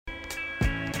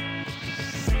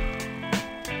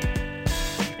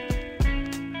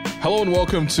Hello and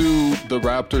welcome to the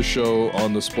Raptor Show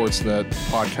on the Sportsnet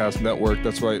Podcast Network.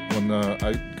 That's right. When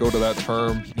I go to that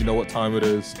term, you know what time it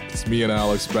is. It's me and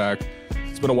Alex back.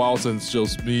 It's been a while since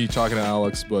just me talking to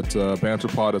Alex, but Banter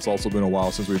Pod, it's also been a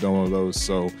while since we've done one of those.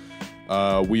 So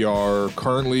we are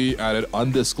currently at an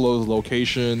undisclosed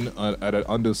location, at an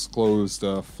undisclosed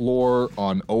floor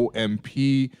on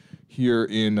OMP here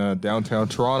in downtown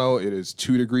Toronto. It is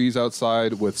 2 degrees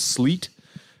outside with sleet.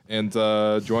 And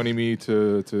joining me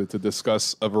to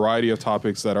discuss a variety of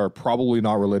topics that are probably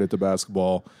not related to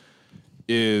basketball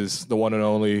is the one and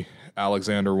only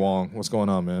Alexander Wong. What's going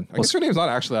on, man? I guess your name's not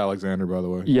actually Alexander, by the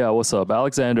way. Yeah, what's up?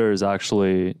 Alexander is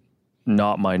actually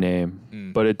not my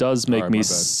name, but it does make me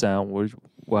sound.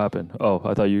 What happened? Oh,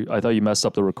 I thought you messed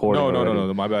up the recording.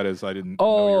 No. My bad is I didn't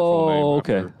know your full name. Oh,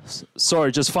 okay. Sorry,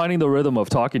 just finding the rhythm of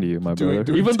talking to you, my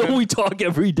brother. Even though we talk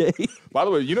every day. By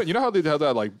the way, you know how they have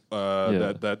that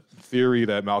that theory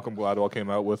that Malcolm Gladwell came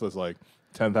out with was like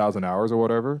 10,000 hours or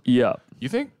whatever? Yeah. You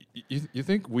think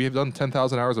we have done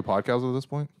 10,000 hours of podcasts at this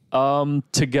point?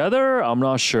 Together, I'm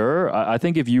not sure. I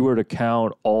think if you were to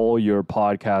count all your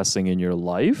podcasting in your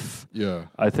life,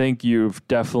 I think you've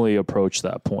definitely approached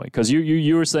that point. Because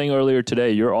you were saying earlier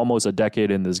today, you're almost a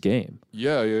decade in this game.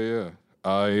 Yeah. You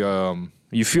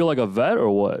feel like a vet or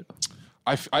what?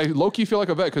 I low-key feel like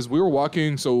a vet because we were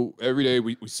walking. So every day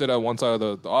we sit at one side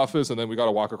of the office, and then we got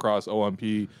to walk across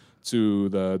OMP to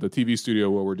the TV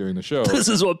studio where we're doing the show. This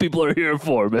is what people are here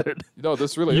for, man. No,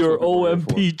 this really your is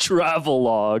what OMP travel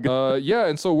log. Yeah,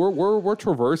 and so we're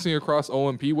traversing across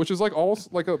OMP, which is like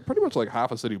pretty much like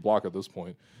half a city block at this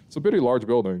point. It's a pretty large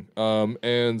building.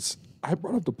 And I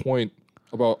brought up the point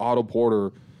about Otto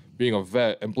Porter being a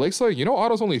vet, and Blake's like,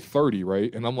 Otto's only 30,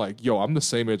 right? And I'm like, yo, I'm the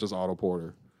same age as Otto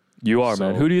Porter. You are,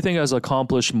 man. Who do you think has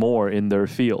accomplished more in their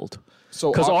field?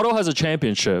 So because Otto has a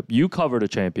championship, you covered a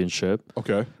championship.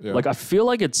 Okay, yeah. Like I feel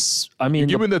like it's. I mean,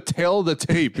 you're giving the tail of the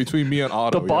tape between me and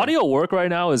Otto. The body of work right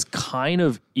now is kind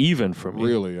of even for me.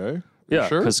 Really, eh? Yeah,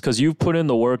 because you've put in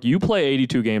the work. You play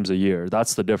 82 games a year.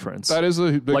 That's the difference. That is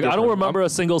a big difference. I don't remember a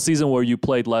single season where you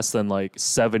played less than like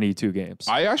 72 games.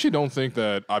 I actually don't think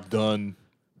that I've done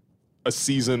a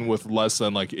season with less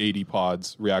than like 80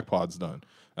 React pods done.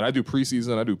 And I do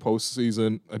preseason, I do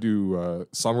postseason, I do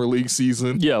summer league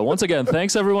season. Yeah, once again,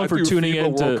 thanks everyone for tuning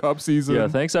in to World Cup season. Yeah,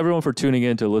 thanks everyone for tuning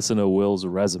in to listen to Will's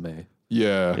resume.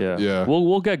 Yeah.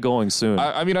 We'll get going soon.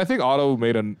 I mean, I think Otto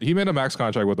made a max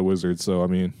contract with the Wizards, so I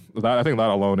mean, I think that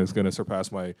alone is going to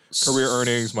surpass my career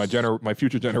earnings, my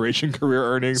future generation career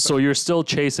earnings. So you're still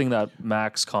chasing that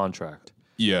max contract.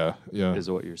 Yeah. Is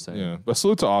what you're saying. Yeah, but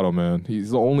salute to Otto, man. He's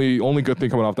the only good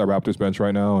thing coming off that Raptors bench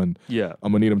right now, and I'm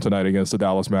gonna need him tonight against the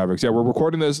Dallas Mavericks. Yeah, we're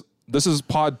recording this. This is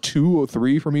pod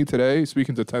 203 for me today.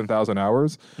 Speaking to 10,000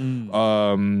 hours.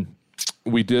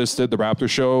 We just did the Raptor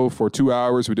show for 2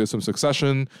 hours. We did some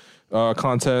Succession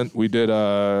content. We did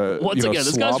once again,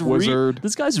 this guy's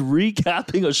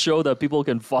recapping a show that people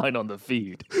can find on the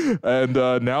feed. And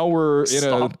now we're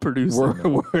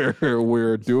producing.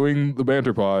 We're doing the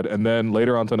Banter Pod, and then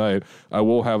later on tonight I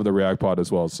will have the React Pod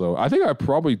as well. So I think I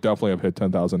definitely have hit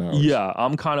 10,000 hours. Yeah,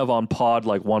 I'm kind of on pod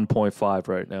like 1.5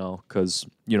 right now because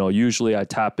usually I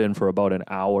tap in for about an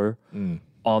hour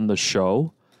on the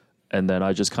show, and then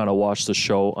I just kind of watch the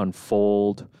show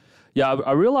unfold. Yeah,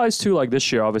 I realized too, like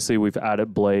this year, obviously we've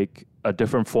added Blake, a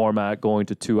different format going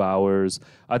to 2 hours.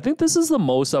 I think this is the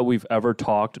most that we've ever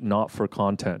talked not for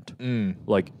content,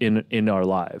 like in our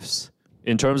lives.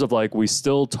 In terms of like, we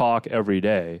still talk every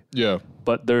day. Yeah.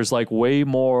 But there's like way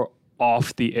more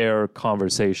off the air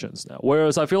conversations now.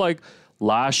 Whereas I feel like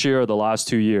last year or the last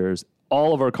 2 years,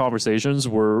 all of our conversations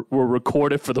were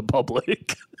recorded for the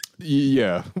public.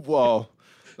 Yeah. Well,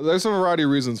 there's a variety of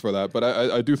reasons for that. But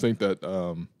I do think that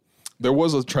there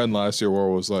was a trend last year where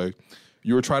it was like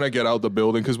you were trying to get out the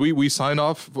building because we signed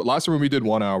off. Last year when we did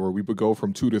 1 hour, we would go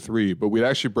from 2 to 3, but we'd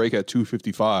actually break at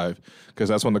 2:55 because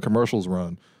that's when the commercials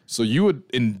run. So you would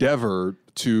endeavor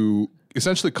to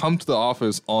essentially come to the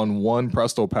office on one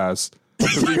Presto Pass.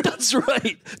 That's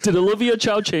right. Did Olivia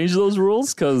Chow change those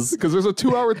rules? Because there's a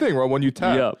 2 hour thing, right? When you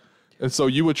tap. Yep. And so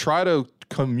you would try to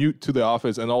commute to the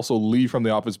office and also leave from the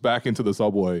office back into the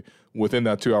subway within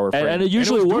that 2 hour frame. And it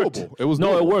usually worked.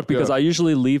 Doable. It worked because I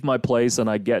usually leave my place and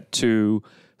I get to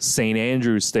St.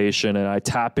 Andrew's Station and I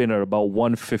tap in at about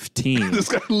 1:15. This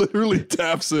guy literally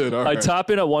taps in. I tap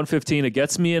in at 1:15. It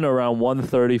gets me in around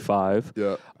 1:35.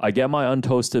 Yeah. I get my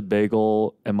untoasted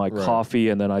bagel and my coffee,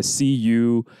 and then I see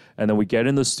you, and then we get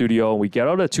in the studio and we get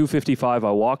out at 2:55.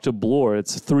 I walk to Bloor.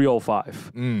 It's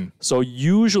 3:05. So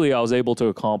usually I was able to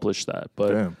accomplish that,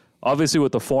 but obviously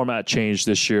with the format change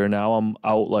this year, now I'm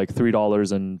out like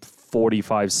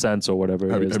 $3.45 or whatever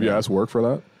it is. Have you asked work for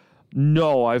that?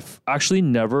 No, I've actually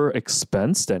never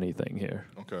expensed anything here.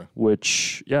 Okay.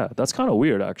 Which, yeah, that's kind of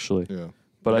weird, actually. Yeah.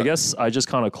 But I guess I just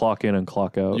kind of clock in and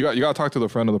clock out. You got to talk to the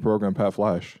friend of the program, Pat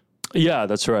Flash. Yeah,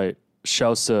 that's right.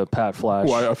 Shouts to Pat Flash.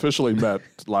 Who I officially met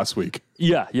last week.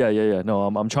 Yeah. No,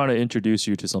 I'm trying to introduce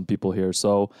you to some people here.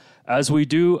 So, as we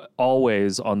do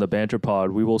always on the Banter Pod,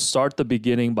 we will start the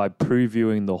beginning by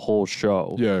previewing the whole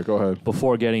show. Yeah, go ahead.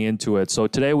 Before getting into it. So,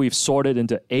 today we've sorted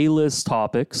into A-list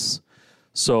topics.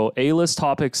 So, A-list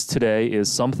topics today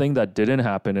is something that didn't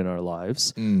happen in our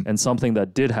lives and something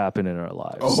that did happen in our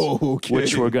lives. Oh, okay.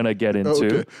 Which we're going to get into.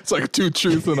 Okay. It's like two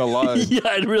truths and a lie.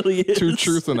 Yeah, it really is. Two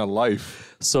truths and a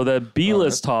life. So the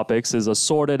B-list topics is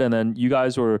assorted, and then you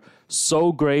guys were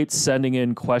so great sending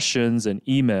in questions and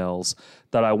emails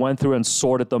that I went through and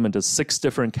sorted them into 6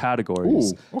 different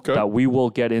categories that we will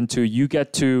get into. You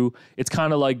get to, it's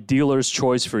kind of like dealer's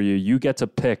choice for you. You get to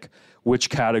pick which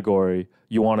category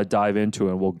you want to dive into,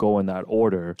 and we'll go in that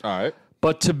order. All right.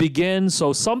 But to begin,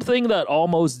 so something that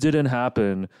almost didn't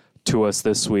happen to us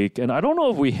this week, and I don't know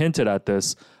if we hinted at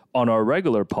this on our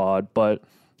regular pod, but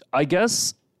I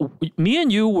guess me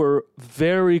and you were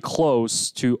very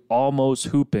close to almost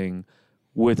hooping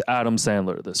with Adam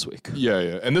Sandler this week. Yeah.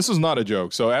 And this is not a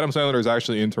joke. So Adam Sandler is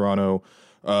actually in Toronto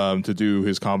to do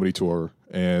his comedy tour.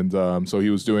 And so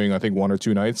he was doing, I think, 1 or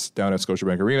 2 nights down at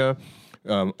Scotiabank Arena.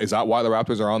 Is that why the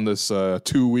Raptors are on this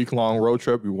 2-week-long road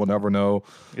trip? We will never know.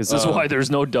 Is this why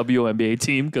there's no WNBA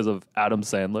team because of Adam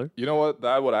Sandler? You know what?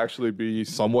 That would actually be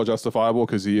somewhat justifiable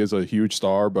because he is a huge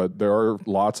star, but there are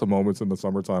lots of moments in the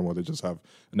summertime where they just have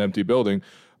an empty building.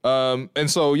 And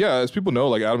so, yeah, as people know,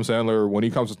 like Adam Sandler, when he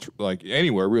comes to like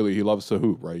anywhere, really, he loves to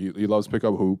hoop, right? He loves to pick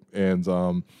up hoop.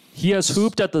 And he has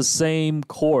hooped at the same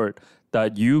court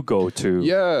that you go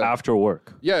to after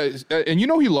work. Yeah, and you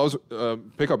know he loves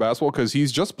pickup basketball because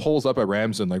he's just pulls up at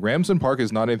Ramsden. Like Ramsden Park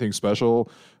is not anything special.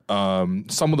 Some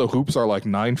of the hoops are like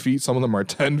 9 feet. Some of them are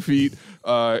 10 feet.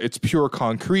 It's pure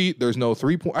concrete. There's no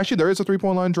 3-point. Actually, there is a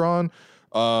 3-point line drawn,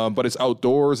 but it's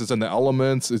outdoors. It's in the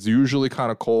elements. It's usually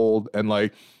kind of cold. And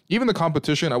like even the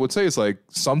competition, I would say it's like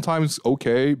sometimes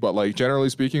okay, but like generally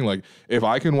speaking, like if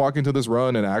I can walk into this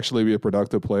run and actually be a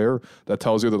productive player, that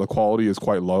tells you that the quality is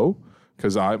quite low.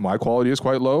 Because my quality is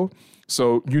quite low.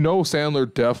 So, you know,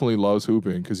 Sandler definitely loves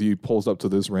hooping because he pulls up to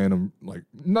this random, like,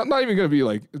 not even going to be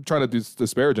like trying to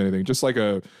disparage anything, just like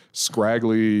a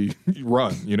scraggly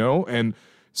run, you know? And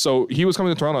so he was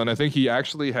coming to Toronto, and I think he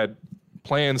actually had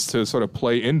plans to sort of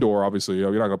play indoor, obviously. You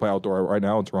know, you're not going to play outdoor right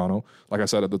now in Toronto. Like I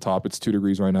said at the top, it's 2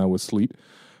 degrees right now with sleet.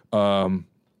 You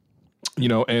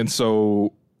know, and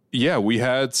so yeah, we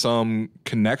had some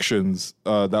connections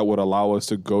that would allow us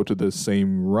to go to this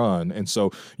same run. And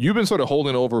so you've been sort of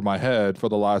holding over my head for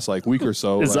the last like week or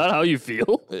so. Is that how you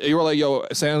feel? You were like, yo,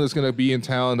 Sandler's going to be in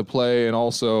town to play. And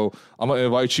also I'm going to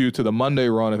invite you to the Monday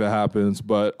run if it happens,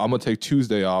 but I'm going to take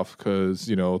Tuesday off because,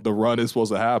 you know, the run is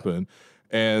supposed to happen.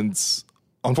 And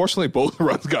unfortunately, both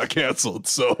runs got canceled.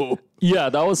 So yeah,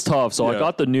 that was tough. So I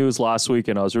got the news last week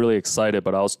and I was really excited,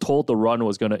 but I was told the run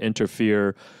was going to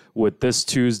interfere with this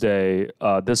Tuesday,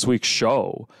 this week's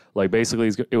show. Like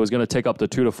basically it was going to take up the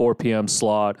 2 to 4 p.m.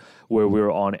 slot where we were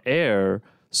on air.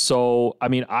 So, I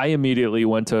mean, I immediately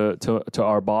went to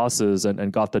our bosses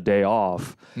and got the day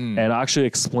off and actually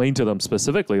explained to them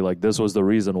specifically, like this was the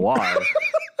reason why.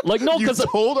 Like, no, because you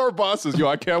told our bosses, yo,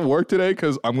 I can't work today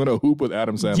because I'm going to hoop with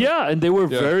Adam Sandler. Yeah, and they were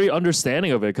very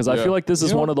understanding of it because I feel like this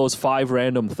is one of those 5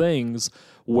 random things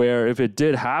where if it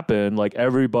did happen, like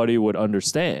everybody would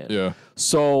understand. Yeah.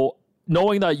 So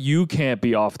knowing that you can't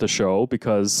be off the show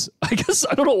because I guess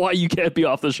I don't know why you can't be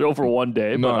off the show for one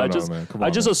day, but I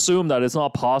just assume that it's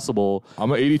not possible.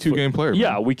 I'm an 82 game player.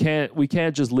 Yeah, man. we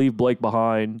can't just leave Blake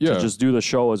behind to just do the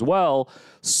show as well.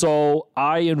 So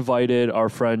I invited our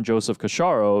friend Joseph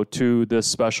Cacharo to this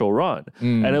special run.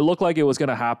 And it looked like it was going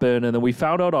to happen. And then we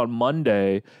found out on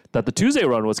Monday that the Tuesday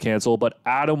run was canceled, but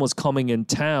Adam was coming in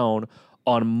town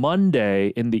on Monday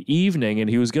in the evening, and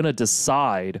he was going to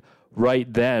decide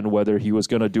right then whether he was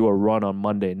going to do a run on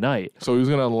Monday night. So he was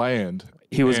going to land.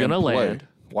 He was going to land.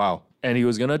 Wow. And he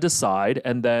was going to decide.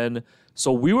 And then,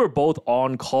 so we were both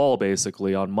on call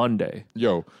basically on Monday.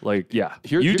 Yo. Like, yeah.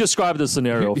 You describe the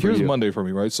scenario for you. Here's Monday for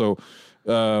me, right? So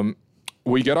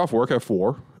we get off work at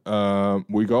 4.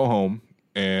 We go home,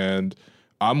 and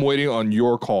I'm waiting on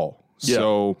your call. Yeah.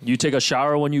 So you take a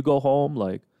shower when you go home?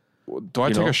 Like, do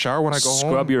I take a shower when I go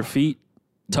home? Scrub your feet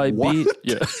type beat?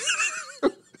 Yeah.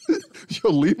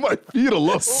 Yo, leave my feet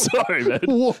alone. Sorry, man.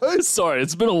 What? Sorry,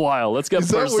 it's been a while. Let's get Is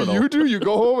that personal. what you do? You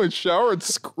go home and shower and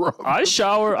scrub? I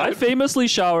shower. I famously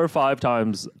shower 5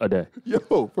 times a day.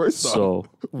 Yo, first off, So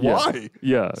why?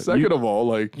 Yeah. Second of all,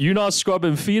 like, You not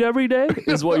scrubbing feet every day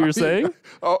is what you're saying?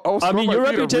 I mean, your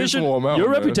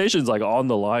reputation's like on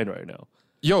the line right now.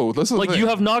 Yo, this is Like, you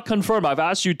have not confirmed. I've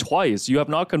asked you twice. You have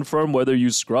not confirmed whether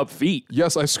you scrub feet.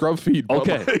 Yes, I scrub feet. But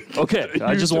Okay. like, Okay.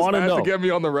 I just want to had know. to get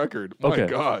me on the record. My Okay.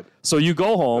 God. So you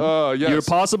go home. Yes. You're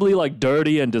possibly like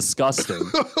dirty and disgusting.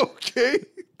 Okay.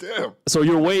 Damn. So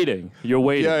you're waiting. You're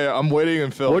waiting. Yeah. I'm waiting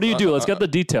and film. What do you do? Let's get the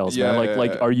details, man.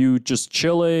 Like, are you just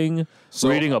chilling,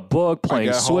 reading a book, playing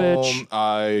I get Switch? home,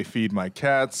 I feed my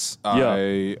cats.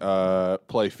 I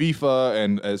play FIFA,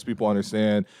 and as people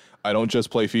understand, I don't just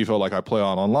play FIFA like I play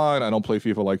online. I don't play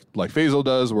FIFA like Faisal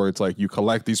does, where it's like you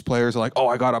collect these players. Like, oh,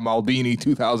 I got a Maldini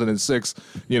 2006,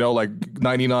 like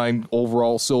 99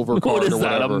 overall silver card. What is or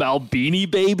that? whatever. A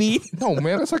Malbini baby? No,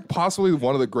 man, that's like possibly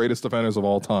one of the greatest defenders of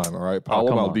all time. All right, Paolo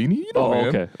come on. Maldini. You know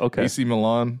him. Okay. AC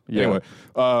Milan. Yeah.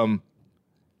 Anyway,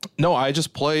 no, I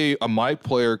just play a My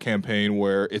Player campaign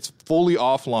where it's fully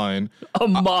offline. A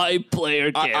My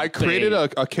Player campaign. I created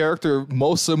a character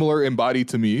most similar in body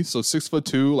to me. So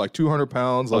 6'2", like 200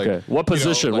 pounds. Like, Okay. What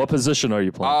position? What position are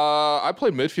you playing? I play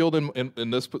midfield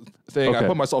in this thing. Okay. I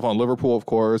put myself on Liverpool, of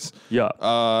course. Yeah.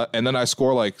 And then I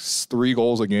score like 3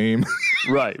 goals a game.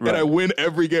 Right. And I win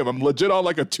every game. I'm legit on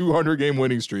like a 200 game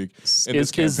winning streak.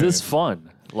 Is this fun?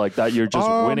 Like that you're just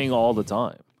winning all the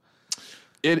time?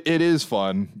 It is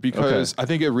fun because I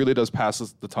think it really does pass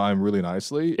the time really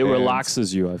nicely. It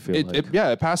relaxes you, I feel like.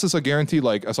 It passes a guaranteed,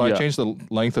 like, so I changed the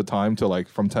length of time to like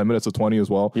from 10 minutes to 20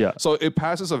 as well. Yeah. So it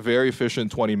passes a very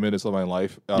efficient 20 minutes of my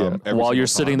life. While you're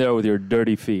sitting there with your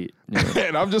dirty feet.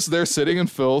 And I'm just there sitting in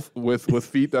filth with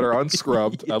feet that are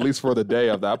unscrubbed, at least for the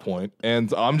day at that point.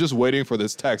 And I'm just waiting for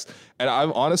this text. And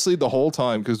I'm honestly the whole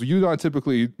time, because you and I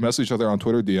typically message each other on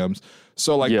Twitter DMs.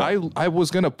 So like I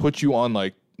was going to put you on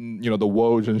like, the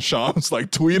Woj and Shams like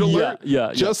tweet alert,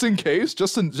 just in case,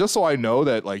 just so I know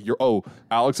that like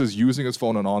Alex is using his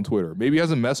phone and on Twitter. Maybe he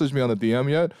hasn't messaged me on the DM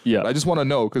yet. Yeah, but I just want to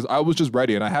know because I was just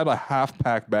ready and I had a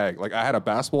half-packed bag. Like I had a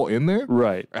basketball in there.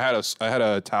 Right. I had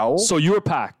a towel. So you were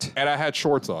packed, and I had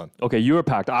shorts on. Okay, you were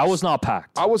packed. I was not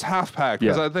packed. I was half packed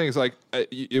because I think it's like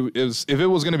it was, if it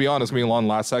was going to be honest, me on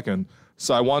last second.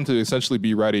 So I wanted to essentially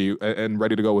be ready and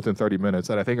ready to go within 30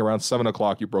 minutes. And I think around 7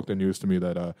 o'clock, you broke the news to me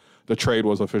that the trade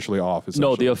was officially off.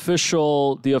 No, the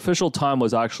official time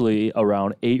was actually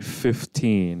around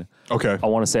 8:15. Okay. I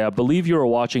want to say, I believe you were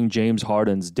watching James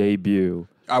Harden's debut.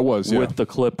 I was, with the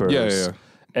Clippers. Yeah.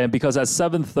 And because at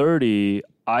 7:30,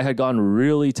 I had gotten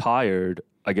really tired,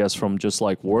 I guess, from just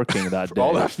like working that day.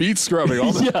 All that feet scrubbing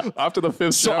after the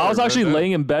 5th So shower, I was actually man.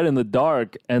 laying in bed in the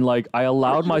dark and like I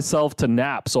allowed myself to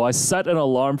nap. So I set an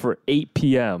alarm for 8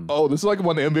 p.m. Oh, this is like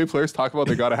when the NBA players talk about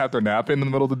they got to have their nap in the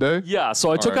middle of the day? Yeah,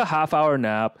 so I took a half-hour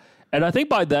nap. And I think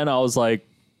by then I was like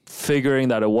figuring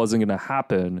that it wasn't going to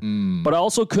happen. But I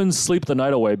also couldn't sleep the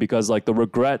night away because like the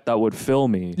regret that would fill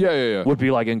me would be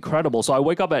like incredible. So I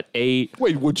wake up at 8.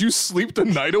 Wait, would you sleep the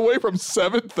night away from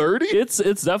 7:30?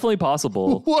 It's definitely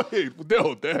possible. Wait,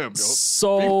 no, damn.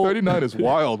 So 39 is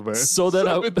wild, man. So then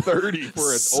 7:30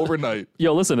 for an overnight.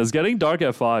 Yo, listen, it's getting dark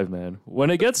at 5, man.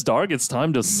 When it gets dark, it's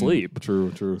time to sleep.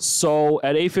 True. So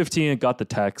at 8:15, it got the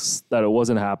text that it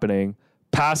wasn't happening.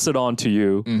 Pass it on to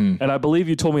you, and I believe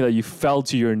you told me that you fell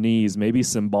to your knees, maybe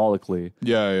symbolically.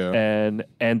 Yeah. And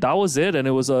that was it. And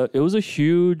it was a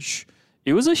huge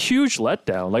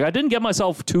letdown. Like I didn't get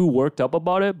myself too worked up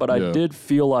about it, but I did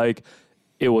feel like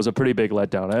it was a pretty big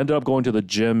letdown. I ended up going to the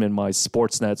gym in my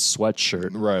Sportsnet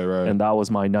sweatshirt. Right. And that was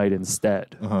my night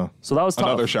instead. So that was tough.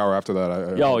 Another shower after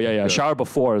that. Yeah. Shower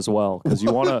before as well, because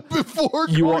you want to before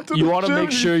you want to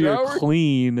make sure you're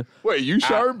clean. Wait, you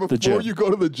shower before you go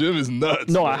to the gym is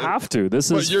nuts. No, man. I have to. This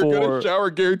is you're for gonna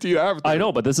shower guaranteed after. I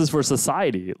know, but this is for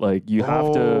society. Like you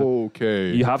have to.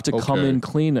 Okay. You have to come in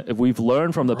clean. If we've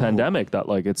learned from the pandemic that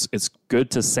like it's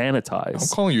good to sanitize. I'm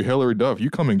calling you Hillary Duff.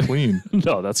 You coming clean?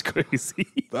 No, that's crazy.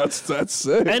 That's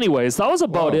sick. Anyways, that was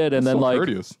about it. And then so like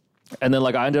courteous. And then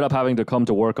like I ended up having to come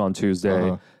to work on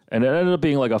Tuesday. And it ended up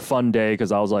being like a fun day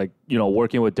because I was like,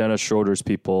 working with Dennis Schroeder's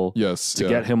people to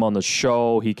get him on the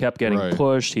show. He kept getting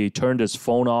pushed. He turned his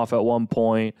phone off at one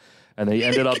point. And they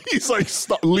ended up... He's like,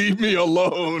 stop, leave me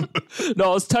alone. No,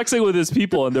 I was texting with his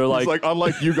people and they're like... He's like,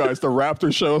 unlike you guys, the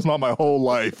Raptor show is not my whole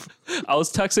life. I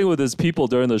was texting with his people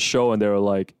during the show and they were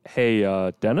like, hey,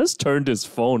 Dennis turned his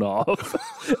phone off.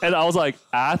 And I was like,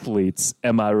 athletes,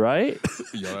 am I right?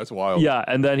 Yeah, that's wild. Yeah,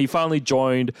 and then he finally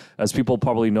joined, as people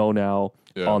probably know now,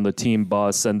 on the team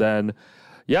bus. And then...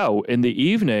 Yeah, in the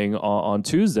evening on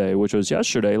Tuesday, which was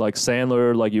yesterday, like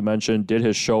Sandler, like you mentioned, did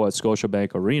his show at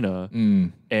Scotiabank Arena.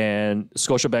 And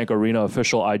Scotiabank Arena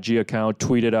official IG account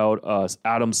tweeted out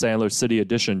Adam Sandler City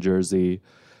Edition jersey.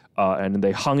 And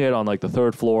they hung it on like the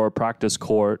third floor practice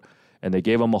court. And they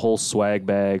gave him a whole swag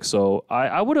bag. So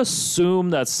I would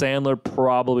assume that Sandler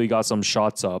probably got some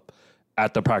shots up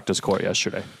at the practice court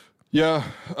yesterday. Yeah,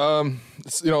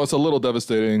 it's a little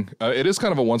devastating. It is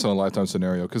kind of a once in a lifetime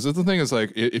scenario because the thing is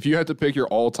like if you had to pick your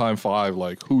all time 5,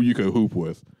 like who you could hoop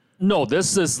with. No,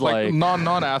 this is like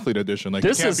non-athlete edition. Like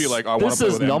this it can't be like I want to play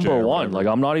with This is number MJ one. Like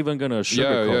I'm not even gonna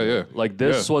sugarcoat it. Like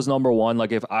this was number one.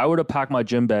 Like if I were to pack my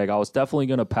gym bag, I was definitely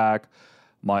gonna pack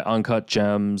my Uncut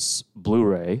Gems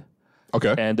Blu-ray.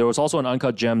 Okay. And there was also an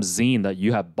Uncut Gems zine that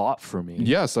you had bought for me.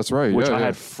 Yes, that's right. Which I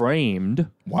had framed.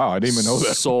 Wow, I didn't even know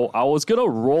that. So I was going to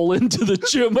roll into the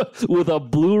gym with a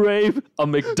Blu-ray, a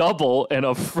McDouble, and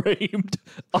a framed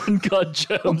Uncut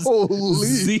Gems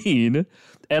zine.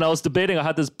 And I was debating, I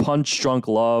had this Punch Drunk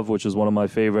Love, which is one of my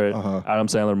favorite Adam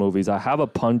Sandler movies. I have a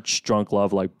Punch Drunk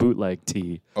Love like bootleg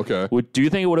tee. Okay. Do you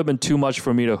think it would have been too much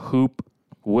for me to hoop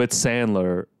with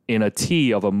Sandler in a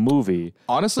tee of a movie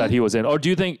honestly that he was in? Or do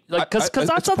you think, like, because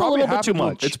that's a little bit too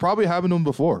much? It's probably happened to him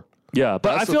before. Yeah,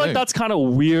 but I feel like that's kind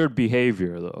of weird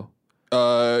behavior, though.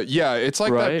 Yeah, it's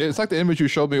like that. It's like the image you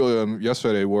showed me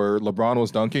yesterday where LeBron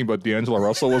was dunking, but D'Angelo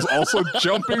Russell was also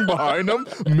jumping behind him,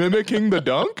 mimicking the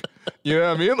dunk. You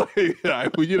know what I mean?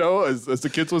 Like, as the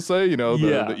kids would say,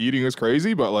 the eating is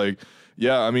crazy, but like,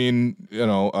 yeah, I mean,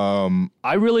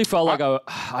 I really felt like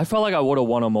I felt like I would have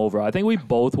won him over. I think we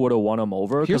both would have won him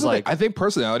over. Here's the thing. I think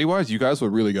personality-wise, you guys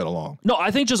would really get along. No,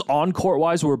 I think just on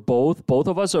court-wise, both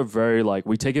of us are very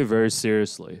we take it very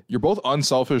seriously. You're both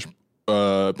unselfish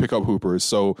pickup hoopers.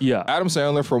 So yeah. Adam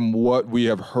Sandler, from what we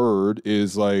have heard,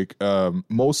 is like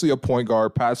mostly a point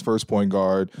guard, pass first point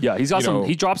guard. Yeah, he's got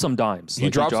he dropped some dimes. He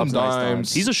dropped some nice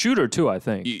dimes. He's a shooter too, I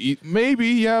think. Maybe,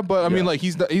 yeah, but I mean, like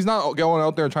he's not going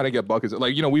out there and trying to get buckets.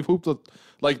 Like we've hooped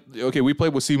we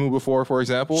played with Simu before, for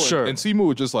example. Sure. And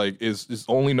Simu just is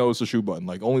only knows the shoot button,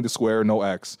 like only the square, no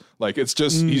X. Like it's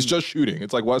just he's just shooting.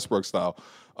 It's like Westbrook style,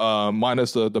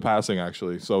 minus the passing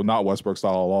actually. So not Westbrook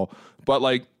style at all. But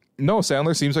like. No,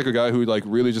 Sandler seems like a guy who like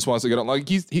really just wants to get on. Like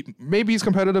maybe he's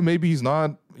competitive, maybe he's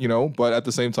not, but at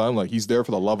the same time, like he's there for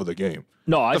the love of the game.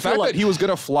 No, the fact that he was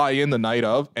gonna fly in the night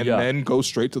of and then go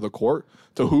straight to the court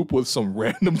to hoop with some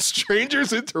random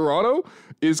strangers in Toronto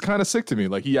is kind of sick to me.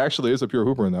 Like he actually is a pure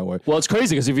hooper in that way. Well, it's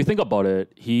crazy because if you think about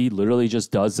it, he literally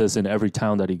just does this in every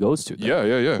town that he goes to.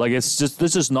 Yeah. Like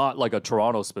this is not like a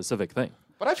Toronto specific thing.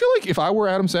 But I feel like if I were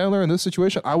Adam Sandler in this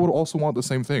situation, I would also want the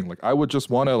same thing. Like I would just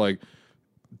want to like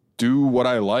do what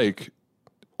I like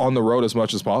on the road as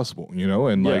much as possible,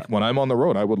 and like when I'm on the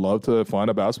road, I would love to find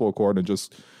a basketball court and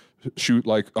just shoot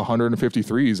like 150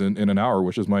 threes in an hour,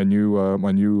 which is my new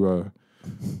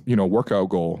workout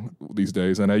goal these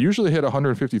days. And I usually hit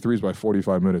 150 threes by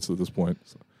 45 minutes at this point.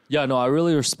 So. Yeah, no, I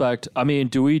really respect. I mean,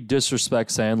 do we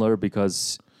disrespect Sandler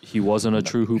because he wasn't a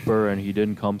true hooper and he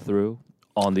didn't come through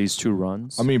on these 2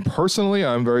 runs? I mean, personally,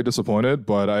 I'm very disappointed,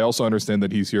 but I also understand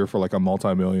that he's here for like a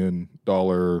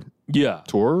multi-million-dollar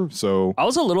tour. So I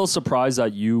was a little surprised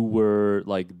that you were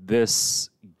like this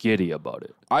giddy about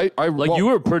it. You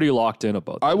were pretty locked in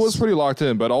about this. I was pretty locked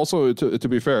in, but also to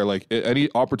be fair, like any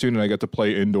opportunity I get to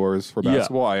play indoors for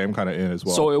basketball, I am kind of in as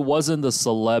well. So it wasn't the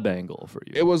celeb angle for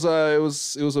you. It was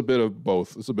a bit of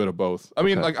both. It's a bit of both. I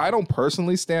mean, like I don't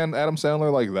personally stand Adam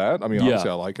Sandler like that. I mean, obviously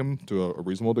I like him to a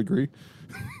reasonable degree,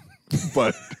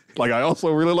 but. Like I also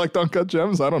really like Uncut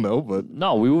Gems. I don't know, but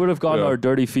no, we would have gotten our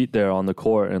dirty feet there on the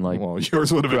court and like. Well,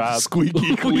 yours would have been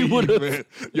squeaky clean. Man.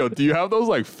 Yo, do you have those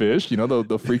like fish?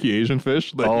 The freaky Asian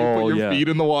fish that you put your feet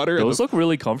in the water? Those look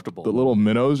really comfortable. The little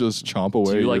minnows just chomp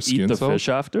away. Do you your like skin eat the cells? fish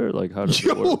after? Like how does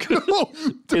it work? No,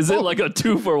 is it like a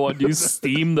 2-for-1? Do you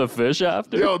steam the fish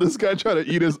after? Yo, this guy tried to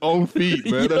eat his own feet,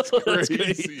 man. That's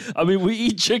crazy. I mean, we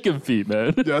eat chicken feet,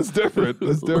 man. That's different.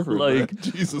 That's different. Like man.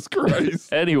 Jesus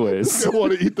Christ. Anyways, I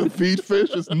want to eat the feet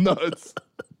fish. It's nuts.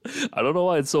 I don't know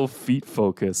why it's so feet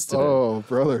focused today. Oh,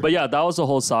 brother. But yeah, that was the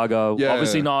whole saga. Yeah,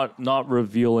 obviously not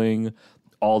revealing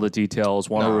all the details.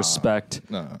 Want to respect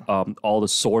all the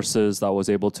sources that was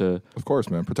able to, of course,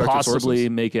 man, protect possibly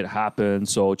make it happen.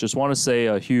 So just want to say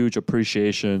a huge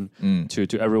appreciation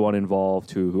to everyone involved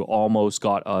who almost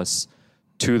got us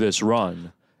to this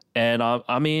run. And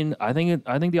I mean, I think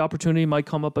the opportunity might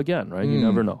come up again, right? You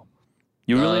never know.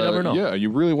 You really never know. Yeah, you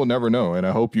really will never know. And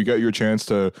I hope you get your chance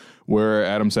to wear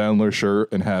Adam Sandler shirt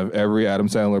and have every Adam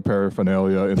Sandler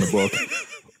paraphernalia in the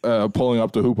book pulling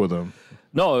up to hoop with him.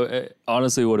 No, it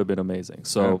honestly would have been amazing.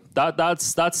 So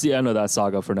that's the end of that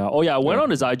saga for now. Oh yeah, I went on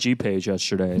his IG page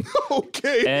yesterday.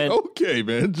 Okay,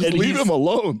 man. Just leave him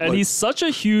alone. And he's such a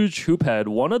huge hoop head.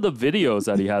 One of the videos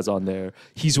that he has on there,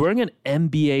 he's wearing an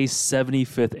NBA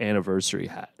 75th anniversary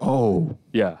hat. Oh.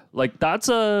 Yeah. Like that's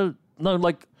a no,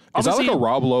 like is that like a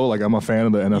Rob Lowe? Like I'm a fan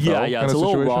of the NFL. Yeah, it's a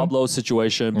little Rob Lowe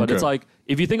situation, but it's like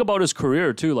if you think about his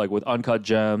career too, like with Uncut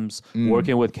Gems,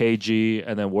 working with KG,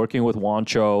 and then working with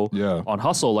Wancho on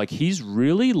Hustle, like he's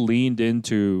really leaned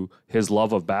into his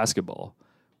love of basketball.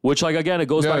 Which, like, again, it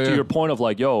goes back to your point of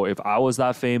like, yo, if I was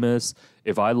that famous,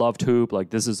 if I loved hoop,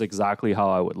 like this is exactly how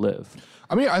I would live.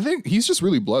 I mean, I think he's just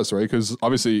really blessed, right? Because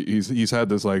obviously he's had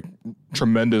this like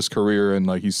tremendous career and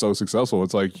like he's so successful.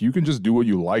 It's like you can just do what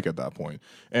you like at that point.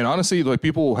 And honestly, like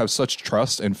people have such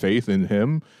trust and faith in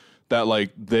him that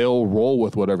like they'll roll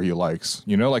with whatever he likes.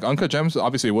 You know, like Uncut Gems,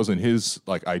 obviously it wasn't his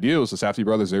like idea. It was the Safdie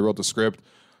brothers. They wrote the script.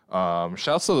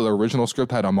 Shouts to the original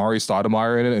script had Amari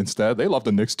Stoudemire in it instead. They loved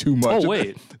the Knicks too much. Oh,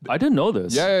 wait. I didn't know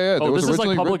this. Yeah. Oh, this is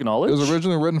like public knowledge? It was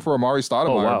originally written for Amari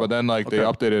Stoudemire, but then like they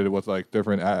updated it with like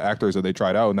different actors that they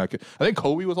tried out. And I think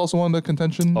Kobe was also on the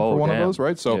contention for one of those,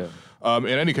 right? So in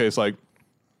any case, like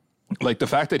the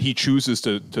fact that he chooses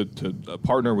to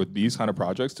partner with these kind of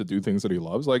projects to do things that he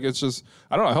loves, like it's just,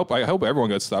 I don't know, I hope everyone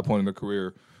gets to that point in their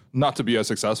career, not to be as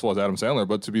successful as Adam Sandler,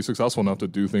 but to be successful enough to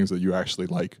do things that you actually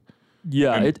like.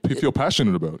 Yeah, and feel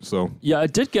passionate about. So yeah,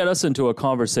 it did get us into a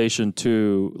conversation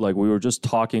too. Like we were just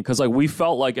talking because like we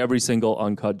felt like every single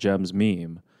Uncut Gems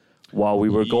meme while we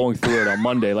were going through it on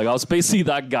Monday. Like I was basically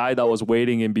that guy that was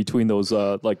waiting in between those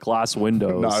like glass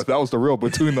windows. Nah, that was the real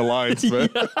between the lines, man.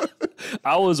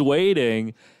 I was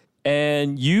waiting.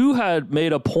 And you had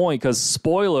made a point, because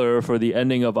spoiler for the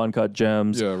ending of Uncut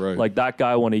Gems, like that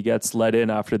guy, when he gets let in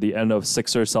after the end of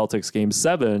Sixers Celtics Game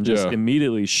 7, just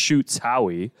immediately shoots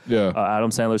Howie,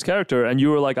 Adam Sandler's character. And you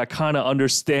were like, I kind of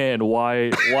understand why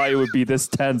it would be this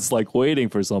tense, like waiting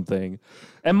for something.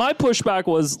 And my pushback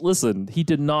was, listen, he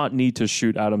did not need to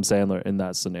shoot Adam Sandler in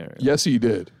that scenario. Yes, he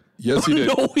did. Yes, he did.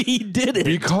 No, he didn't.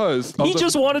 Because he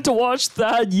just wanted to watch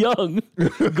Thad Young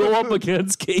go up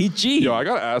against KG. Yo, I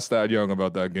got to ask Thad Young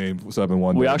about that game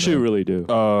 7-1. We actually really do.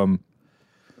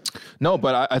 No,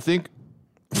 but I think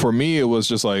for me, it was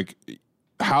just like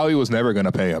Howie was never going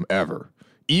to pay him ever.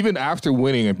 Even after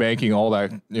winning and banking all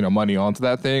that, money onto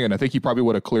that thing, and I think he probably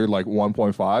would have cleared like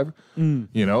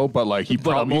 1.5, but like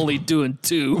I'm only doing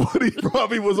 2. But he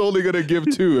probably was only going to give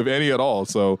 2, if any at all.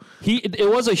 So it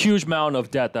was a huge amount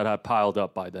of debt that had piled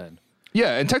up by then.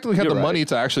 Yeah, and technically had the money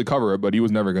to actually cover it, but he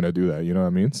was never going to do that. You know what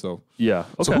I mean? So yeah.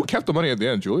 Okay. So who kept the money at the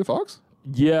end? Julia Fox?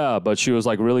 Yeah, but she was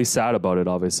like really sad about it,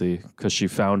 obviously, because she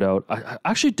found out.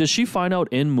 Actually, did she find out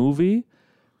in movie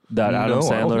that Adam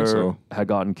Sandler had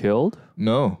gotten killed?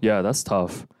 No. Yeah, that's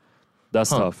tough. That's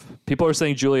tough. People are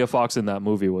saying Julia Fox in that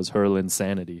movie was her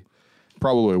insanity.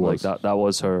 Probably was. Like that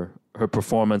was her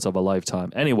performance of a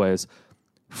lifetime. Anyways,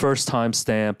 first time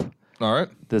stamp. All right.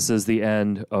 This is the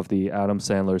end of the Adam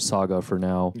Sandler saga for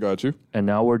now. Got you. And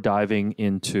now we're diving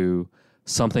into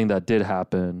something that did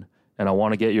happen. And I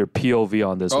want to get your POV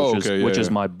on this, which is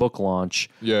my book launch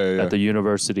at the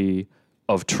University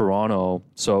of Toronto.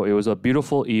 So it was a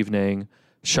beautiful evening.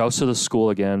 Shouts to the school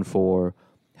again for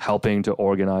helping to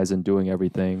organize and doing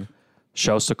everything.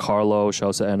 Shouts to Carlo.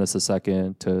 Shouts to Ennis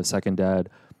II, to Second Dad.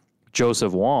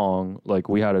 Joseph Wong. Like,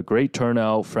 we had a great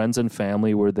turnout. Friends and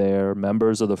family were there.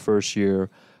 Members of the first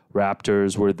year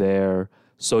Raptors were there.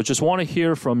 So just want to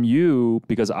hear from you,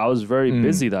 because I was very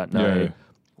busy that night,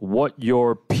 what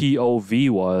your POV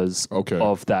was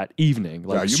of that evening.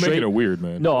 Like, you're making it weird,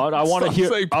 man. No, I want to hear.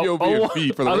 Say POV and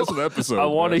feet for the rest of the episode. I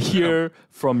want to hear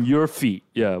from your feet.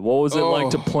 Yeah, what was it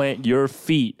like to plant your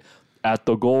feet at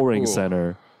the Gold Ring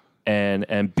Center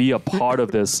and be a part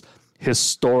of this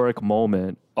historic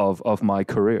moment of my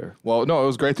career? Well, no, it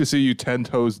was great to see you 10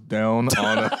 toes down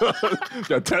on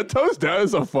 10 toes down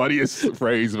is the funniest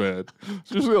phrase, man.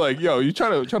 It's usually like, yo, you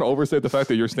trying to overstate the fact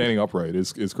that you're standing upright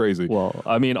is crazy. Well,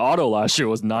 I mean, Otto last year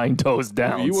was 9 toes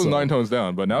down. He was 9 toes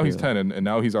down, but now he's 10, and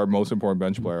now he's our most important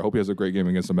bench player. I hope he has a great game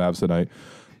against the Mavs tonight,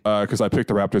 because I picked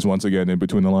the Raptors once again in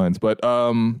between the lines. But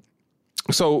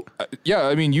so yeah,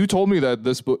 I mean, you told me that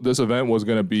this event was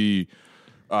going to be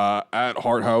at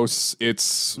Hart House.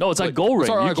 It's at Gold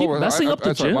Ring. You keep messing up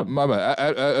the gym. My bad.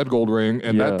 At Gold Ring,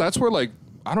 and that's where, like,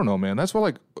 I don't know, man. That's where,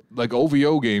 like, like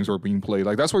OVO games were being played.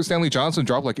 Like that's where Stanley Johnson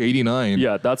dropped like 89.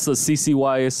 Yeah, that's the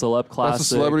CCYA Celeb Classic. That's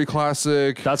the Celebrity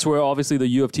Classic. That's where obviously the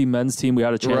U of T men's team we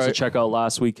had a chance to check out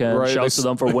last weekend. Right. Shouts to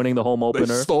them for winning the home opener.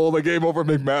 They stole the game over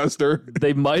McMaster.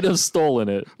 They might have stolen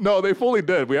it. No, they fully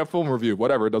did. We have film review.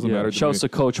 Whatever, it doesn't matter. Shouts to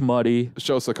Coach Muddy.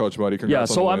 Shouts to Coach Muddy. Yeah,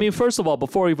 Congrats on so the I win. mean, first of all,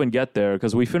 before we even get there,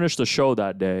 because we finished the show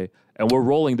that day and we're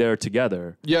rolling there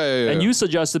together. Yeah. And you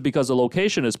suggested because the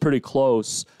location is pretty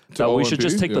close that we should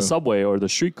just take the subway or the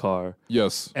streetcar.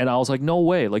 Yes. And I was like, no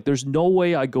way. Like, there's no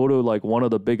way I go to like one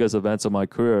of the biggest events of my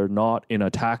career not in a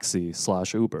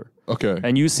taxi/Uber. Okay.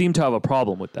 And you seem to have a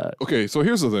problem with that. Okay, so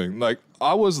here's the thing. Like,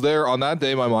 I was there on that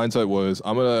day. My mindset was,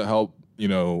 I'm gonna help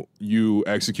you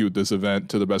execute this event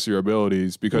to the best of your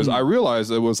abilities, because I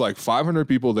realized there was like 500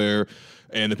 people there,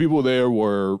 and the people there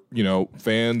were,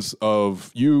 fans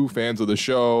of you, fans of the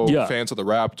show, fans of the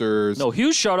Raptors. No,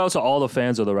 huge shout out to all the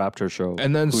fans of the Raptor show.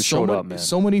 And then who showed up, man.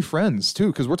 So many friends too,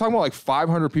 because we're talking about like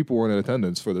 500 people were in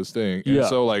attendance for this thing. And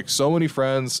so like so many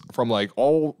friends from like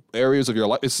all areas of your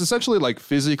life. It's essentially like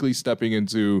physically stepping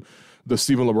into the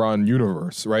Stephen LeBron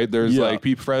universe, right? There's like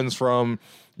friends from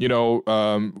your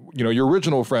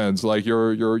original friends, like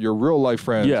your real life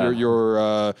friends,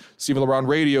 your Stephen LeBron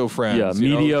radio friends,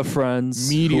 media friends,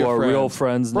 who are real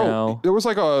friends now. There was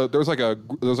like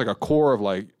a core of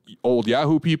like old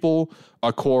Yahoo people,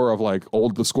 a core of like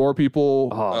the Score people,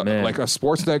 like a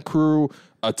Sportsnet crew,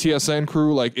 a TSN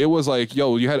crew. Like it was like,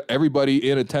 you had everybody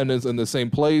in attendance in the same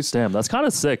place. Damn, that's kind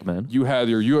of sick, man. You had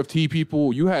your UFT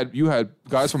people. You had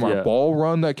guys from our ball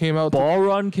run that came out. Ball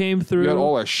run came through. You had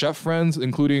all our chef friends,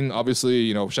 including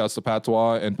obviously, shouts to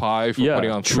Patois and Pi for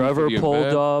putting on food. Trevor for the pulled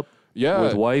event. up. Yeah.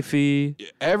 With wifey.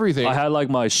 Everything. I had like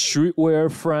my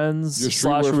streetwear friends /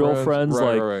 real friends,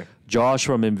 like Josh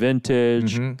from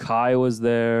InVintage, Kai was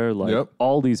there, like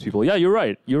all these people. Yeah, you're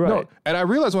right. No, and I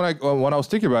realized when I was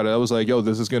thinking about it, I was like,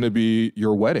 this is going to be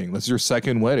your wedding. This is your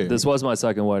second wedding. This was my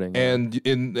second wedding. And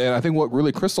I think what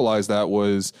really crystallized that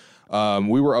was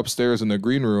we were upstairs in the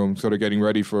green room sort of getting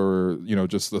ready for,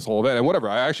 just this whole event and whatever.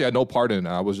 I actually had no part in it.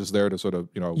 I was just there to sort of,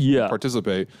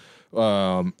 participate.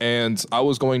 And I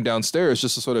was going downstairs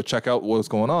just to sort of check out what was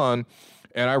going on.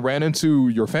 And I ran into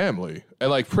your family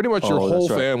and like pretty much your whole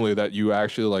family that you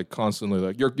actually like constantly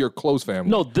like your close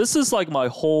family. No, this is like my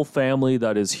whole family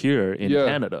that is here in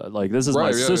Canada. Like this is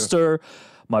my sister,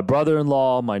 my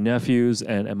brother-in-law, my nephews,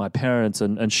 and my parents.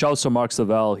 And shouts to Mark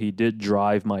Savell. He did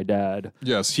drive my dad.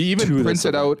 Yes, he even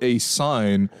printed out a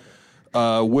sign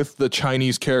with the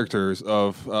Chinese characters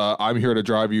of "I'm here to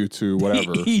drive you to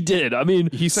whatever." He did. I mean,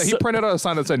 he printed out a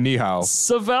sign that said "Ni hao."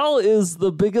 Savell is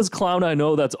the biggest clown I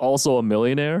know that's also a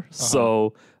millionaire.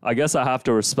 So I guess I have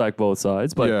to respect both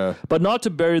sides. But not to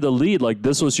bury the lead. Like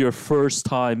this was your first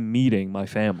time meeting my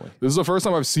family. This is the first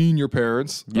time I've seen your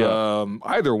parents. Yeah.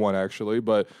 Either one actually,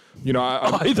 but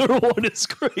either one is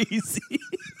crazy.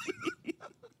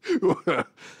 It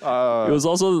was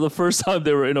also the first time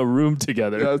they were in a room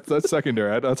together. Yeah, that's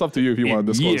secondary. That's up to you if you want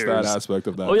to disclose that aspect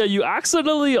of that. Oh yeah, you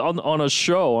accidentally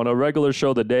on a regular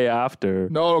show the day after.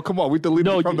 No, come on, we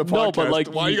deleted it from the podcast. No, but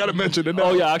like, why you got to mention it now?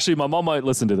 Oh yeah, actually, my mom might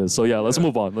listen to this. So yeah, let's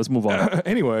move on.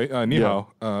 Anyway, Ni hao,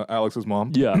 Alex's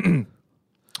mom. Yeah.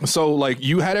 So like,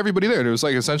 you had everybody there, and it was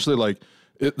like essentially like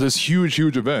this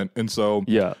huge event, and so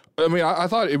I mean, I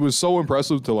thought it was so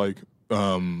impressive to like.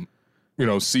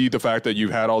 See the fact that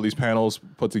you've had all these panels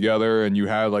put together and you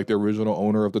had like the original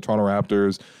owner of the Toronto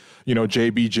Raptors,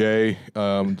 JBJ,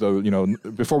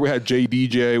 before we had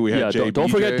JDJ, we had JBJ. Don't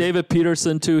forget David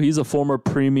Peterson too. He's a former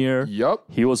premier. Yep.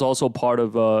 He was also part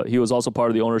of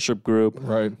the ownership group.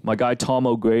 Right. My guy Tom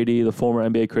O'Grady, the former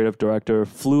NBA creative director,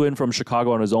 flew in from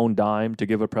Chicago on his own dime to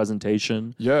give a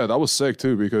presentation. Yeah, that was sick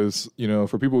too, because,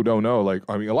 for people who don't know, like,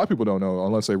 I mean, a lot of people don't know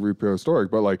unless they read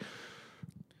prehistoric, but like,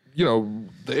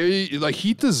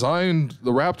 he designed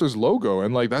the Raptors logo,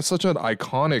 and like that's such an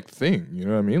iconic thing. You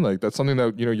know what I mean? Like that's something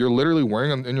that you're literally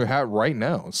wearing in your hat right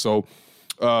now. So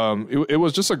it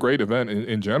was just a great event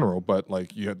in general. But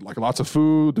like you had like lots of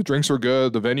food, the drinks were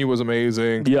good, the venue was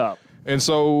amazing. Yeah. And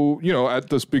so at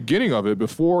this beginning of it,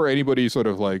 before anybody sort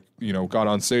of like got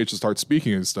on stage to start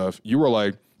speaking and stuff, you were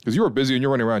like, because you were busy and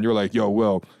you're running around, you're like, yo,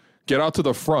 Will, get out to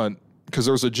the front. Because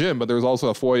there was a gym, but there was also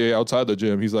a foyer outside the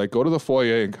gym. He's like, go to the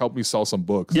foyer and help me sell some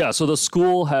books. Yeah, so the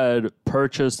school had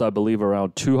purchased, I believe,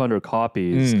 around 200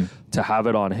 copies to have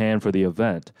it on hand for the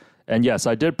event. And yes,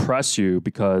 I did press you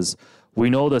because we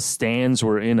know the stands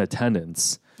were in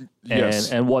attendance.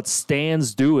 And what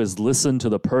stands do is listen to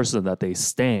the person that they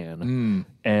stand.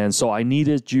 And so I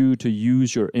needed you to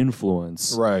use your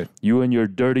influence. Right. You and your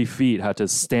dirty feet had to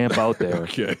stamp out there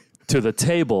to the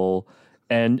table.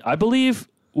 And I believe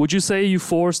would you say you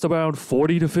forced around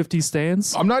 40 to 50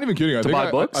 stands? I'm not even kidding.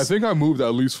 I think I moved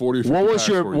at least 40 or 50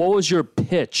 What was your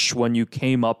pitch when you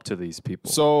came up to these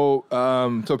people? So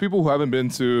people who haven't been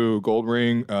to Gold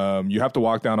Ring, you have to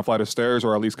walk down a flight of stairs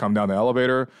or at least come down the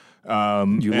elevator.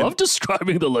 You love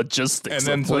describing the logistics.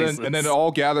 And then it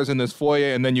all gathers in this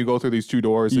foyer, and then you go through these 2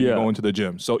 doors and you go into the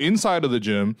gym. So inside of the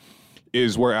gym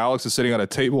is where Alex is sitting at a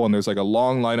table, and there's like a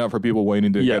long lineup for people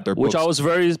waiting to get their books. Which I was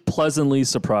very pleasantly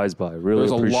surprised by. Really,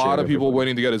 there's a lot of people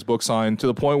waiting to get his book signed, to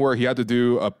the point where he had to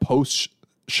do a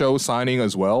post-show signing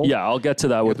as well. Yeah, I'll get to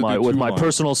that with my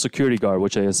personal security guard,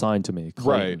 which they assigned to me.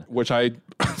 Clayton. Right, which I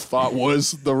thought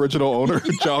was the original owner,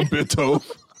 John Bitto.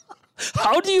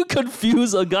 How do you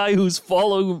confuse a guy who's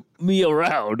following me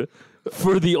around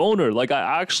for the owner? Like,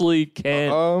 I actually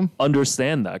can't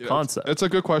understand that concept. It's a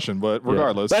good question, but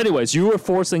regardless. But anyways, you were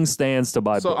forcing stands to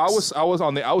buy books. So I was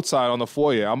on the outside on the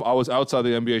foyer. I was outside the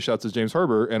NBA shots as James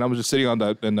Herbert, and I was just sitting on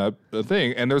that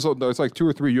thing. And there's like 2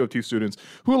 or 3 U of T students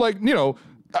who are like,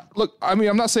 look, I mean,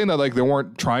 I'm not saying that like they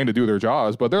weren't trying to do their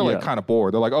jobs, but they're like kind of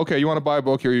bored. They're like, okay, you want to buy a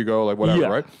book? Here you go, like whatever,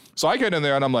 right? So I get in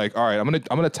there and I'm like, all right, I'm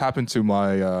gonna tap into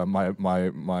my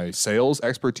my sales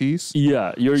expertise.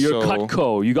 Yeah, your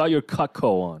Cutco. You got your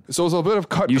Cutco on. So it was a bit of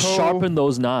Cutco. You sharpened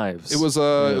those knives. It was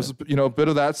a bit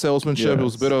of that salesmanship. It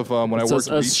was a bit of when I worked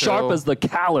as sharp as the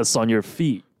callus on your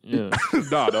feet. Yeah.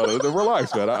 no,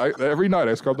 relax, man. Every night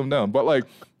I scrub them down, but like.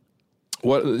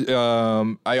 What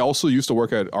I also used to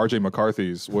work at RJ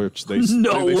McCarthy's, which they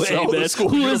no they way, sell man.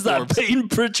 Who is that? Peyton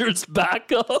Pritchard's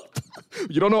backup?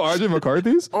 You don't know RJ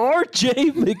McCarthy's?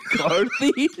 RJ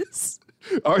McCarthy's.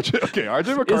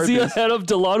 RJ McCarthy's. Is he ahead of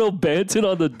Delano Banton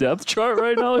on the depth chart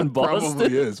right now in Boston?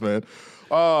 Probably is, man.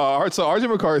 All right, so RJ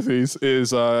McCarthy's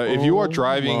is if you are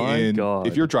driving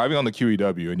if you're driving on the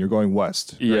QEW and you're going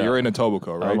west, you're in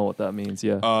Etobicoke, right? I don't know what that means.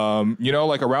 Yeah.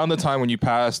 Like around the time when you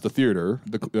pass the theater,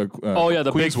 the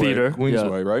the big theater,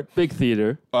 Queensway, right? Big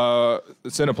theater,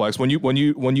 Cineplex.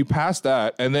 When you pass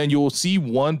that, and then you'll see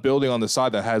one building on the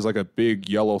side that has like a big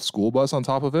yellow school bus on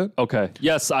top of it. Okay.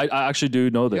 Yes, I actually do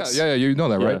know this. Yeah, you know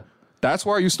that, right? That's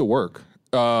where I used to work.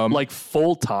 Like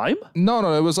full time?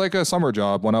 No, it was like a summer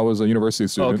job when I was a university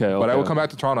student. But I would come back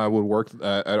to Toronto. I would work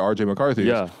at RJ McCarthy's.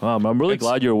 Yeah, I'm really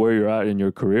glad you're where you're at in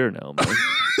your career now, man.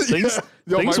 Things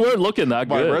weren't looking that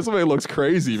good. My resume looks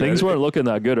crazy, man. Things weren't looking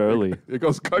that good early. It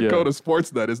goes Cutco to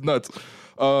Sportsnet. It's nuts.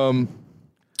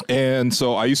 And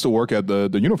so I used to work at the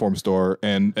uniform store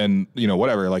and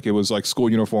whatever, like it was like school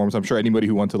uniforms. I'm sure anybody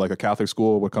who went to like a Catholic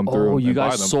school would come through. Oh, you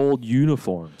guys buy them. sold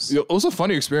uniforms. It was a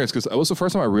funny experience because it was the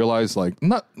first time I realized I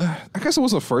guess it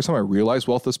wasn't the first time I realized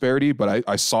wealth disparity, but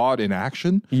I saw it in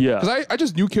action. Yeah. Because I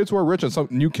just knew kids who were rich and some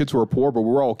knew kids who were poor, but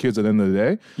we were all kids at the end of the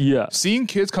day. Yeah. Seeing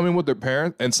kids come in with their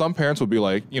parents, and some parents would be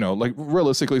like, like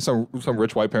realistically, some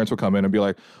rich white parents would come in and be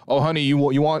like, oh honey, you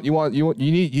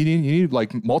need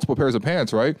like multiple pairs of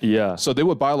pants, right? Yeah. So they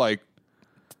would buy like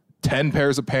 10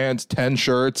 pairs of pants, 10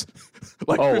 shirts,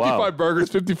 like 55 burgers,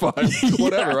 55,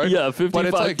 whatever, right? Yeah, 55 but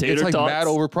it's like tots. mad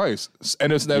overpriced.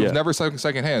 And it was never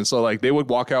secondhand. So like they would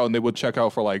walk out and they would check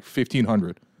out for like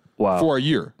 $1,500 for a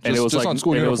year. And it was like,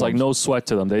 it was like no sweat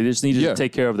to them. They just needed to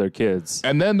take care of their kids.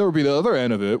 And then there would be the other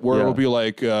end of it where it would be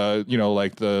like,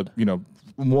 like the,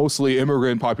 mostly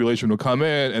immigrant population would come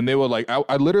in and they would like,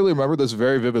 I literally remember this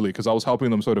very vividly because I was helping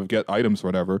them sort of get items or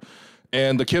whatever.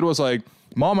 And the kid was like,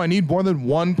 Mom, I need more than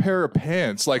one pair of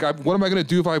pants. Like, what am I going to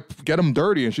do if I get them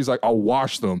dirty? And she's like, I'll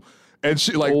wash them. And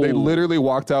she they literally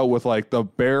walked out with like the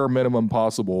bare minimum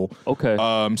possible. Okay.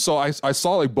 So I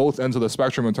saw like both ends of the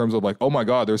spectrum in terms of like, oh my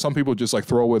God, there's some people just like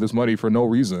throw away this money for no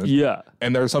reason. Yeah.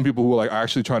 And there are some people who are like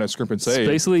actually trying to scrimp and save. It's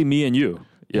basically me and you.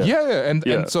 Yeah.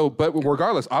 And so, but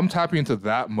regardless, I'm tapping into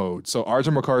that mode. So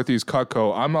RJ McCarthy's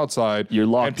Cutco, I'm outside. You're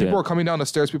locked and people are coming down the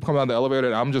stairs, people coming down the elevator,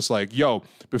 and I'm just like, yo,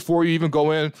 before you even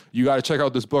go in, you got to check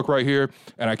out this book right here.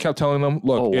 And I kept telling them,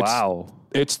 look,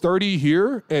 it's 30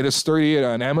 here, and it's 38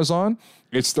 on Amazon.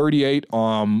 It's 38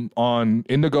 on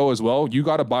Indigo as well. You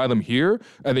got to buy them here,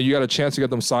 and then you got a chance to get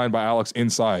them signed by Alex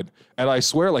inside. And I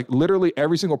swear, like literally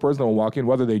every single person that would walk in,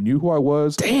 whether they knew who I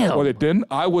was or they didn't,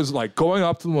 I was like going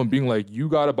up to them and being like, you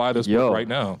got to buy this book right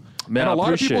now. Man, and a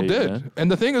lot of people did. Man. And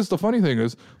the funny thing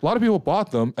is, a lot of people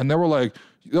bought them, and they were like,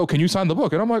 yo, can you sign the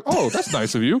book? And I'm like, oh, that's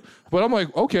nice of you. But I'm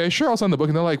like, okay, sure, I'll sign the book.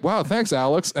 And they're like, wow, thanks,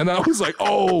 Alex. And I was like,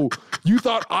 oh, you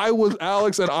thought I was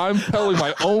Alex and I'm peddling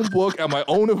my own book at my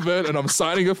own event and I'm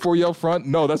signing it for you up front?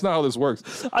 No, that's not how this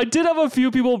works. I did have a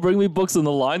few people bring me books in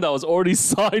the line that was already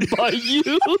signed by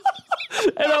you.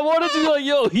 And I wanted to be like,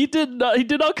 yo, he did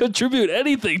not contribute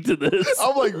anything to this.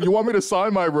 I'm like, you want me to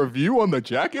sign my review on the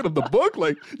jacket of the book?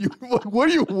 Like, what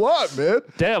do you want, man?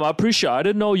 Damn, I appreciate it. I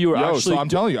didn't know you were actually. So I'm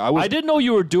telling you, I didn't know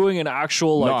you were doing an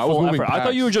actual like full effort. packs. I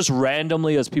thought you were just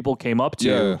randomly as people came up to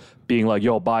you being like,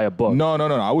 yo, buy a book. No.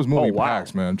 I was moving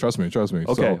packs, man. Trust me.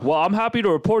 Okay. So, Well, I'm happy to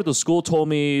report the school told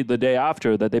me the day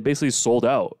after that they basically sold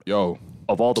out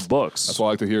of all the books. That's what I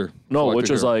like to hear. Which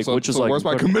is like where's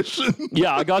my commission?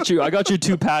 Yeah, I got you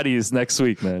 2 patties next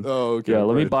week, man. Oh, okay. Yeah,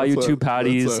 let me buy you 2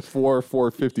 patties. That's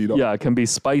 $4.50. Yeah, it can be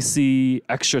spicy,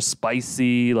 extra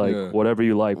spicy, like whatever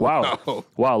you like. Wow.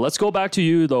 Let's go back to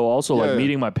you though. Also, like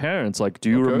meeting my parents. Like, do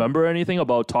you remember anything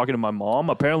about talking to my mom?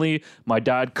 Apparently, my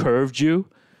dad curved you.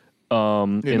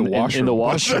 In the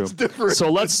washroom. That's different.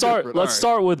 So let's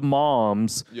start with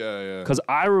moms. Yeah. Because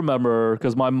I remember,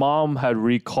 because my mom had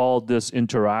recalled this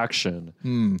interaction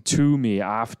to me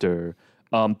after.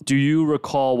 Do you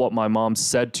recall what my mom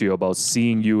said to you about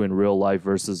seeing you in real life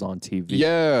versus on TV?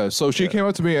 Yeah. So she came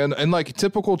up to me and like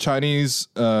typical Chinese,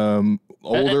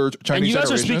 older Chinese and you guys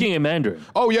generation. are speaking in Mandarin.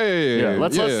 Oh yeah.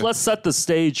 Let's set the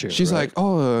stage here. She's like,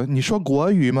 oh, 你说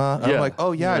国语吗? I'm like,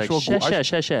 oh yeah, I 说国语.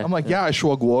 I'm like, yeah, I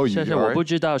说国语. 我不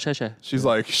知道, 谢谢. She's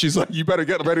like, you better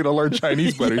get ready to learn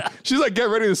Chinese, buddy. She's like, get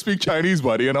ready to speak Chinese,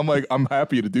 buddy. And I'm like, I'm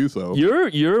happy to do so.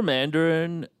 You're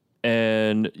Mandarin,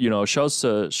 and shouts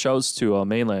to a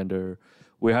mainlander.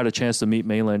 We had a chance to meet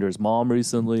Mainlander's mom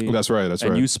recently. That's right.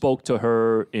 And you spoke to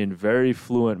her in very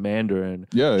fluent Mandarin.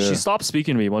 Yeah. She stopped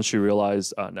speaking to me once she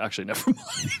realized, actually, never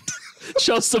mind.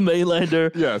 Shouts to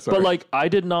Mainlander. Yeah, sorry. But like, I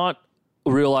did not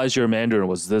realize your Mandarin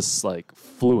was this like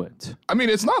fluent. I mean,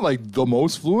 it's not like the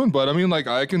most fluent, but I mean, like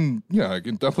I can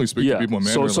definitely speak to people in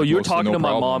Mandarin. So like, you're talking to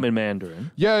my mom in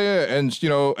Mandarin. Yeah, and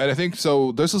and I think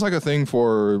so. This is like a thing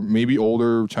for maybe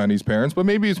older Chinese parents, but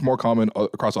maybe it's more common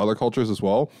across other cultures as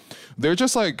well. They're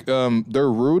just like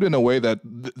they're rude in a way that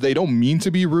they don't mean to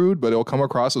be rude, but it'll come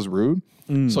across as rude.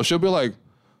 So she'll be like,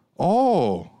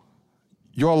 "Oh,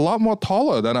 you're a lot more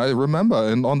taller than I remember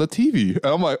on the TV," and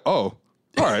I'm like, "Oh."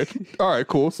 All right,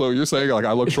 cool. So you're saying like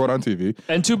I look short on TV.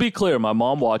 And to be clear, my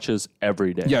mom watches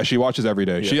every day. Yeah, she watches every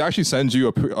day. Yeah. She actually sends you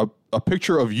a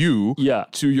picture of you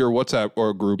to your WhatsApp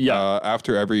or group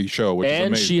after every show, which is amazing.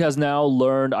 And she has now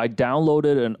learned, I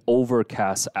downloaded an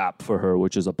Overcast app for her,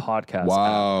 which is a podcast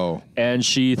app. And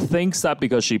she thinks that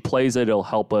because she plays it, it'll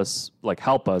help us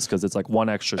because it's like one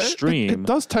extra stream. It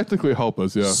does technically help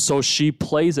us, yeah. So she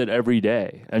plays it every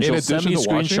day. And she'll send me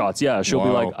screenshots. Yeah, she'll be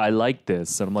like, I like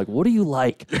this. And I'm like, what do you like?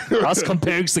 Us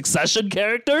comparing Succession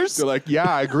characters? They're like, yeah,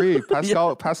 I agree.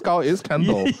 Pascal is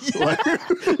Kendall. What?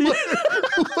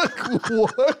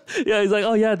 Yeah, he's like,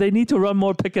 oh yeah, they need to run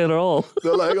more pick and roll.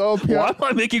 They're like, oh, why am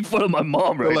I making fun of my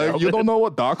mom right now? You don't know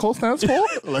what Darko stands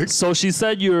for? So she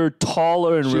said you're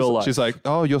taller in real life. She's like,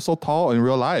 oh, you're so tall in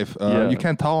real life. You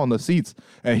can't tell on the seats.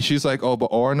 And she's like, oh, but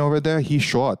Oren over there, he's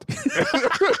short.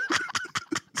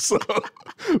 So,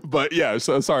 but yeah,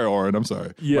 so sorry, Oren. I'm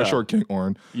sorry. My short king,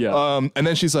 Oren. Yeah. And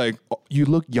then she's like, you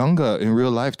look younger in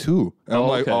real life too. And I'm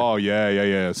like, oh,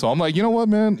 yeah. So I'm like, you know what,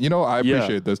 man? I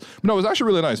appreciate this. But no, it was actually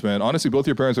really nice, man. Honestly, both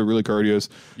your parents are really courteous.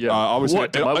 Yeah. Obviously,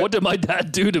 what did my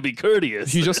dad do to be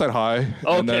courteous? He just said hi.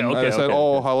 And then I said,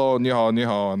 oh, hello, ni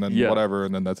hao, and then whatever.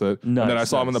 And then that's it. Nice, and then I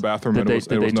saw him in the bathroom. Did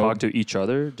they talk to each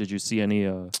other? Did you see any,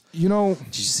 did you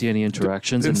see any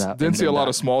interactions in that? Didn't see a lot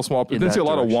of small, didn't see a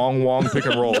lot of wong pick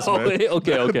and rolls.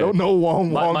 Okay. No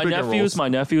wong. My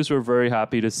nephews were very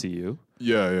happy to see you.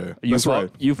 Yeah. That's right.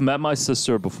 You've met my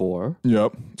sister before.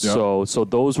 Yep. So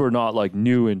those were not like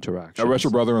new interactions. I met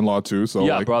your brother-in-law too. So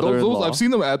yeah, brother-in-law. I've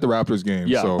seen them at the Raptors game.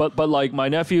 Yeah, so. but like my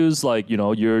nephews, like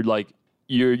you're like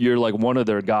one of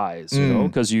their guys,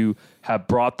 because you have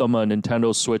brought them a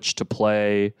Nintendo Switch to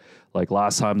play. Like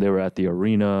last time they were at the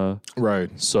arena. Right.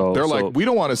 So they're like, we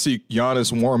don't want to see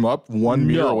Giannis warm up 1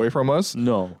 meter away from us.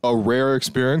 No. A rare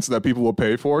experience that people will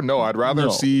pay for. No, I'd rather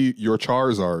see your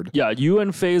Charizard. Yeah, you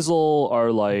and Faisal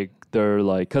are like, they're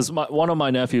like, because one of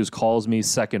my nephews calls me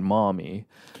second mommy.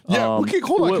 Yeah, okay,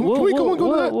 hold on. Can we go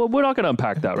to that? We're not going to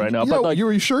unpack that right now. Yeah, but like,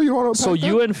 you sure you don't want to unpack that? So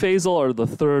you and Faisal are the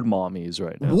third mommies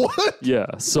right now. What? Yeah.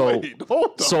 So, wait,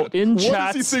 hold on. So in chats,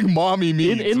 what does he think mommy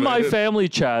means? In my family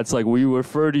chats, like we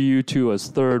refer to you two as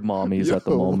third mommies at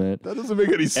the moment. That doesn't make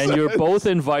any sense. And you're both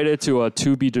invited to a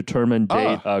to be determined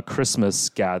date Christmas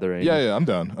gathering. Yeah, I'm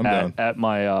down. I'm down. At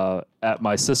my at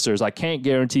my sister's. I can't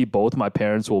guarantee both my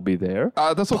parents will be there.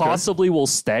 That's okay. Possibly we'll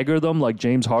stagger them like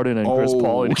James Harden and Chris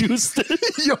Paul in Houston.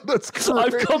 Yo, that's crazy.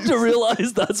 I've come to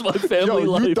realize that's my family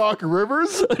life. You Doc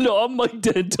Rivers? No, I'm Mike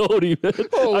D'Antoni,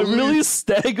 man. I really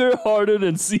stagger Harden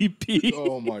and CP.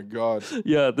 Oh my God.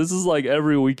 Yeah, this is like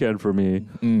every weekend for me.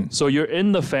 So you're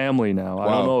in the family now. I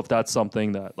don't know if that's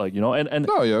something that like, you know, and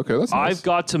Oh yeah, okay, that's nice. I've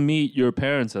got to meet your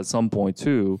parents at some point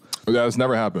too. That's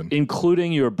never happened.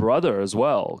 Including your brother as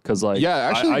well. Because like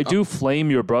actually, I do flame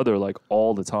your brother like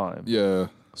all the time. Yeah.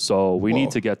 So we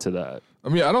need to get to that. I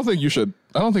mean, I don't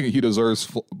think he deserves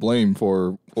blame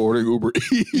for ordering Uber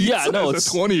Eats. Yeah, no,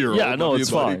 it's a 20-year-old. Yeah, no, it's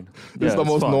fine. It's the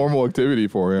most normal activity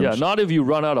for him. Yeah, not if you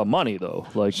run out of money though.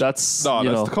 Like that's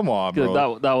come on,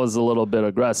 bro. That was a little bit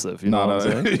aggressive. You know what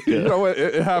I'm saying? Yeah. You know what?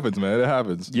 It happens, man. It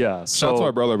happens. Yeah. Shout out to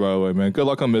my brother, by the way, man. Good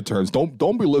luck on midterms.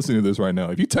 Don't be listening to this right now.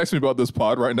 If you text me about this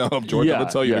pod right now, I'm George. I'm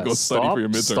gonna tell you to go study for your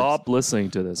midterms. Stop listening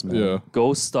to this, man. Yeah.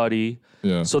 Go study.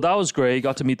 Yeah. So that was great.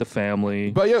 Got to meet the family.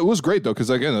 But yeah, it was great though,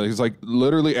 because again, it's like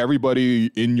literally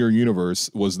everybody in your universe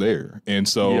was there, and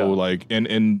so like,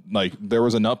 and like there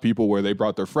was enough people where they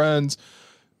brought their friends,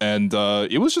 and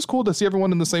it was just cool to see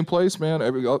everyone in the same place, man.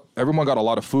 Everyone got a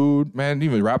lot of food, man.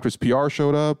 Even Raptors PR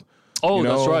showed up. Oh,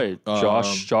 that's right.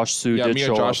 Josh Su did me show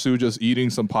and Josh up. Su just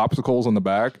eating some popsicles in the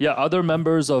back. Yeah, other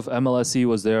members of MLSE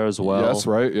was there as well. Yes,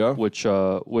 right. Yeah, which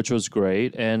was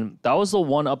great, and that was the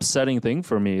one upsetting thing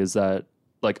for me is that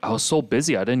like I was so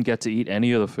busy, I didn't get to eat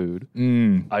any of the food.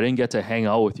 I didn't get to hang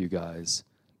out with you guys.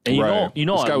 And you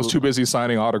know, this guy was too busy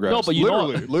signing autographs. No, but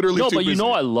literally, no, too but you busy.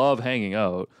 know, I love hanging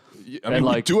out. I mean,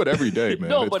 we do it every day,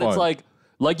 man. No, it's but fun. it's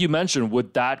like you mentioned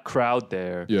with that crowd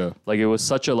there. Yeah, like it was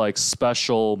such a like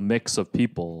special mix of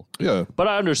people. Yeah, but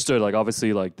I understood like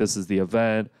obviously like this is the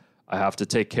event. I have to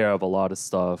take care of a lot of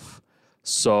stuff.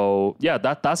 So yeah,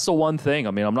 that's the one thing.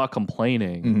 I mean, I'm not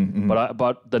complaining,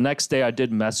 but the next day I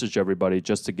did message everybody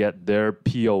just to get their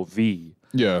POV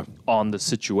on the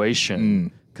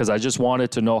situation because I just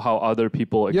wanted to know how other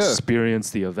people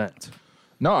experience the event.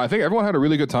 No, I think everyone had a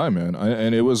really good time, man.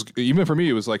 And it was, even for me,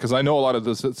 it was like, because I know a lot of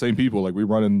the same people. Like, we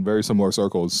run in very similar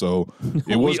circles. So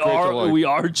it was we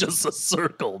are just a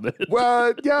circle, man.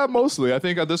 Well, yeah, mostly. I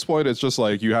think at this point, it's just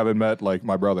like you haven't met, like,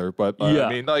 my brother. But, I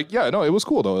mean, like, yeah, no, it was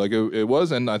cool, though. Like, it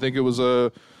was. And I think it was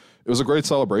a great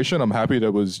celebration. I'm happy that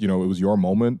it was your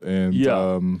moment. And,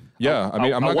 I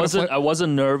mean, I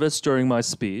wasn't nervous during my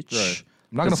speech. Right.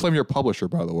 I'm not going to flame your publisher,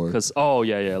 by the way. Because,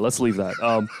 let's leave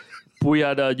that. We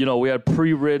had, we had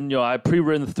pre-written, I had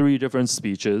pre-written 3 different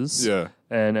speeches. Yeah.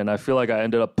 And I feel like I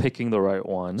ended up picking the right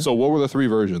one. So what were the 3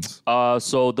 versions?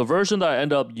 So the version that I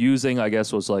ended up using, I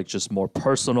guess, was like just more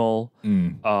personal.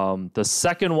 The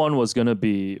second one was going to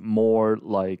be more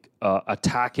like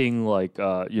attacking like,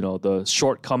 the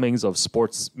shortcomings of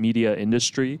sports media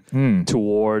industry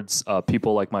towards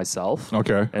people like myself.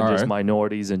 Okay. And just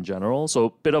minorities in general. So a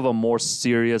bit of a more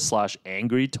serious /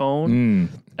 angry tone.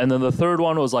 And then the third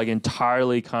one was like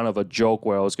entirely kind of a joke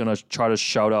where I was going to try to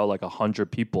shout out like 100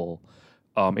 people.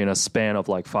 In a span of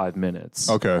like 5 minutes.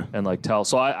 Okay. And like tell.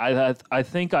 So I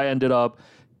think I ended up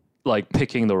like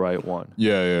picking the right one.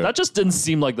 Yeah. That just didn't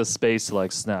seem like the space to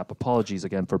like snap. Apologies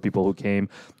again for people who came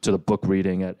to the book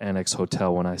reading at Annex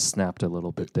Hotel when I snapped a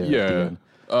little bit there. Yeah.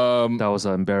 That was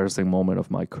an embarrassing moment of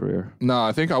my career. No,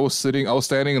 I think I was standing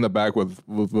in the back with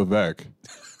Vivek.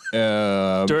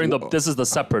 This is the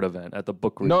separate event at the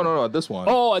book reading. No, at this one.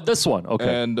 Oh, at this one.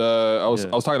 Okay. And I was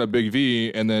talking to Big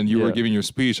V, and then you were giving your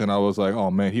speech, and I was like, oh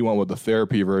man, he went with the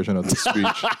therapy version of the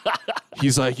speech.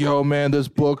 He's like, yo man, this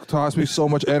book cost me so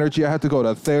much energy. I had to go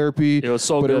to therapy. It was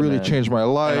so but good, it really man. changed my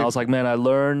life. And I was like, man, I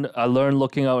learned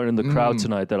looking out in the crowd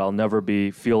tonight that I'll never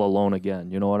feel alone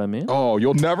again. You know what I mean? Oh,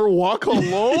 you'll never walk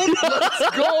alone?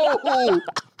 Let's go.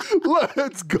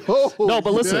 Let's go. No,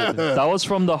 but listen, that was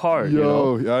from the heart.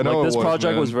 Yo, yeah, I know like this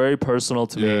project man. was very personal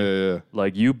to me. Yeah.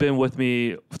 Like you've been with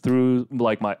me through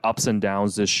like my ups and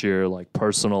downs this year, like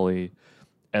personally,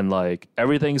 and like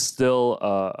everything's still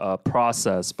a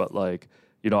process, but like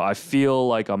I feel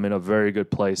like I'm in a very good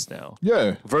place now.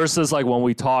 Yeah. Versus like when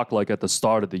we talk like at the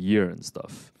start of the year and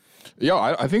stuff. Yeah,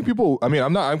 I think people. I mean,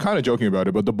 I'm kind of joking about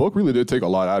it, but the book really did take a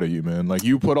lot out of you, man. Like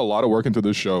you put a lot of work into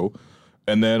this show.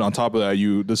 And then on top of that,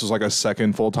 this was like a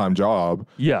second full-time job.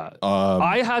 Yeah.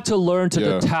 I had to learn to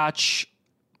detach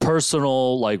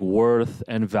personal like worth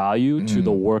and value to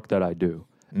the work that I do.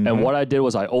 And what I did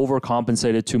was I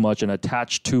overcompensated too much and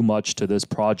attached too much to this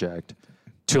project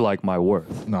to like my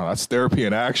worth. No, that's therapy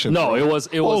in action. No, bro. it was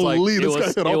Holy,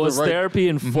 like it was therapy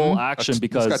in full action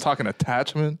because this guy talking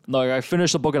attachment. like I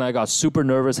finished the book and I got super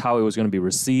nervous how it was going to be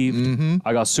received.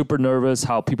 I got super nervous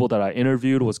how people that I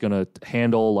interviewed was going to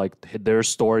handle like their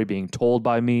story being told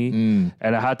by me,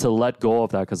 and I had to let go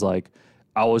of that because like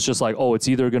I was just like, oh, it's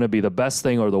either going to be the best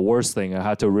thing or the worst thing. I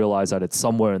had to realize that it's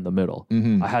somewhere in the middle.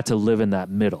 I had to live in that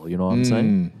middle. You know what I'm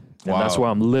saying? And that's where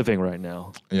I'm living right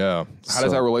now. Yeah. How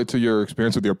does that relate to your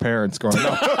experience with your parents growing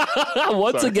up?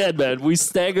 Once again, man, we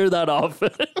stagger that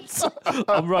offense.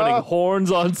 I'm running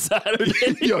horns on Saturday.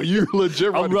 Yo, you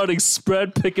legit I'm running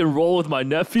spread, pick, and roll with my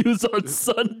nephews on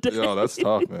Sunday. Yo, that's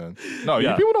tough, man. No,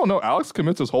 Yeah. people don't know. Alex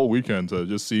commits his whole weekend to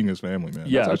just seeing his family, man.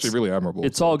 Yeah, That's actually really admirable.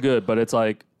 It's all good, but it's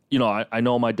like, you know, I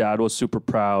know my dad was super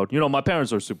proud. You know, my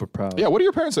parents are super proud. Yeah, what do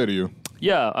your parents say to you?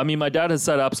 Yeah, I mean, my dad has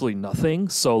said absolutely nothing.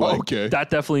 So, like, that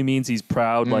definitely means he's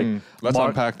proud. Like, let's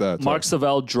unpack that. Mark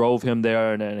Savell drove him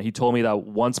there, and he told me that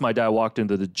once my dad walked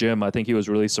into the gym, I think he was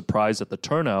really surprised at the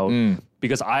turnout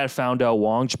because I had found out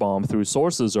Wangzhbaum through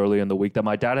sources early in the week that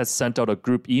my dad has sent out a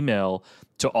group email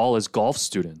to all his golf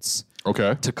students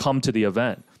to come to the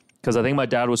event. Because I think my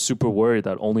dad was super worried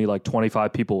that only like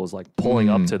 25 people was like pulling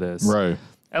up to this. Right.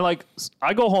 And like,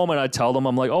 I go home and I tell them,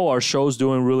 I'm like, oh, our show's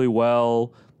doing really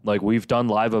well. Like, we've done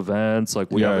live events. Like,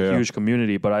 we have a huge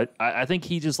community. But I think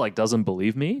he just like doesn't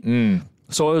believe me.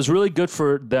 So it was really good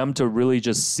for them to really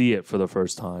just see it for the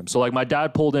first time. So like my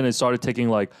dad pulled in and started taking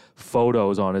like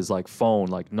photos on his like phone,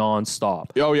 like nonstop.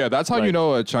 Oh yeah, that's how you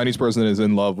know a Chinese person is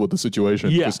in love with the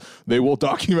situation. Yeah. They will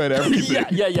document everything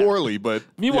poorly, but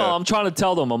meanwhile, I'm trying to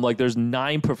tell them, I'm like, there's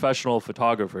 9 professional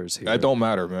photographers here. That don't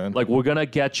matter, man. Like, we're gonna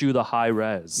get you the high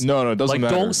res. No, it doesn't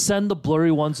matter. Don't send the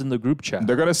blurry ones in the group chat.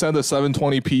 They're gonna send the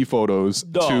 720p photos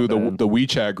to the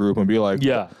WeChat group and be like,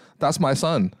 that's my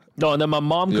son. No, and then my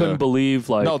mom couldn't believe,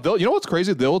 like... No, you know what's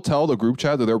crazy? They'll tell the group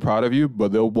chat that they're proud of you,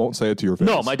 but they won't say it to your face.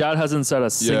 No, my dad hasn't said a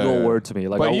single word to me.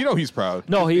 Like, but you know he's proud.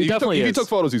 No, he definitely is. If he took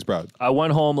photos, he's proud. I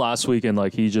went home last week and,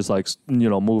 like, he just, like, you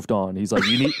know, moved on. He's like,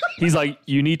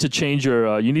 you need to change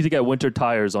your... you need to get winter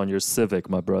tires on your Civic,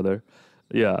 my brother.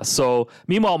 Yeah. So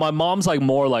meanwhile, my mom's like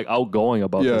more like outgoing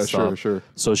about this stuff. Sure.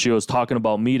 So she was talking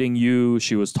about meeting you.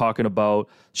 She was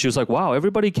like, wow,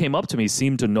 everybody came up to me,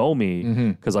 seemed to know me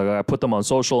because like, I put them on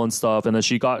social and stuff. And then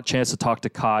she got a chance to talk to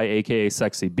Kai, aka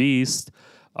Sexy Beast,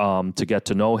 to get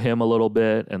to know him a little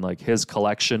bit and like his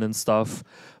collection and stuff,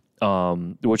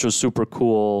 which was super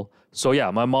cool. So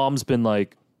yeah, my mom's been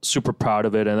like super proud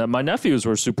of it, and then my nephews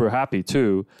were super happy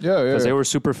too. Because they were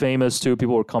super famous too.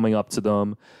 People were coming up to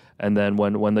them. And then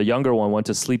when the younger one went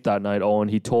to sleep that night, and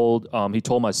he told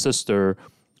my sister,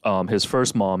 his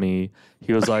first mommy,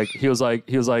 he was like,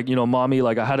 you know, mommy,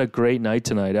 like I had a great night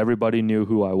tonight. Everybody knew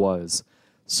who I was.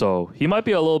 So he might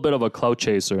be a little bit of a clout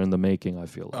chaser in the making, I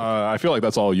feel like. I feel like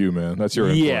that's all you, man. That's your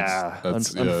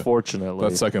influence. Yeah, unfortunately.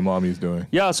 That's second mommy's doing.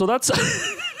 Yeah, so that's...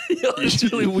 it's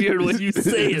really weird when you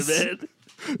say it, man.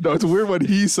 No, it's weird when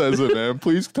he says it, man.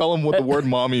 Please tell him what the word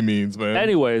mommy means, man.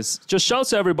 Anyways, just shouts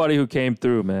to everybody who came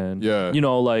through, man. Yeah. You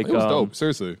know, like... It was dope,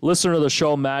 seriously. Listener of the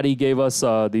show, Maddie, gave us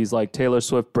these, like, Taylor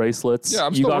Swift bracelets. Yeah,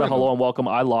 I'm You still got a wearing hello them. and welcome.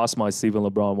 I lost my Stephen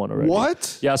LeBron one already.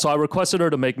 What? Yeah, so I requested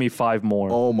her to make me 5 more.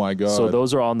 Oh, my God. So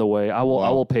those are on the way. I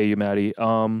will pay you, Maddie.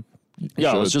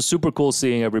 Yeah, it was just super cool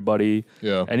seeing everybody.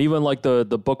 Yeah. And even, like, the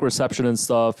book reception and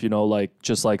stuff, you know, like,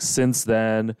 just, like, since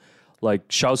then... Like,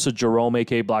 shouts to Jerome,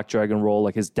 a.k.a. Black Dragon Roll.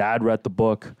 Like, his dad read the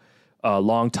book,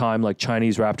 long time, like,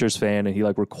 Chinese Raptors fan, and he,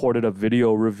 like, recorded a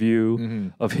video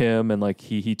review of him, and, like,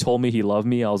 he told me he loved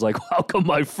me. I was like, how come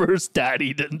my first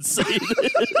daddy didn't say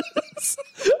this?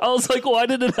 I was like, why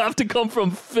did it have to come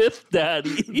from fifth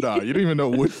daddy? Nah, you don't even know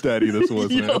which daddy this was,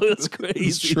 man. Yo, that's crazy.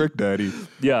 It's trick daddy.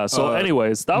 Yeah, so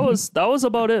anyways, that was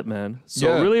about it, man.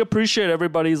 So really appreciate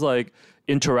everybody's, like,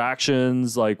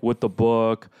 interactions, like, with the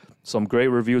book. Some great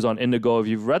reviews on Indigo. If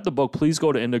you've read the book, please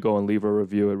go to Indigo and leave a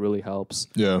review. It really helps.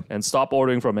 Yeah. And stop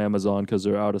ordering from Amazon because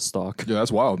they're out of stock. Yeah,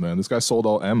 that's wild, man. This guy sold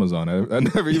all Amazon. I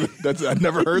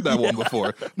never heard that one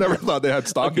before. Never thought they had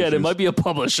stock Again, issues. it might be a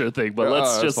publisher thing, but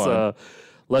let's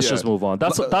just move on.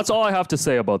 That's all I have to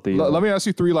say about the... Let me ask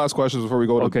you 3 last questions before we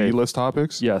go to B-list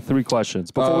topics. Yeah, 3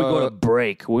 questions. Before we go to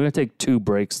break, we're going to take 2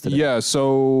 breaks today. Yeah,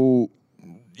 so...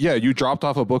 Yeah, you dropped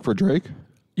off a book for Drake?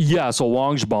 Yeah, so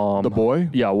Wangzhbaum. The boy?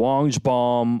 Yeah,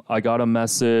 Wangzhbaum. I got a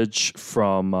message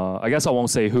from, I guess I won't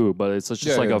say who, but it's just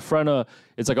a friend.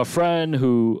 It's like a friend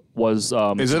who was...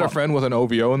 Is it a friend with an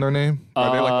OVO in their name?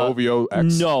 Are they like OVO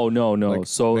X? No. Like,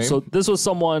 so name? this was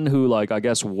someone who, like, I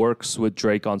guess works with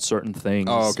Drake on certain things.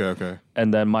 Oh, okay.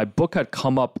 And then my book had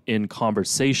come up in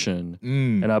conversation,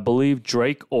 and I believe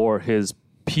Drake or his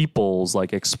peoples,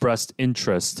 like, expressed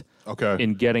interest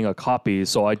in getting a copy.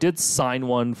 So I did sign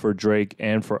one for Drake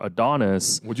and for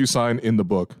Adonis. Would you sign in the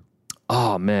book?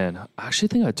 Oh, man. I actually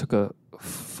think I took a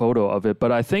photo of it.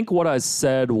 But I think what I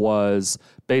said was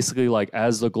basically like,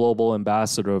 as the global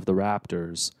ambassador of the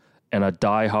Raptors and a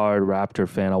diehard Raptor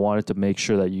fan, I wanted to make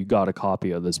sure that you got a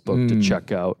copy of this book to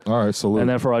check out. All right, salute. And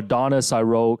then for Adonis, I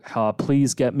wrote,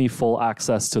 please get me full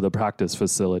access to the practice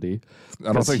facility.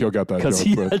 I don't think you'll get that because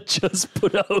he had just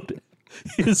put out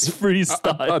his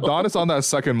freestyle. Adonis on that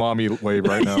second mommy wave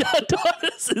right now. Yeah,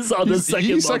 Adonis is on the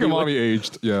He's second mommy mommy wave.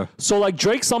 aged. Yeah. So like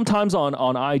Drake sometimes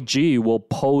on IG will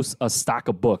post a stack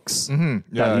of books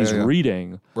that he's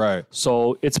reading. Right.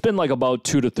 So it's been like about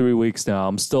 2 to 3 weeks now.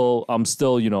 I'm still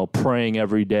praying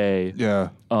every day. Yeah.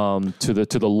 To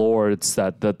the Lords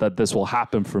that this will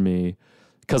happen for me.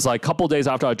 Because like a couple days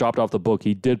after I dropped off the book,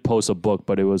 he did post a book,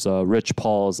 but it was Rich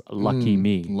Paul's Lucky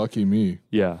Me. Lucky Me.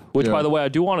 Yeah. Which, by the way, I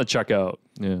do want to check out.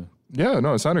 Yeah. Yeah,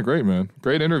 no, it sounded great, man.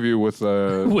 Great interview with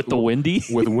with the Windy.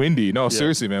 With Windy. No,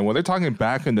 seriously, man. When they're talking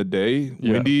back in the day,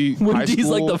 Windy's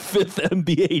like the 5th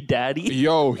NBA daddy.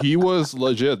 Yo, he was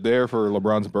legit there for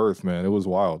LeBron's birth, man. It was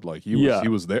wild. Like he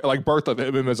was there. Like birth of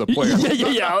him as a player.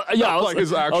 yeah.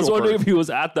 I was wondering if he was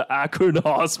at the Akron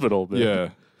hospital, man. Yeah.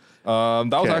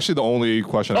 That was actually the only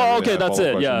question. Okay, that's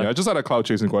it. Yeah, I just had a cloud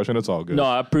chasing question. It's all good. No,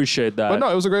 I appreciate that. But no,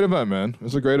 it was a great event, man. It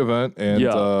was a great event, and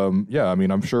I mean,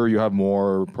 I'm sure you have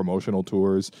more promotional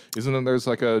tours. Isn't there's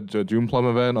like a June Plum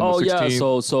event on the 16th?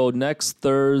 Yeah. So next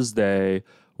Thursday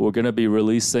we're gonna be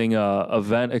releasing a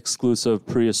event exclusive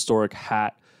prehistoric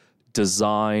hat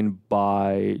designed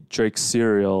by Drake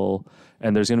Cereal,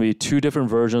 and there's gonna be 2 different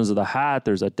versions of the hat.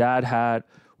 There's a dad hat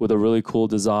with a really cool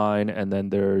design, and then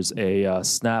there's a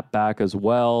snapback as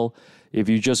well. If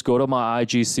you just go to my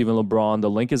IG, Steven LeBron,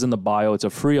 the link is in the bio. It's a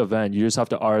free event. You just have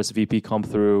to RSVP, come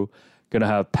through. Gonna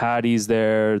have Patties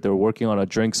there. They're working on a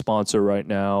drink sponsor right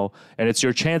now. And it's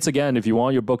your chance again. If you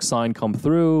want your book signed, come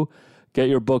through. Get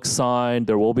your book signed.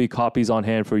 There will be copies on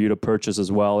hand for you to purchase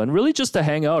as well. And really just to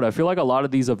hang out. I feel like a lot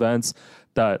of these events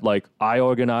that like I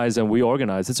organize and we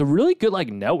organize, it's a really good like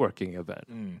networking event.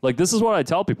 Like this is what I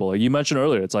tell people. Like you mentioned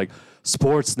earlier, it's like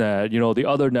Sportsnet, the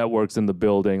other networks in the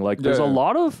building. Like there's a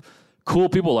lot of cool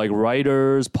people like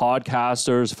writers,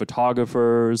 podcasters,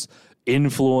 photographers,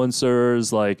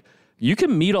 influencers. Like you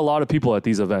can meet a lot of people at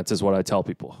these events is what I tell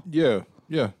people.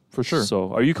 Yeah, for sure.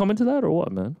 So are you coming to that or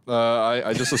what, man?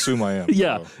 I just assume I am.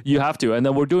 Yeah, so. You have to. And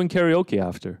then we're doing karaoke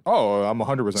after. Oh, I'm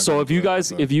 100%. So if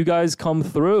you guys come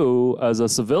through as a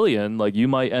civilian, like you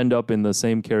might end up in the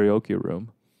same karaoke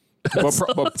room.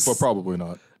 but probably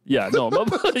not. Yeah, no,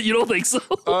 you don't think so?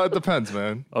 It depends,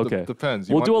 man. Okay. Depends.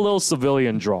 We'll do a little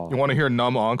civilian draw. You want to hear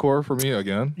Numb Encore for me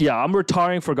again? Yeah, I'm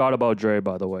retiring Forgot About Dre,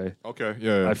 by the way. Okay,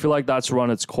 yeah. I feel like that's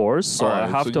run its course, so I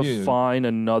have to find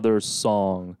another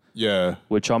song. Yeah.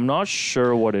 Which I'm not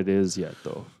sure what it is yet,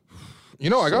 though.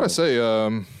 I gotta say,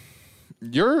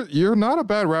 you're not a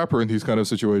bad rapper in these kind of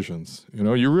situations.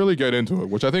 You really get into it,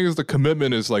 which I think is the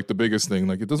commitment is like the biggest thing.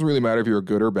 Like it doesn't really matter if you're a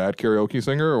good or bad karaoke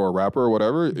singer or rapper or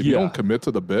whatever. If you don't commit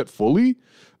to the bit fully,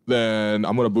 then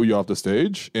I'm gonna boo you off the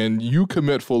stage. And you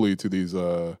commit fully to these.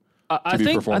 I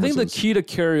think the key to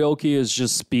karaoke is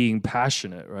just being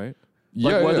passionate, right?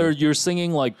 Like whether you're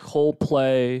singing like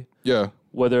Coldplay. Yeah.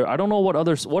 Whether I don't know what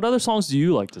other songs do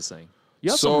you like to sing?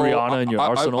 You have some Rihanna in your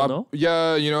arsenal, no?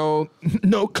 Yeah,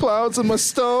 no clouds in my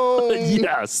stone.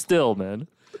 Yeah, still, man.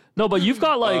 No, but you've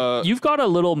got a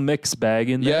little mixed bag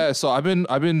in there. Yeah, so I've been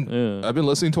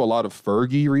listening to a lot of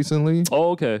Fergie recently.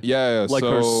 Oh, okay. Yeah. Like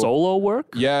her solo work?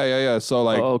 Yeah. So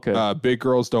like, Big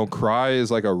Girls Don't Cry is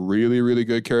like a really, really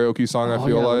good karaoke song. I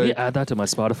feel like. Let me add that to my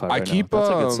Spotify. Right now. That's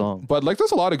a good song. But like,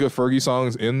 there's a lot of good Fergie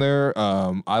songs in there.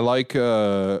 I like,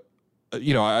 I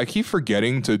keep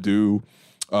forgetting to do.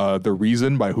 The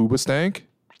Reason by Hoobastank.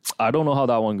 I don't know how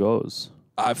that one goes.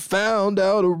 I found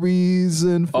out a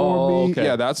reason for me. Okay.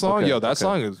 Yeah, that song. Okay.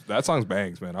 That song's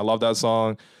bangs, man. I love that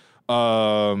song.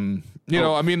 I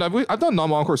mean, I've done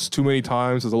Numb Encores too many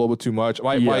times. It's a little bit too much.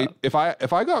 If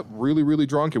I got really, really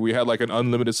drunk and we had like an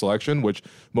unlimited selection, which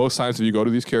most times if you go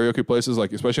to these karaoke places,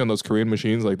 like especially on those Korean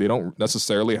machines, like they don't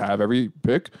necessarily have every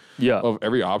pick of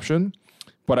every option.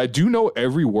 But I do know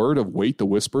every word of Wait the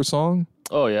Whisper song.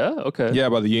 Oh yeah, okay. Yeah,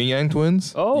 by the Yin Yang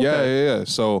Twins. Oh, okay. Yeah.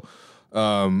 So,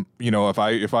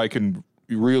 if I can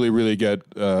really, really get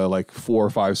like 4 or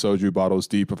 5 soju bottles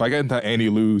deep, if I get into Annie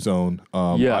Lou zone,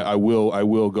 I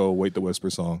will go Wait the Whisper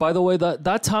song. By the way,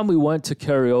 that time we went to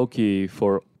karaoke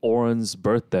for Oren's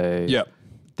birthday. Yeah,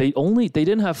 they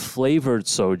didn't have flavored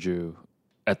soju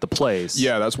at the place.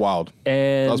 Yeah, that's wild.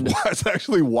 And that's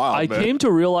actually wild. I came to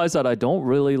realize that I don't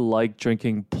really like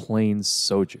drinking plain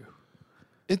soju.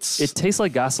 It tastes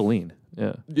like gasoline.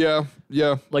 Yeah.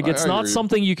 Like it's not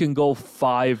something you can go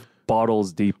 5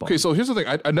 bottles deep on. Okay, so here's the thing.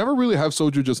 I never really have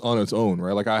soju just on its own,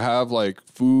 right? Like I have like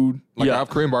food, like I have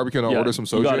Korean barbecue and I'll order some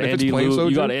soju. And if it's plain soju,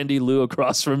 you got Andy Liu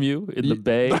across from you in the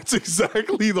bay. That's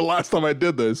exactly the last time I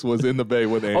did this was in the bay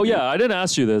with Andy. Oh yeah, I didn't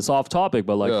ask you this off topic,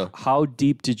 but like how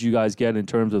deep did you guys get in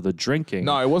terms of the drinking?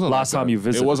 No, it wasn't last time you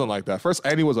visited. It wasn't like that. First,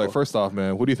 Andy was like, first off,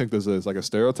 man, what do you think this is? Like a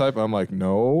stereotype? And I'm like,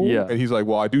 no. Yeah. And he's like,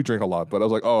 well, I do drink a lot. But I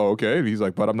was like, oh, okay. And he's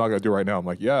like, but I'm not going to do it right now. I'm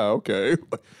like, yeah, okay.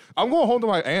 I'm going home to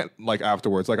my aunt like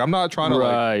afterwards. Like I'm not trying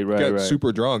to get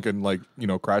super drunk and like,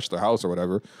 crash the house or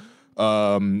whatever.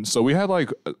 So we had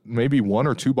like maybe 1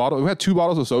 or 2 bottles. We had 2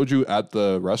 bottles of soju at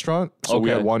the restaurant. So we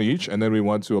had 1 each. And then we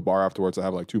went to a bar afterwards to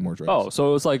have like 2 more drinks. Oh, so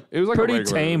it was like pretty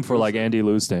tame for like Andy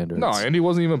Liu standards. No, Andy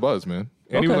wasn't even buzzed, man.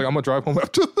 Andy was like, I'm going to drive home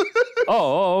after this.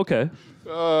 Oh, okay.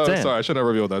 Sorry, I shouldn't have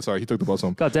revealed that. Sorry, he took the bus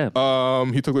home. God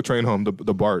damn. He took the train home.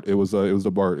 The BART. It was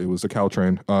the BART. It was the Cal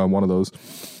train. One of those.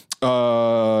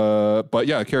 But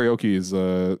yeah, karaoke is.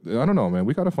 I don't know, man.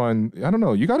 We gotta find. I don't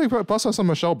know. You gotta bust out some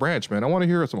Michelle Branch, man. I want to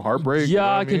hear some Heartbreak.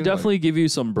 Yeah, I can definitely give you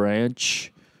some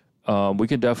Branch. We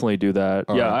can definitely do that.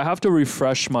 All right. I have to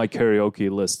refresh my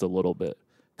karaoke list a little bit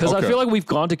because I feel like we've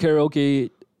gone to karaoke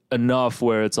enough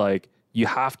where it's like you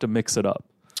have to mix it up.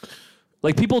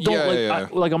 Like people don't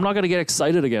I'm not gonna get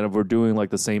excited again if we're doing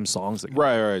like the same songs again.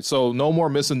 Right. So no more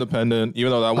Miss Independent,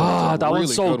 even though that one that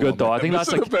one's so good though. I think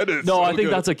that's I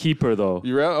think that's a keeper though.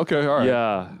 You ready? Okay, all right.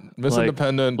 Yeah, Miss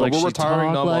Independent, but we're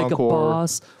retiring now. Like Encore. A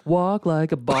boss, walk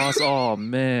like a boss. Oh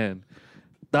man,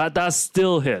 that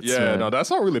still hits. Yeah, man. No, that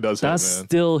song really does hit, man. That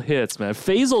still hits, man.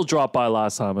 Faisal dropped by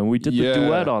last time, and we did the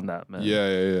duet on that, man.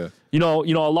 Yeah. You know,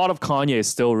 a lot of Kanye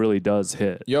still really does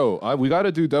hit. Yo, we got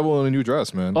to do Devil in a New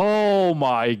Dress, man. Oh,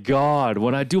 my God.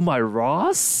 When I do my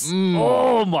Ross?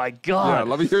 Oh, my God. Yeah,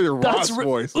 let me hear your Ross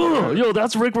voice. Yo,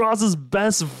 that's Rick Ross's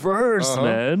best verse,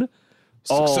 man.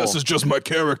 Success is just my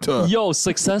character. Yo,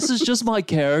 success is just my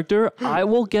character. I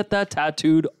will get that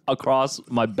tattooed across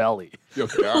my belly.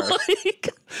 Okay, all right.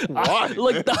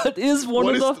 Why? That is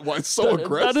one of the... Why it's so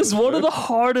aggressive? That is one of the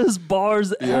hardest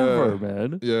bars ever,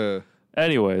 man. Yeah.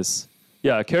 Anyways,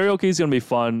 karaoke is going to be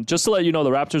fun. Just to let you know, the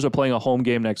Raptors are playing a home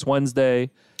game next Wednesday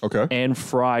and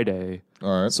Friday.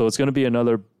 All right. So it's going to be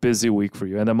another busy week for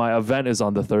you. And then my event is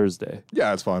on the Thursday.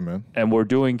 Yeah, it's fine, man. And we're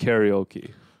doing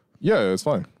karaoke. Yeah, it's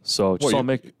fine. So just I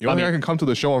can come to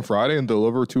the show on Friday and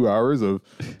deliver 2 hours of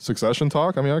Succession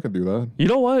talk? I mean, I can do that. You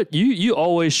know what? You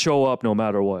always show up no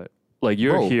matter what. Like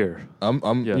you're here. I'm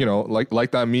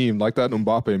like that meme, like that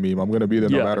Mbappe meme. I'm gonna be there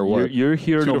no matter what. You're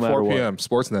here no matter what. 2 to 4 p.m.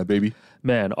 Sportsnet, baby.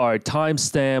 Man, all right.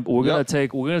 Timestamp. We're gonna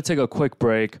take a quick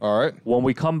break. All right. When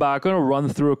we come back, we're gonna run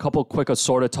through a couple quick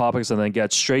assorted topics and then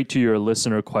get straight to your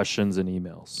listener questions and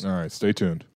emails. All right. Stay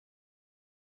tuned.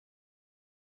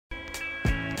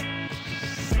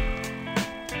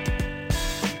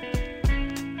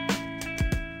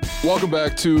 Welcome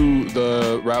back to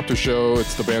the Raptor Show.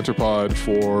 It's the Banter Pod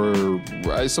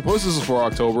I suppose this is for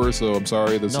October, so I'm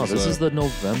sorry. This is the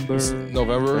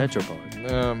November Banter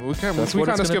Pod. We kind of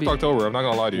skipped October. I'm not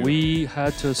going to lie to you. We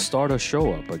had to start a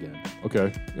show up again.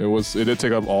 Okay. It did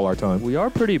take up all our time. We are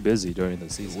pretty busy during the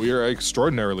season. We are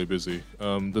extraordinarily busy.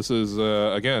 This is,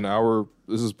 again,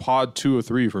 this is pod 2 or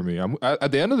 3 for me.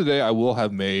 At the end of the day, I will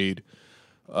have made...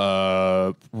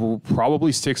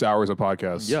 probably 6 hours of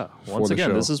podcast. Yeah. Once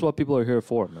again, this is what people are here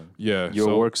for, man. Yeah.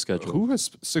 Your work schedule. Who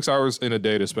has 6 hours in a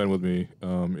day to spend with me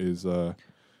is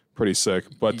pretty sick.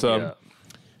 But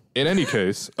in any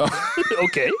case,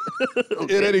 okay.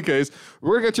 In any case,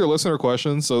 we're gonna get to your listener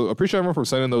questions. So appreciate everyone for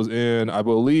sending those in. I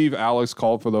believe Alex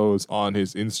called for those on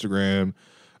his Instagram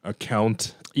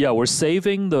account. Yeah, we're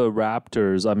saving the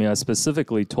Raptors. I mean, I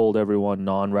specifically told everyone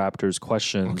non-Raptors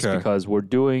questions because we're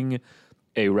doing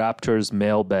a Raptors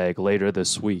mailbag later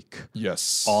this week.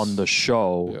 Yes. On the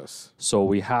show. Yes. So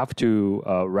we have to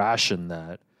ration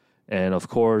that. And of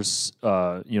course,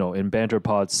 in Banter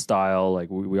Pod style, like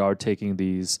we are taking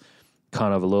these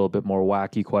kind of a little bit more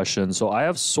wacky questions. So I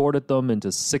have sorted them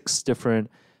into 6 different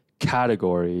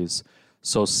categories.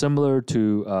 So similar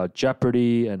to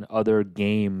Jeopardy and other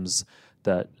games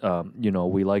that,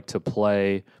 we like to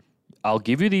play. I'll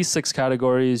give you these 6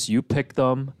 categories. You pick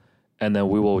them. And then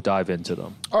we will dive into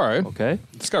them. All right. Okay.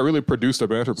 This guy really produced a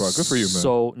Banter Pod. Good for you, man.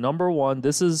 So number 1,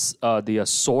 this is the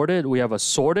assorted. We have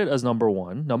assorted as number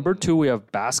 1. Number 2, we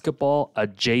have basketball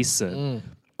adjacent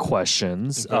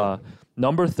questions. Okay.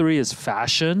 Number 3 is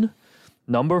fashion.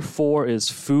 Number 4 is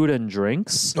food and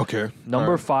drinks. Okay.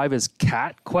 Number 5 is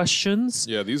cat questions.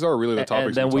 Yeah, these are really the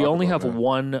topics. And then we only have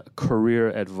one career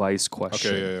advice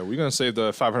question. Okay, yeah. We're going to save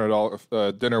the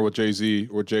 $500 dinner with Jay-Z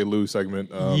or J. Lou segment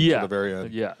to the very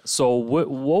end. Yeah. So what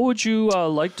would you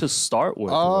like to start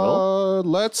with, Will?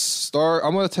 Let's start.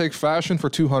 I'm going to take fashion for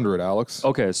 200, Alex.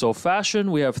 Okay, so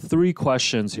fashion, we have 3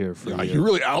 questions here for you. You're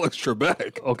really Alex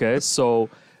Trebek. Okay, so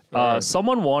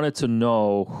someone wanted to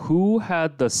know who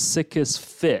had the sickest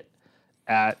fit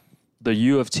at the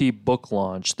U of T book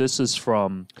launch. This is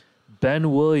from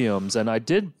Ben Williams, and I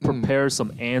did prepare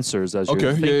some answers as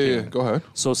you're thinking. Yeah. Go ahead.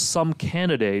 So some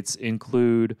candidates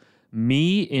include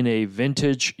me in a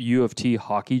vintage U of T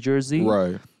hockey jersey.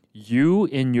 Right. You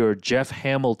in your Jeff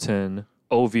Hamilton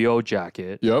OVO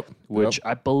jacket. Yep. Which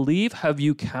I believe, have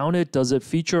you counted? Does it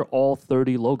feature all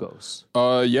 30 logos?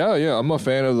 Yeah. I'm a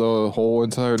fan of the whole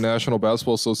entire National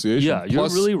Basketball Association. Yeah, you're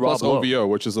really Rob plus Lowe. OVO,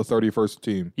 which is the 31st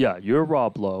team. Yeah, you're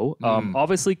Rob Lowe.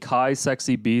 Obviously, Kai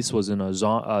Sexy Beast was in a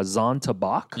Zon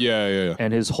Tabak. Yeah.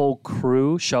 And his whole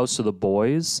crew, shouts to the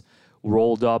boys,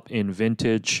 rolled up in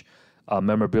vintage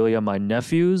memorabilia. My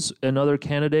nephews, another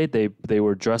candidate, they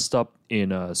were dressed up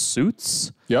in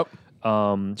suits. Yep.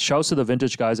 Shouts to the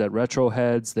vintage guys at Retro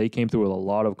Heads. They came through with a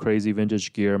lot of crazy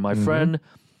vintage gear. My friend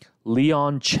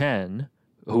Leon Chen,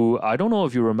 who I don't know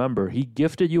if you remember, he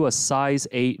gifted you a size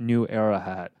 8 New Era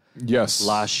hat. Yes.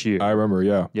 Last year. I remember,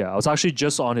 yeah. Yeah, I was actually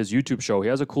just on his YouTube show. He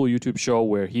has a cool YouTube show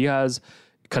where he has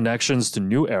connections to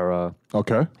New Era.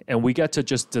 Okay. And we get to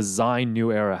just design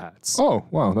New Era hats. Oh,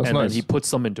 wow. That's and nice. then he puts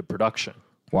them into production.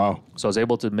 Wow. So I was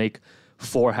able to make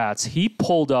 4 hats. He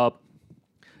pulled up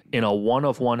in a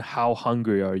 1-of-1 How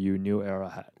Hungry Are You New Era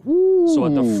hat. Ooh, so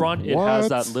at the front, it has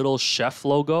that little chef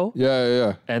logo.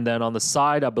 Yeah. And then on the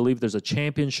side, I believe there's a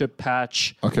championship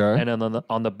patch. Okay. And then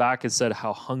on the back, it said,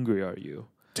 How Hungry Are You?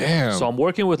 Damn. So I'm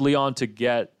working with Leon to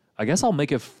get, I guess I'll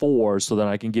make it 4 so that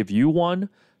I can give you one,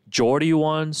 Jordy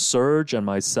one, Serge, and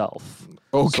myself.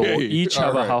 Okay. So we'll each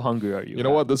have All a How Hungry Are You? You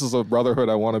know what? This is a brotherhood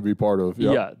I want to be part of.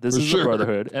 Yep. Yeah, this is a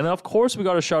brotherhood. And of course, we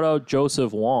got to shout out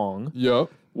Joseph Wong.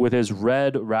 Yep. With his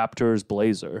red Raptors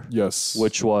blazer. Yes.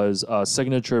 Which was a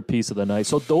signature piece of the night.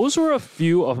 So those were a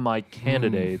few of my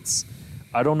candidates.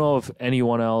 I don't know if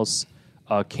anyone else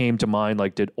came to mind.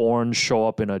 Like, did Orange show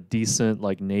up in a decent,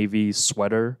 like, navy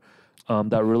sweater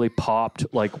that really popped?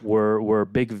 Like, were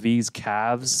Big V's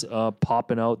calves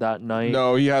popping out that night?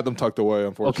 No, he had them tucked away,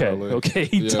 unfortunately. Okay.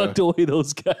 He tucked away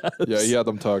those calves. Yeah, he had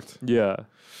them tucked. Yeah.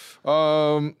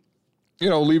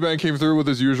 Lee Bang came through with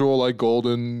his usual, like,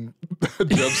 golden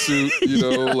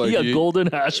jumpsuit, golden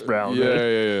hash brown.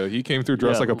 Yeah. He came through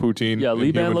dressed like a poutine. Yeah,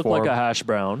 Lee Bang looked like a hash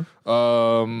brown.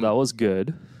 That was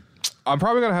good. I'm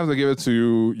probably going to have to give it to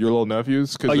your little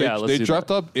nephews because they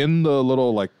dressed up in the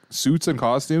little, like, suits and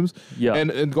costumes. Yeah.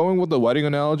 And going with the wedding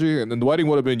analogy, and the wedding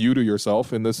would have been you to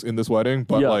yourself in this wedding,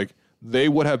 but, like, they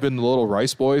would have been the little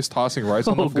rice boys tossing rice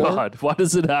on the floor. Oh, God. Why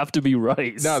does it have to be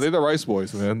rice? No, they're the rice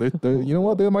boys, man. They you know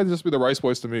what? They might just be the rice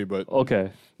boys to me, but...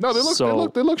 Okay. No, they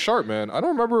look sharp, man. I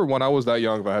don't remember when I was that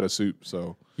young if I had a suit,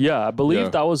 so... Yeah, I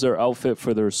believe that was their outfit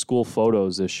for their school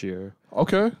photos this year.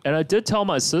 Okay. And I did tell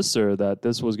my sister that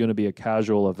this was going to be a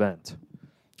casual event.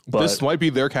 But, this might be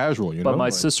their casual, you know? But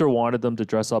my sister wanted them to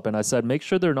dress up, and I said, make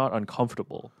sure they're not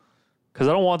uncomfortable. Because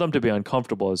I don't want them to be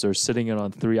uncomfortable as they're sitting in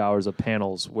on 3 hours of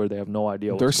panels where they have no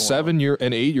idea what's going on. They're 7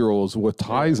 and 8 year olds with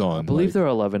ties on. I believe they're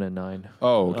 11 and 9.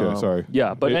 Oh, okay. Sorry.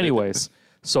 Yeah, but anyways,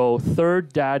 so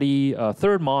third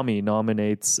mommy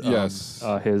nominates his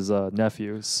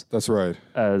nephews. That's right.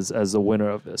 As the winner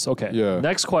of this. Okay. Yeah.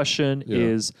 Next question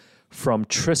is from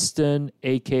Tristan,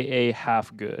 a.k.a.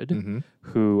 Half Good,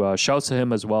 who shouts to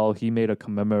him as well. He made a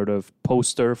commemorative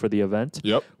poster for the event,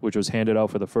 which was handed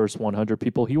out for the first 100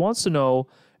 people. He wants to know,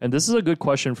 and this is a good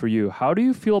question for you, how do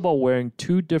you feel about wearing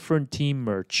 2 different team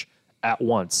merch at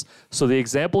once? So the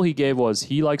example he gave was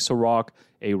he likes to rock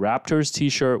a Raptors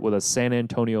t-shirt with a San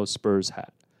Antonio Spurs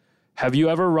hat. Have you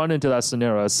ever run into that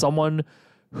scenario? As someone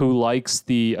who likes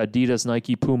the Adidas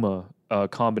Nike Puma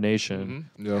combination,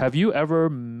 have you ever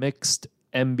mixed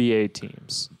NBA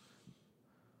teams?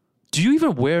 Do you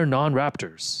even wear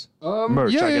non-Raptors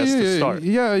merch, I guess, to start?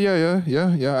 Yeah.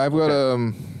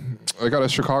 I got a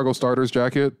Chicago Starters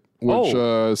jacket, which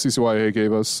CCYA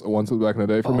gave us once back in the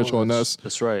day for Mitchell and Ness.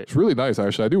 That's right. It's really nice,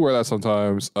 actually. I do wear that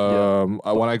sometimes.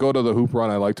 When I go to the hoop run,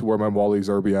 I like to wear my Wally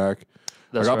Zerbiak.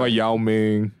 I got my Yao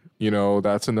Ming.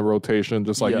 That's in the rotation,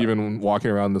 just like even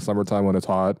walking around in the summertime when it's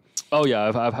hot. Oh,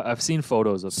 yeah. I've seen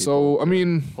photos of people. So, I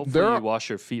mean... Hopefully you wash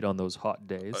your feet on those hot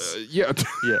days. Yeah.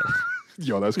 Yeah.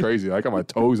 Yo, that's crazy. I got my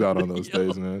toes out on those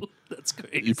days, man. That's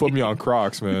crazy. You put me on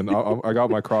Crocs, man. I got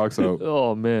my Crocs out.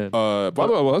 Oh man. By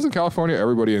the way, when I was in California,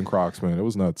 everybody in Crocs, man. It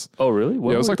was nuts. Oh really?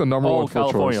 Yeah, it was like the number one foot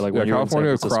California, choice. like when you were in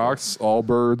California San Francisco. Crocs,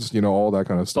 Allbirds, all that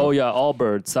kind of stuff. Oh yeah,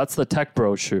 Allbirds. That's the tech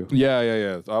bro shoe.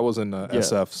 Yeah. I was in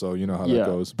SF, so you know how that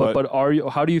goes. But are you?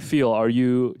 How do you feel?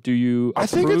 Do you? I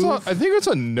think it's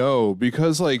a no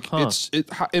because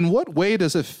in what way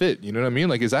does it fit? You know what I mean?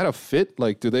 Like, is that a fit?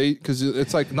 Like, do they? Because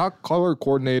it's like not color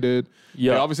coordinated.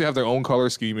 Yeah. They obviously have their own color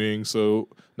scheming, so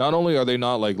not only are they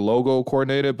not like logo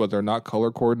coordinated, but they're not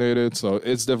color coordinated. So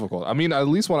it's difficult. I mean, at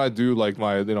least when I do like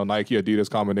my Nike Adidas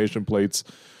combination plates,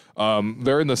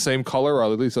 they're in the same color, or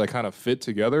at least they kind of fit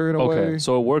together in a way. Okay,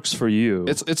 so it works for you.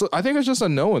 It's. I think it's just a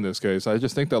no in this case. I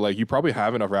just think that like you probably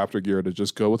have enough Raptor gear to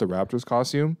just go with the Raptors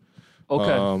costume.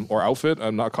 Okay. Or outfit.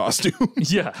 I'm not costume.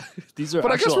 Yeah, these are.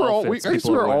 But I guess we're all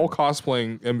all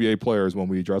cosplaying NBA players when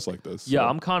we dress like this. Yeah, so.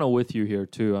 I'm kind of with you here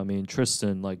too. I mean,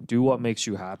 Tristan, like, do what makes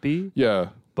you happy. Yeah.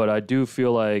 But I do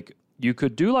feel like you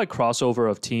could do like crossover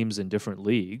of teams in different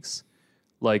leagues.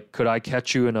 Like, could I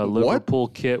catch you in a Liverpool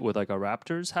kit with like a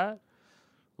Raptors hat?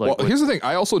 Like, well, here's the thing.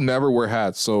 I also never wear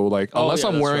hats, so like unless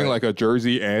I'm wearing like a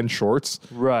jersey and shorts,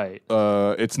 right?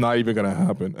 It's not even gonna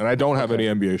happen. And I don't have any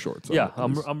NBA shorts. Yeah,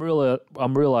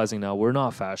 I'm realizing now we're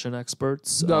not fashion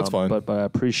experts. That's fine, but I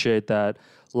appreciate that.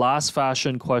 Last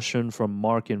fashion question from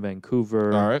Mark in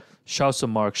Vancouver. All right. Shouts to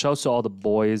Mark. Shouts to all the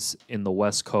boys in the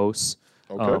West Coast.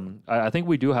 Okay. I think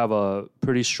we do have a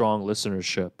pretty strong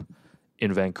listenership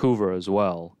in Vancouver as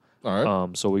well. All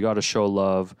right. So we got to show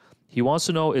love. He wants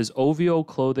to know, is OVO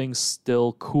clothing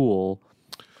still cool,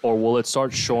 or will it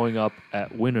start showing up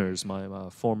at Winners, my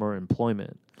former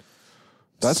employment?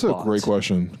 That's spot? a great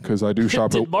question because I do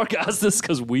shop Did at... Mark ask this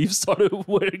because we've started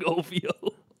wearing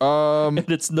OVO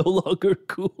and it's no longer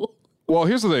cool? Well,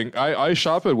 here's the thing. I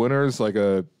shop at Winners like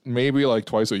maybe like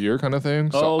twice a year kind of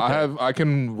thing. So I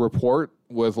can report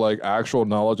with like actual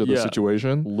knowledge of the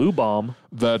situation. Lou Bomb.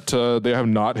 That they have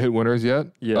not hit Winners yet.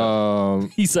 Yeah.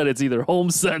 He said it's either home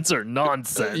sense or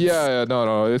nonsense.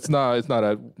 No. It's not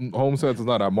at Home Sense. It's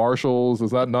not at Marshalls.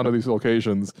 It's not none of these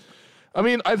locations. I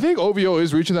mean, I think OVO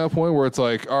is reaching that point where it's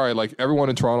like, all right, like everyone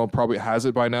in Toronto probably has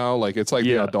it by now. Like it's like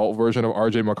the adult version of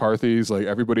RJ McCarthy's. Like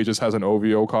everybody just has an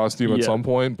OVO costume at some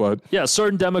point. But yeah,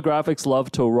 certain demographics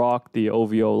love to rock the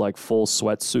OVO like full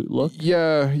sweatsuit look.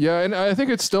 Yeah, and I think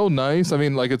it's still nice. I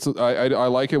mean, like I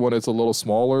like it when it's a little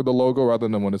smaller, the logo, rather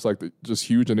than when it's like just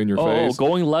huge and in your face. Oh,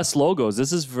 going less logos.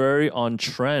 This is very on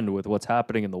trend with what's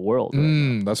happening in the world.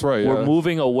 That's right. We're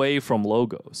moving away from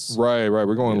logos. Right.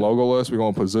 We're going logoless. We're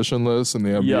going positionless. In the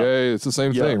NBA, it's the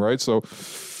same thing, right? So,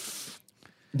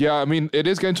 yeah, I mean, it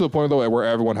is getting to the point though where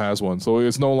everyone has one, so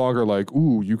it's no longer like,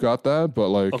 "Ooh, you got that," but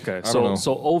like, okay, so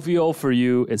OVO for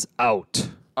you is out.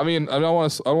 I mean, I don't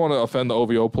want to offend the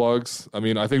OVO plugs. I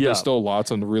mean, I think there's still lots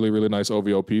of really, really nice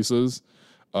OVO pieces,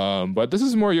 but this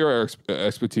is more your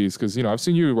expertise because I've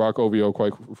seen you rock OVO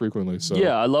quite frequently. So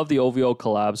yeah, I love the OVO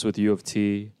collabs with U of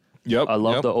T. Yep, I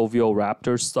love the OVO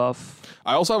Raptor stuff.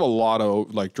 I also have a lot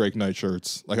of like Drake Knight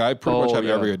shirts. Like I pretty much have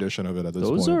every edition of it at this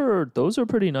point. Those are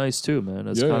pretty nice too, man.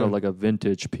 It's kind of like a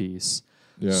vintage piece.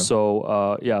 Yeah.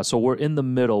 So so we're in the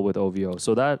middle with OVO.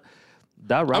 So that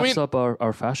wraps up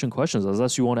our fashion questions.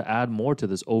 Unless you want to add more to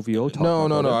this OVO talk.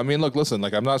 No. I mean, look, listen.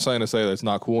 Like, I'm not trying to say that it's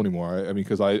not cool anymore. I mean,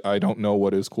 because I don't know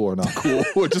what is cool or not cool.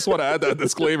 I just want to add that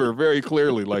disclaimer very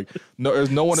clearly. Like,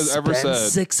 no one has ever said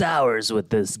 6 hours with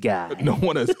this guy. No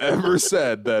one has ever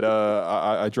said that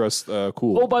I dress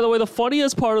cool. Oh, by the way, the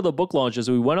funniest part of the book launch is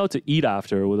we went out to eat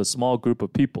after with a small group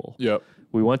of people. Yep.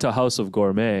 We went to House of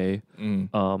Gourmet.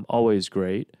 Always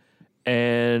great.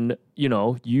 And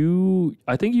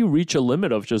I think you reach a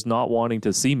limit of just not wanting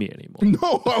to see me anymore.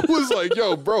 No, I was like,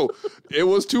 yo, bro, it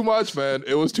was too much, man.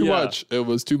 It was too much. It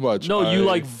was too much. No, you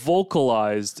like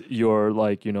vocalized your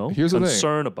Here's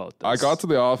concern about this. I got to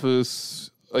the office.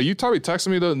 You probably texted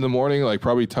me in the morning, like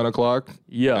probably 10 o'clock.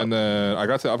 Yeah. And then I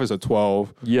got to the office at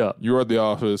 12. Yeah. You were at the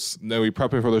office. Then we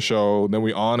prepping for the show. Then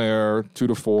we on air 2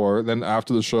 to 4. Then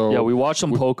after the show. Yeah, we watched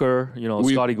some poker,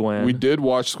 Scotty Gwen. We did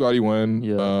watch Scotty Gwen.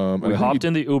 Yeah. We hopped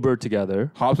in the Uber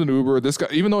together. Hopped in the Uber. This guy,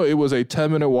 even though it was a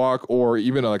 10-minute walk or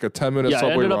even like a 10-minute subway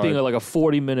ride. Yeah, it ended up being like a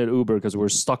 40-minute Uber because we're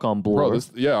stuck on Bloor.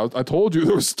 Bro, I told you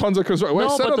there was tons of concern.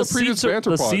 No, but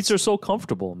the seats are so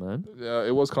comfortable, man. Yeah,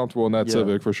 it was comfortable in that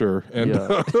Civic for sure. And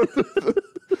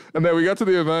and then we got to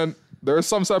the event. There was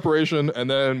some separation, and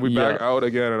then we back out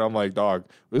again. And I'm like, dog,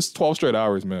 this is 12 straight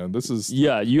hours, man. This is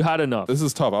you had enough. This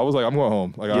is tough. I was like, I'm going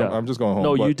home. Like, I'm just going home.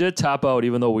 No, you did tap out,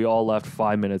 even though we all left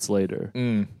 5 minutes later.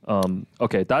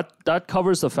 Okay, that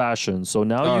covers the fashion. So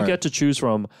now you get to choose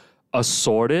from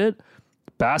assorted,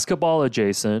 basketball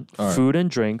adjacent, food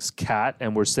and drinks, cat,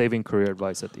 and we're saving career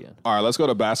advice at the end. All right, let's go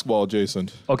to basketball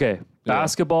adjacent. Okay,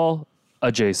 basketball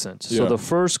adjacent. So the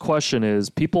first question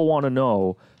is, people want to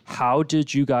know, how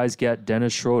did you guys get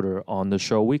Dennis Schroeder on the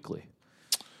show weekly?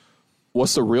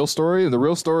 What's the real story? The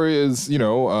real story is, his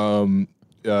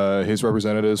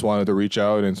representatives wanted to reach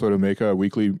out and sort of make a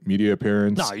weekly media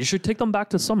appearance. No, you should take them back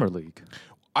to Summer League.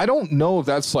 I don't know if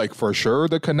that's like for sure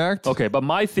the connect. Okay, but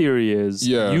my theory is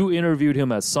you interviewed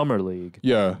him at Summer League.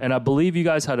 Yeah. And I believe you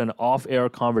guys had an off-air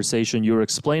conversation. You were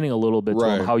explaining a little bit to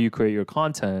him how you create your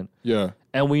content. Yeah.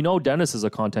 And we know Dennis is a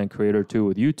content creator too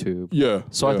with YouTube. Yeah.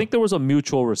 So I think there was a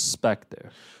mutual respect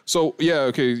there. So,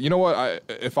 okay. You know what?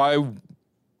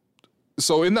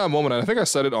 So in that moment, and I think I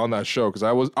said it on that show, because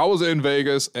I was in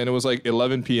Vegas and it was like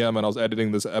 11 p.m. and I was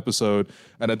editing this episode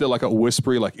and I did like a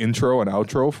whispery like intro and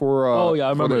outro for I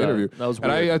remember the interview. That was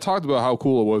weird. And I talked about how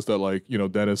cool it was that like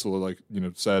Dennis was like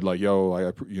said like, yo,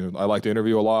 I like to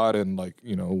interview a lot, and like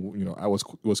I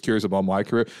was curious about my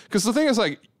career, because the thing is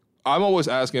like, I'm always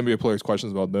asking NBA players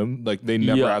questions about them. Like they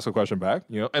never ask a question back,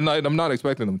 and I'm not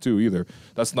expecting them to either.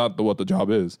 That's not what the job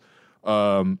is.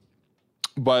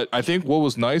 But I think what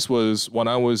was nice was when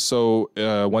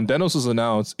when Dennis was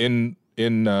announced in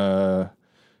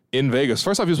Vegas.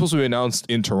 First off, he was supposed to be announced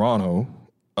in Toronto,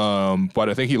 but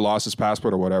I think he lost his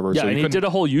passport or whatever. Yeah, so and he did a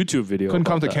whole YouTube video. Couldn't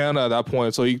come to Canada at that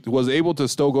point, so he was able to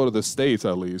still go to the States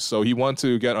at least. So he wanted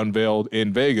to get unveiled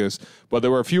in Vegas, but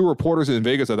there were a few reporters in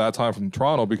Vegas at that time from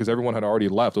Toronto because everyone had already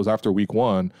left. It was after week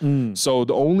 1. So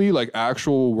the only like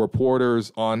actual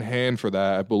reporters on hand for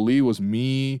that, I believe, was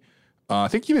me. I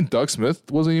think even Doug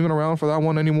Smith wasn't even around for that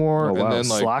one anymore. Oh, wow. And then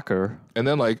like slacker. And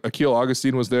then like Akil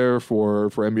Augustine was there for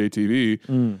NBA TV.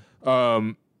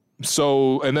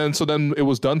 So then it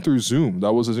was done through Zoom.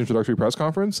 That was his introductory press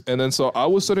conference. And then so I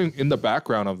was sitting in the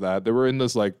background of that. They were in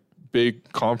this like big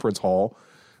conference hall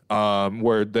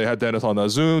where they had Dennis on the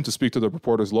Zoom to speak to the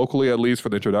reporters locally, at least for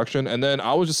the introduction. And then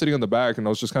I was just sitting in the back and I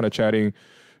was just kind of chatting,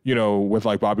 with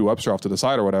like Bobby Webster off to the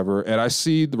side or whatever. And I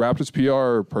see the Raptors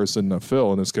PR person,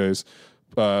 Phil in this case,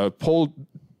 pull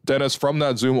Dennis from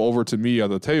that Zoom over to me at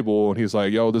the table, and he's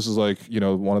like, yo, this is like,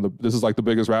 this is like the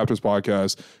biggest Raptors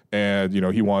podcast, and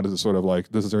he wanted to sort of like,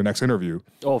 this is their next interview.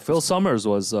 Oh, Phil Summers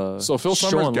was so Phil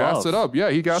Summers gassed it up. Yeah,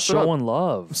 he gassed it up. Showing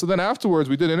love. So then afterwards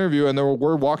we did an interview, and then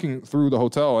we're walking through the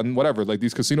hotel and whatever, like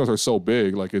these casinos are so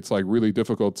big, like it's like really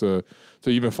difficult to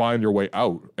even find your way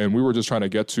out. And we were just trying to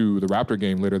get to the Raptor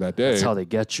game later that day. That's how they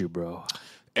get you, bro.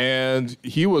 And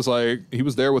he was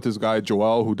there with his guy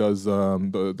Joel, who does the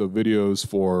videos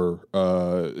for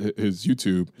his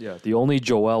YouTube. Yeah, the only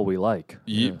Joel we like.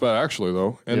 But actually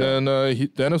though, and then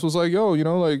Dennis was like, "Yo,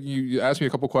 like you asked me a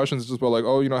couple questions just about like,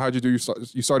 oh, how'd you do? You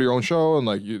started your own show, and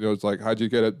like it's like how'd you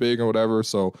get it big or whatever."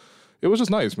 So it was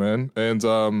just nice, man. And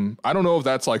I don't know if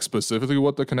that's like specifically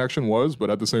what the connection was, but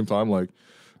at the same time, like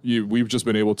we've just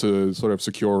been able to sort of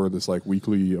secure this like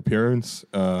weekly appearance.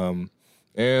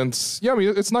 And yeah, I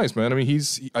mean, it's nice, man. I mean,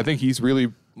 I think he's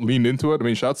really leaned into it. I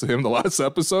mean, shouts to him the last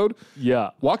episode. Yeah.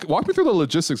 Walk me through the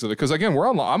logistics of it. Because again,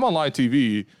 I'm on live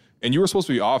TV, and you were supposed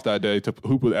to be off that day to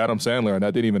hoop with Adam Sandler, and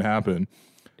that didn't even happen.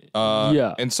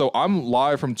 And so I'm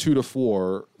live from 2 to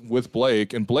 4 with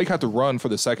Blake, and Blake had to run for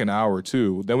the second hour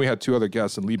too. Then we had 2 other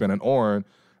guests, in Liban and Oren.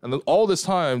 And then all this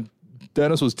time,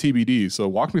 Dennis was TBD. So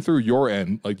walk me through your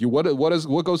end. Like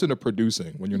what goes into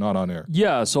producing when you're not on air?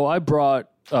 Yeah. So I brought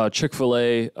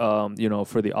Chick-fil-A,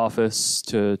 for the office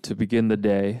to begin the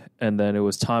day. And then it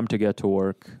was time to get to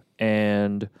work.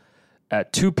 And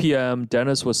at 2 p.m.,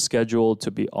 Dennis was scheduled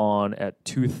to be on at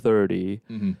 2:30.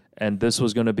 Mm-hmm. And this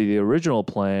was going to be the original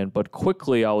plan. But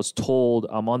quickly I was told,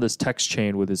 I'm on this text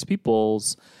chain with his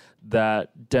peoples,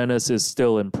 that Dennis is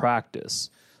still in practice.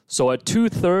 So at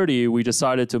 2:30, we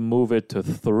decided to move it to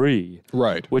 3.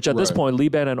 Right. Which at this point,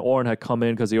 Liban and Oren had come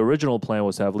in because the original plan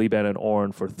was to have Liban and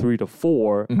Oren for 3 to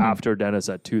 4 after Dennis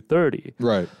at 2:30.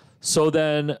 Right. So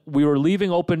then we were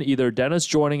leaving open either Dennis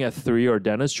joining at 3 or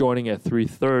Dennis joining at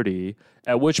 3:30,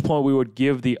 at which point we would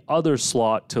give the other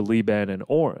slot to Liban and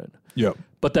Oren. Yep.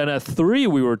 But then at 3,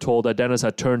 we were told that Dennis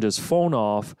had turned his phone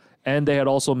off, and they had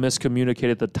also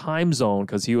miscommunicated the time zone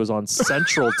because he was on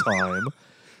Central Time.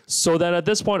 So then at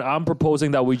this point, I'm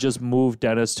proposing that we just move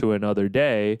Dennis to another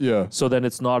day. Yeah. So then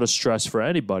it's not a stress for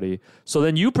anybody. So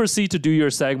then you proceed to do your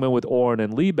segment with Oren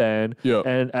and Liban. Yeah.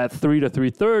 And at 3 to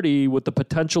 3:30, with the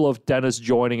potential of Dennis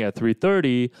joining at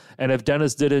 3:30. And if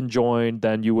Dennis didn't join,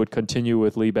 then you would continue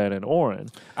with Liban and Oren.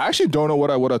 I actually don't know what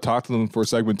I would have talked to them for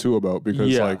segment 2 about,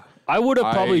 because like I would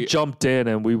have probably jumped in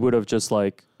and we would have just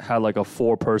like had like a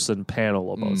 4-person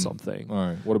panel about something. All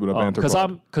right, would have been a banter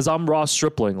pod. Because I'm Ross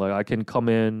Stripling, like I can come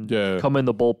in the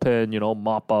bullpen,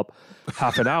 mop up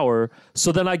half an hour.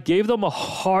 So then I gave them a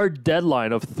hard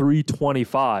deadline of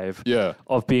 3:25. Yeah.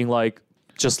 Of being like,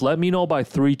 just let me know by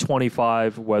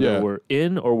 3:25 whether we're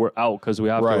in or we're out, because we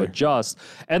have to adjust.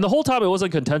 And the whole time it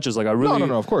wasn't contentious. Like I really,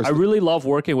 no, of course. I really love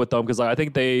working with them because I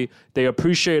think they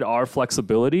appreciate our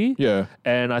flexibility. Yeah.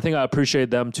 And I think I appreciate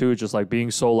them too, just like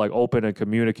being so like open and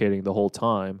communicating the whole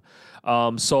time.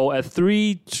 So at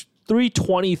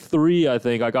 3:23, I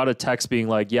think I got a text being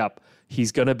like, "Yep,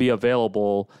 he's gonna be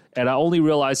available." And I only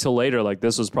realized till later, like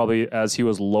this was probably as he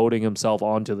was loading himself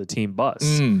onto the team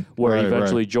bus, where he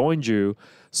eventually joined you.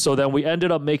 So then we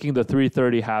ended up making the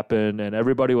 3:30 happen, and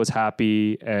everybody was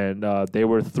happy, and they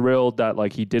were thrilled that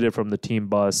like he did it from the team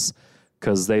bus,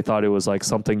 because they thought it was like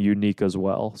something unique as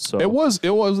well. So it was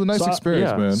a nice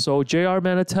experience, man. So J.R.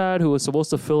 Manatad, who was supposed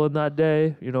to fill in that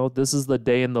day, this is the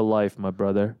day in the life, my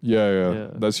brother. Yeah.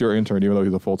 That's your intern, even though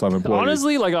he's a full-time employee.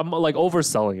 Honestly, like I'm like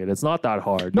overselling it. It's not that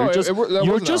hard. No,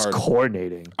 you're just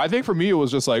coordinating. I think for me, it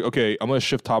was just like, okay, I'm going to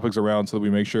shift topics around so that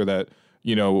we make sure that,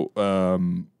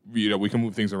 we can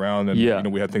move things around,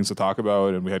 and we had things to talk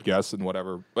about, and we had guests and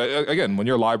whatever. But again, when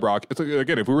you're live, Brock, it's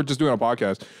again, if we were just doing a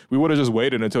podcast, we would have just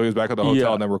waited until he was back at the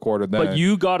hotel and then recorded that. But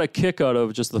you got a kick out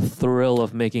of just the thrill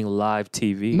of making live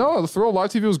TV. No, the thrill of live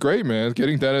TV was great, man.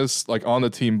 Getting Dennis like on the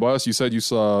team bus. You said you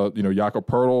saw Jakob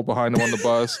Pertl behind him on the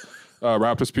bus.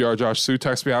 Raptors PR Josh Sue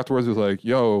texted me afterwards. He was like,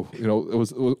 "Yo,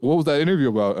 what was that interview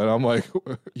about?" And I'm like,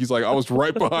 he's like, "I was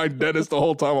right behind Dennis the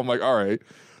whole time." I'm like, "All right."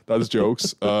 That's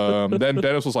jokes. Then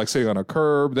Dennis was like sitting on a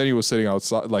curb. Then he was sitting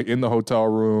outside, like in the hotel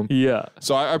room. Yeah.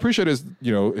 So I appreciate his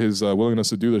willingness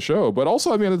to do the show. But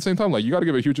also, I mean, at the same time, like you got to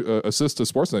give a huge assist to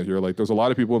Sportsnet here. Like, there's a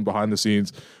lot of people in behind the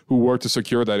scenes who work to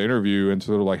secure that interview and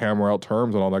sort of like hammer out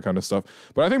terms and all that kind of stuff.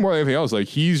 But I think more than anything else, like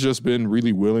he's just been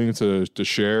really willing to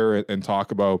share and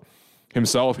talk about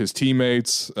himself, his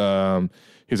teammates,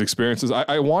 his experiences.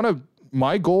 I want to.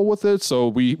 My goal with it. So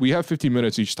we have 15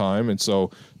 minutes each time, and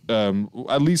so.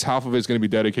 At least half of it's going to be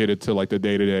dedicated to like the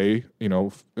day-to-day,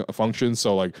 functions.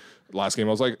 So like last game,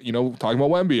 I was like, talking about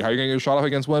Wemby, how are you going to get a shot off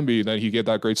against Wemby? Then he get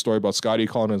that great story about Scotty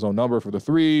calling his own number for the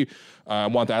 3. I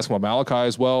wanted to ask him about Malachi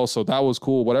as well. So that was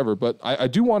cool, whatever. But I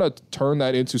do want to turn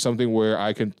that into something where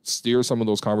I can steer some of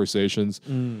those conversations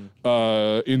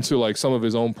into like some of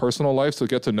his own personal life to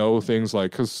get to know things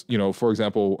like, because, for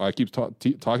example, I keep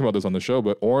talking about this on the show,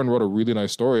 but Oren wrote a really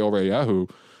nice story over at Yahoo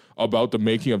about the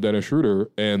making of Dennis Schroeder,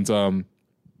 and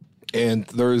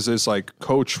there's this like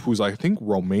coach who's I think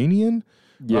Romanian,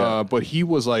 but he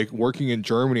was like working in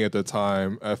Germany at the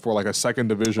time for like a second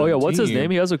division. Oh yeah, what's team. his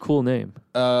name? He has a cool name.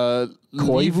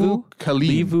 Livu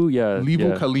Kalin.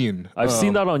 Livu Kalin. I've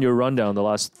seen that on your rundown the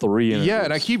last 3 interviews. Yeah,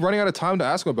 and I keep running out of time to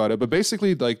ask him about it. But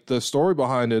basically, like the story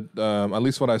behind it, at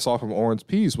least what I saw from Oren's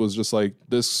piece, was just like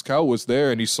this scout was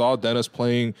there and he saw Dennis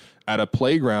playing at a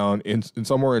playground in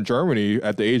somewhere in Germany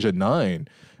at the age of 9.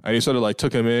 And he sort of like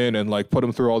took him in and like put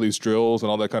him through all these drills and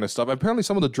all that kind of stuff. And apparently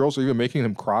some of the drills are even making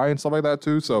him cry and stuff like that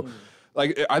too. So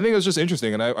like, I think it's just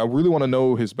interesting. And I really want to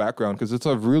know his background because it's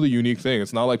a really unique thing.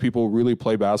 It's not like people really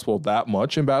play basketball that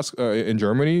much in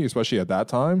Germany, especially at that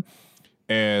time.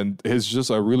 And it's just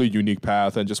a really unique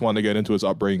path, and just wanted to get into his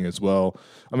upbringing as well.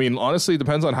 I mean, honestly, it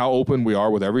depends on how open we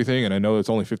are with everything. And I know it's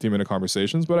only 15-minute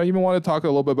conversations, but I even want to talk a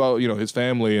little bit about, his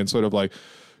family and sort of like,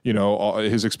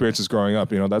 his experiences growing up.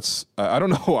 That's, I don't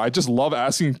know. I just love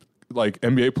asking like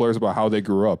NBA players about how they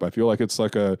grew up. I feel like it's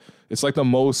the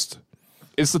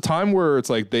time where it's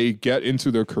like they get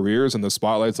into their careers and the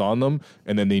spotlight's on them,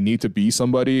 and then they need to be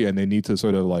somebody and they need to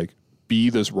sort of like be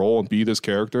this role and be this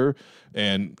character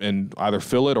and either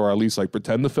fill it or at least like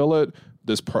pretend to fill it,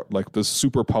 this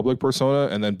super public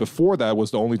persona. And then before that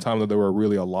was the only time that they were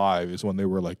really alive, is when they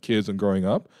were like kids and growing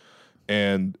up.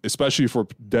 And especially for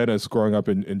Dennis growing up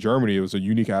in Germany, it was a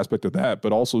unique aspect of that,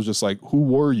 but also just like, who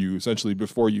were you essentially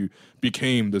before you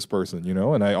became this person,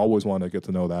 And I always want to get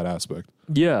to know that aspect.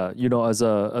 Yeah. As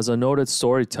a noted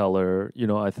storyteller,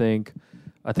 I think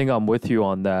I'm with you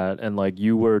on that. And like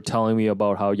you were telling me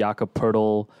about how Jakob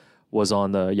Pertl was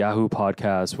on the Yahoo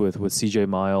podcast with CJ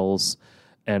Miles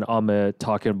and Amit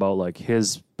talking about like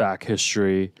his back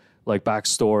history, like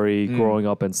backstory, growing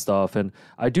up and stuff. And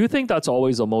I do think that's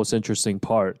always the most interesting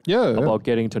part about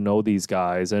getting to know these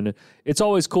guys. And it's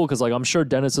always cool because like I'm sure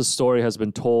Dennis's story has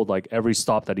been told like every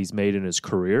stop that he's made in his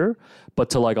career, but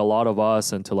to like a lot of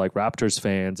us and to like Raptors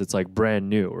fans, it's like brand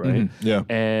new, right? Yeah.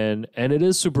 And it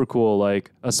is super cool,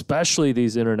 like especially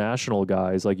these international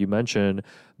guys, like you mentioned,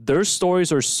 their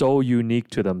stories are so unique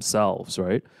to themselves,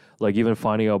 right? like even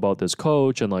finding out about this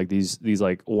coach and like these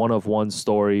like one-of-one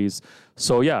stories.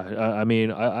 So yeah, I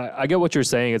mean, I get what you're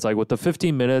saying. It's like with the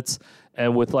 15 minutes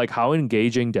and with like how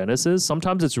engaging Dennis is,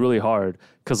 sometimes it's really hard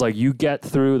because like you get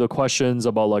through the questions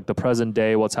about like the present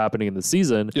day, what's happening in the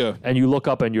season, and you look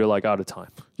up and you're like out of time.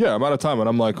 Yeah, I'm out of time, and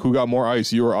I'm like, who got more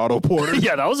ice, you or Otto Porter?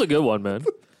 Yeah, that was a good one, man.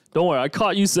 Don't worry, I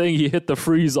caught you saying he hit the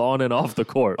freeze on and off the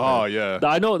court. Oh, man. yeah.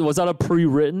 I know. Was that a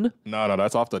pre-written? No,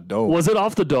 that's off the dome. Was it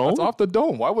off the dome? It's off the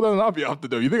dome. Why would that not be off the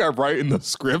dome? You think I write in the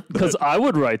script? Because I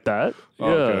would write that. Yeah.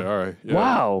 Okay, all right. Yeah.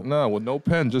 Wow. No, with no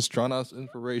pen, just trying us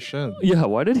inspiration. Yeah,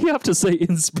 why did he have to say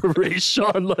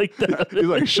inspiration like that? He's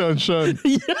like, shun, shun.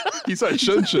 Yeah. He said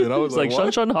shun, shun. I was It's like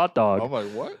shun, shun, hot dog. I'm like,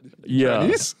 what? Yeah.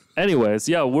 Chinese? Anyways,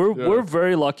 yeah, we're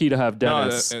very lucky to have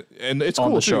Dennis. And it's on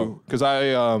cool the show. too because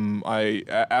I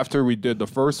after we did the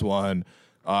first one,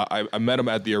 I met him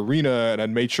at the arena and I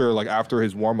made sure like after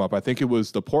his warm up, I think it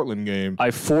was the Portland game.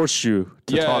 I forced you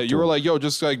to talk to you were him. like, yo,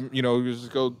 just like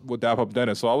just go dap up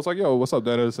Dennis. So I was like, yo, what's up,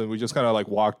 Dennis? And we just kind of like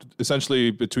walked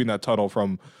essentially between that tunnel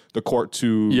from the court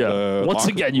to the Once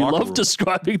again, you locker love room.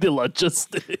 describing the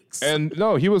logistics. And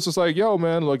no, he was just like, yo,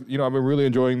 man, like, I've been really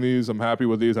enjoying these. I'm happy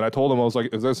with these. And I told him, I was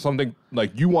like, if there's something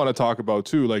like you want to talk about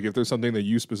too, like if there's something that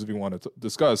you specifically want to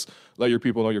discuss, let your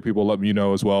people know. Your people let me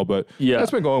know as well. But yeah,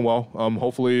 it's been going well.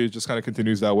 Hopefully it just kind of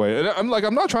continues that way. And I'm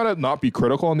not trying to not be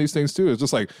critical on these things too. It's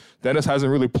just like Dennis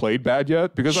hasn't really played bad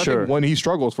yet because I think when he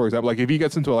struggles, for example, like if he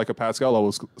gets into like a Pascal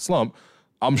level slump,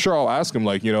 I'm sure I'll ask him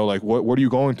like, like what are you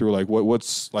going through? Like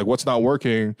what's not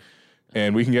working?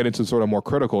 And we can get into sort of more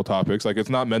critical topics. Like it's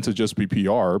not meant to just be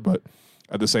PR, but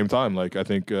at the same time, like I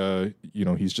think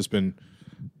he's just been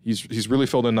he's really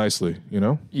filled in nicely,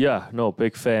 Yeah, no,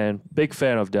 big fan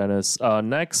of Dennis.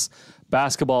 Next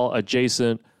basketball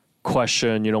adjacent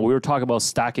question. We were talking about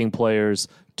stacking players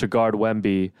to guard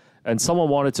Wemby, and someone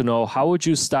wanted to know how would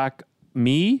you stack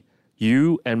me,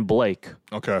 you, and Blake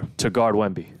to guard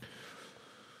Wemby?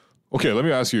 Okay, let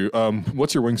me ask you,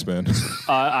 what's your wingspan?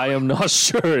 I am not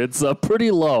sure. It's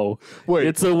pretty low. Wait.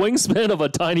 It's a wingspan of a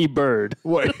tiny bird.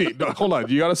 Wait, no, hold on.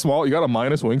 You got a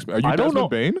minus wingspan? Are you Desmond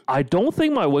Bane? I don't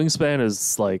think my wingspan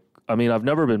is like, I've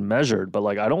never been measured, but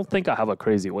like, I don't think I have a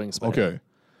crazy wingspan. Okay.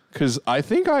 Because I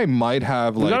think I might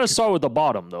have We gotta start with the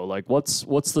bottom though. Like, what's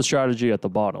the strategy at the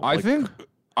bottom? I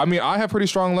have pretty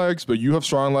strong legs, but you have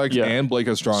strong legs and Blake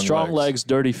has strong legs,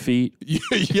 dirty feet.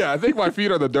 Yeah, I think my feet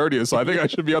are the dirtiest, so I think I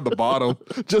should be at the bottom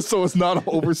just so it's not an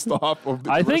overstop.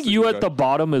 I think you at the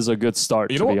bottom is a good start,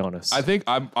 to be honest. I think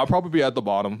I'll probably be at the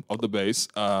bottom of the base.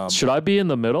 Should I be in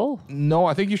the middle? No,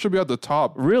 I think you should be at the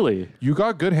top. Really? You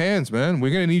got good hands, man.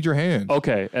 We're going to need your hands.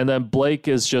 Okay, and then Blake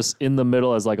is just in the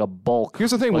middle as like a bulk.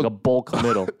 Here's the thing. Like a bulk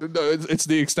middle. It's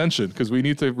the extension because we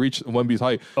need to reach Wemby's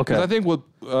height. Okay. I think with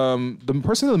the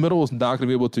person in the middle is not going to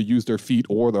be able to use their feet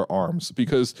or their arms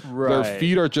because their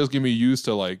feet are just going to be used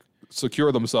to like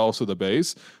secure themselves to the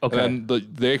base. Okay. And then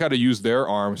they got to use their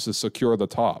arms to secure the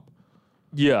top.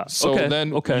 Yeah. So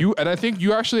I think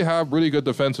you actually have really good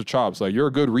defensive chops. Like you're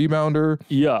a good rebounder.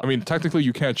 Yeah. I mean, technically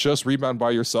you can't just rebound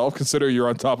by yourself. Consider you're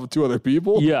on top of two other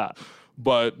people. Yeah.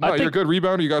 But no, you're a good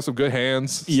rebounder. You got some good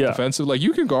hands. Yeah. Defensive. Like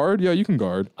you can guard. Yeah, you can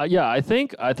guard. Yeah, I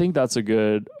think that's a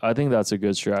good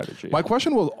strategy. My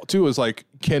question is like,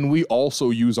 can we also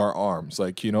use our arms?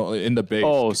 Like, in the base.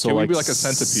 Oh, so can like we be like a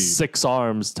centipede? 6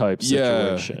 arms type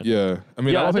situation. Yeah. I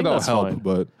mean, I don't think that'll help, fine.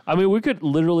 but we could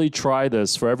literally try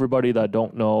this for everybody that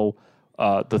don't know.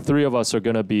 The three of us are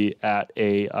going to be at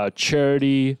a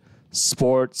charity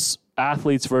sports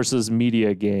athletes versus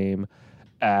media game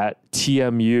at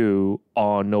TMU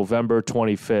on November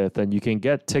 25th, and you can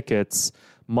get tickets.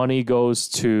 Money goes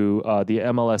to the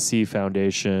MLSE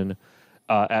Foundation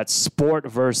at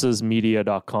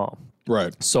sportversusmedia.com.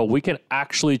 right. So we can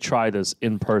actually try this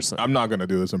in person. I'm not gonna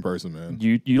do this in person, man.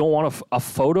 You don't want a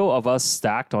photo of us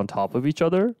stacked on top of each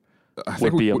other?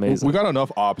 Would be amazing. We got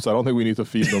enough ops. I don't think we need to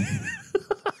feed them.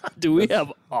 Do we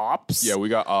have ops? Yeah, we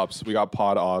got ops. We got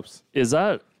pod ops.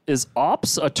 Is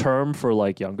ops a term for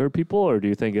like younger people, or do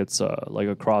you think it's like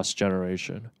a cross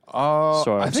generation?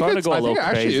 Sorry, I'm starting to go a little crazy.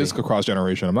 I think it actually is cross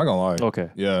generation. I'm not gonna lie. Okay.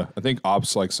 Yeah, I think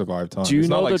ops like survive time. Do you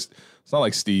know it's not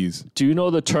like steez. Do you know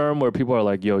the term where people are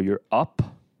like, "Yo, you're up,"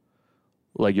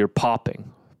 like you're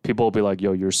popping? People will be like,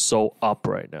 "Yo, you're so up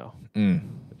right now."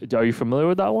 Are you familiar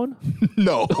with that one?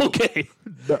 No. Okay.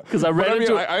 Because I ran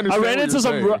into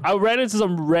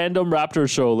some random Raptor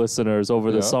show listeners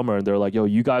over the summer, and they're like, "Yo,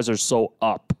 you guys are so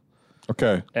up."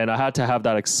 Okay. And I had to have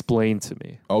that explained to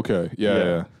me. Okay.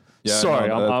 Yeah. Sorry,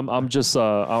 no, I'm just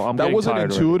I'm that wasn't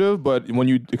intuitive, already. but when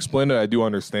you explain it, I do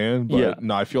understand. But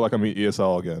no, I feel like I'm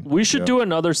ESL again. We should do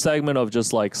another segment of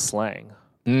just like slang.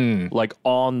 like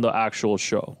on the actual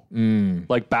show.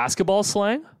 Like basketball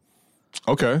slang.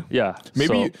 Okay. Yeah.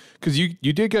 Maybe because you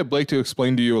did get Blake to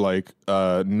explain to you like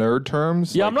nerd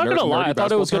terms. Yeah, like I'm not gonna lie. I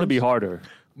thought it was gonna be harder.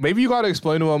 Maybe you got to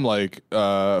explain to him like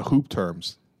hoop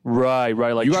terms. Right.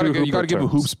 Like You gotta give a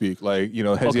hoop speak, like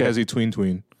hezzy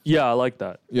tween. Yeah, I like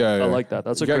that. Yeah, I like that.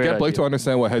 That's a you gotta great get Blake idea. to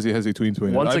understand what hezzy tween is.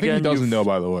 Once I think again, he doesn't you've- know,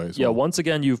 by the way. So. Yeah, once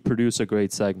again, you've produced a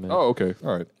great segment. Oh, okay.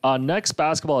 All right. Next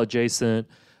basketball adjacent,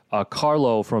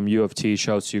 Carlo from U of T,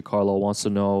 shouts to you, Carlo, wants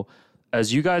to know,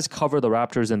 as you guys cover the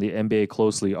Raptors and the NBA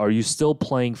closely, are you still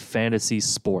playing fantasy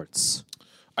sports?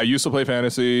 I used to play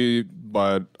fantasy,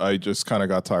 but I just kind of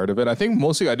got tired of it. I think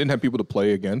mostly I didn't have people to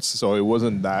play against, so it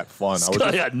wasn't that fun.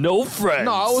 I had no friends.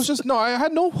 I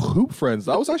had no hoop friends.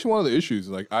 That was actually one of the issues.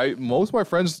 Like most of my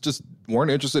friends just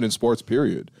weren't interested in sports,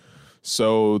 period.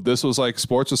 So this was like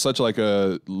sports was such like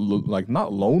a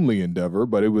not lonely endeavor,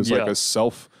 but it was like a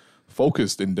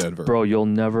self-focused endeavor. Bro, you'll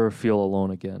never feel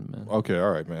alone again, man. Okay,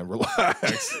 all right, man.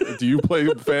 Relax. Do you play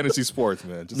fantasy sports,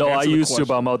 man? Just No, I answer the used to, question.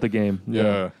 but I'm out the game.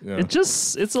 Yeah.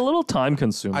 It's a little time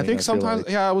consuming. I think sometimes,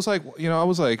 I was like,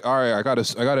 all right, I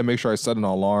gotta make sure I set an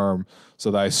alarm so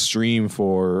that I stream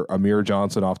for Amir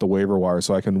Johnson off the waiver wire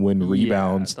so I can win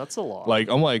rebounds. That's a lot. Like,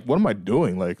 I'm like, what am I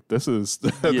doing? Like, this is,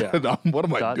 what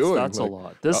am I doing? That's like, a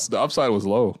lot. The upside was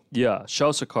low. Yeah,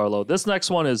 shouts to Carlo. This next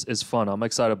one is fun. I'm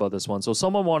excited about this one. So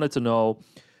someone wanted to know,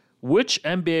 which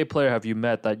NBA player have you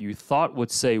met that you thought would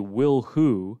say Will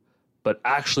Who, but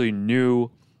actually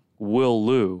knew Will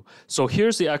Lou? So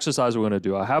here's the exercise we're going to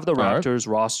do. I have the Raptors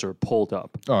roster pulled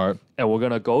up. All right. And we're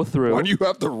going to go through. Why do you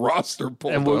have the roster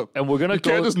pulled up? And we're going to go.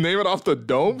 You can't just name it off the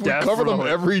dome? We cover them Definitely.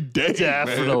 every day,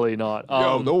 Definitely not.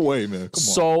 Yo, no way, man. Come on.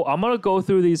 So I'm going to go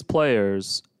through these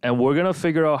players, and we're going to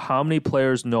figure out how many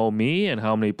players know me and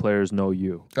how many players know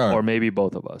you. All right. Or maybe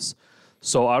both of us.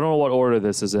 So I don't know what order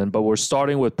this is in, but we're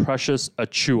starting with Precious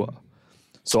Achua.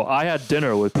 So I had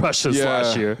dinner with Precious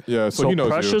last year. Yeah, so he knows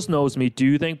you. Precious knows me. Do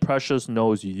you think Precious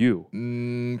knows you?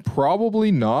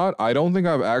 Probably not. I don't think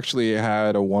I've actually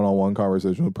had a one-on-one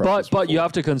conversation with Precious. But you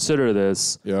have to consider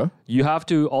this. Yeah. You have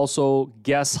to also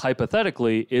guess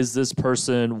hypothetically, is this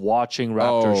person watching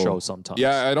Raptor show sometimes?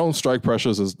 Yeah, I don't strike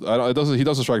Precious as he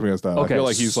doesn't strike me as that. Okay. I feel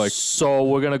like he's like, So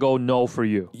we're gonna go no for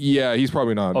you. yeah, he's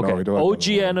probably not. Okay. No, he don't OG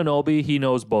Anunoby, he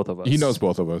knows both of us. He knows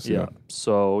both of us. Yeah. Yeah.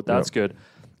 So that's good.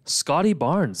 Scotty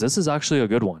Barnes, this is actually a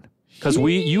good one. Because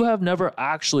you have never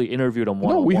actually interviewed him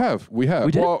one. No, we have. We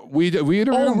did? Well, we interviewed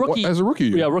him as a rookie.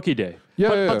 Yeah, rookie day. Yeah,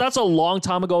 but that's a long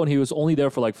time ago, and he was only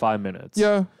there for like 5 minutes.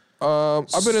 Yeah. I've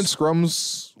been in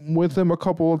scrums with him a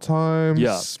couple of times.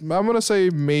 Yeah. I'm gonna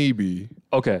say maybe.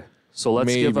 Okay, so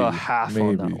let's give a Maybe. half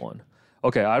on that one.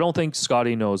 Okay, I don't think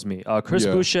Scotty knows me. Chris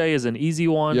Boucher is an easy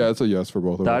one. Yeah, it's a yes for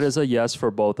both of us. That is a yes for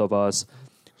both of us.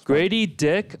 Grady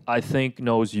Dick, I think,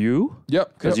 knows you.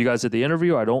 Yep. Because you guys did the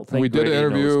interview. I don't think we did Grady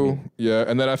an knows interview. me. Yeah,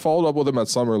 and then I followed up with him at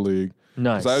Summer League.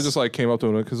 Nice. I just like came up to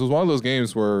him because it was one of those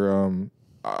games where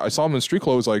I saw him in street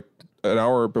clothes like an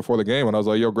hour before the game, and I was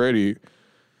like, "Yo, Grady,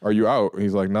 are you out?" And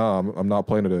he's like, "Nah, I'm not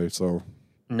playing today." So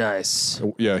Nice.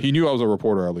 yeah, he knew I was a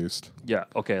reporter at least. Yeah,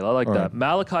 okay, I like that. right.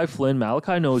 Malachi Flynn.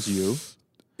 Malachi knows you.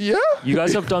 Yeah, You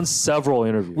guys have done several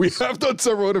interviews. we have done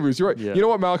several interviews. You're right. Yeah. You know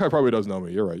what? Malachi probably does know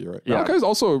me. You're right. Yeah. Malachi's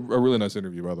also a really nice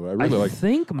interview, by the way. I really I like.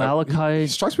 think Malachi, He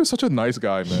strikes me as such a nice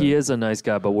guy, man. he is a nice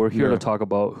guy, but we're here Yeah. to talk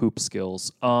about hoop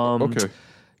skills. Okay.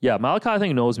 Yeah, Malachi, I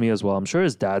think, knows me as well. I'm sure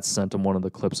his dad sent him one of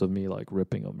the clips of me, like,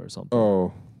 ripping him or something.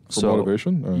 Oh, for So,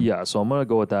 motivation. Yeah, so I'm going to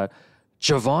go with that.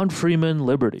 Javon Freeman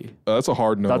Liberty. That's a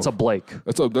hard no. That's a Blake.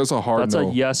 That's a hard That's no.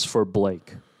 a yes for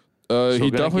Blake. He we're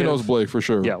gonna definitely knows Blake for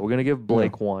sure. Yeah, we're going to give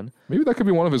Blake one. Maybe that could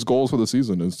be one of his goals for the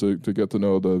season is to get to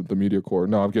know the media corps.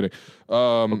 No, I'm kidding.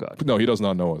 God. No, he does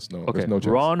not know us. No, Okay, there's no chance.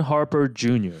 Ron Harper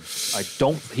Jr.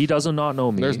 He does not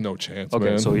know me. There's no chance, Okay,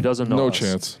 man. so he doesn't know No us.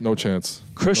 chance. No chance.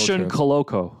 Christian No chance.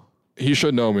 Coloko. He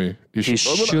should know me. He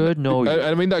should know you.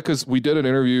 I mean that because we did an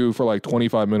interview for like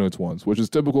 25 minutes once, which is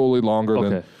typically longer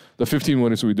than Okay. the 15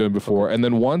 minutes we did before. And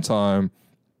then one time,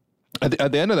 at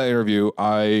the end of that interview,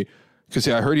 I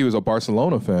heard he was a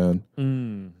Barcelona fan.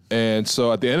 And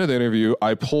so at the end of the interview,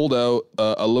 I pulled out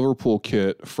a Liverpool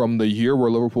kit from the year where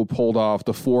Liverpool pulled off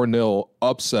the 4-0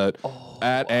 upset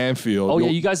at Anfield. Oh, yeah,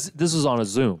 you guys, this was on a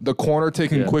Zoom. The corner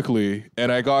taken quickly,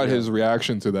 and I got his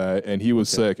reaction to that, and he was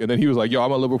sick. And then he was like, "Yo,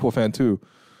 I'm a Liverpool fan too."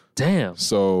 Damn.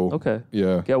 So Okay.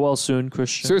 yeah. Get well soon,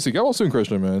 Christian. Seriously, get well soon,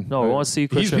 Christian, man. No, I wanna see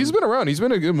Christian. He's been around. He's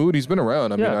been in a good mood. He's been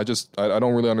around. I mean, Yeah. I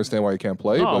don't really understand why he can't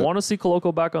play. No, but I want to see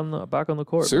Coloko back on the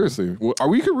court. seriously,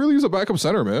 we could really use a backup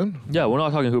center, man. Yeah, we're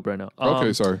not talking hoop right now.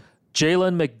 Okay, sorry.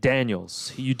 Jalen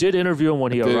McDaniels. You did interview him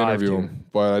when he Did arrived interview here. him,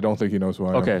 but I don't think he knows who I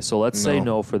am. Okay, so let's say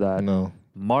no for that. No.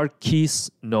 Marquise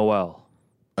Noel.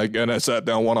 Again, I sat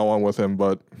down one-on-one with him,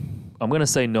 but I'm going to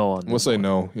say no on we'll this say one.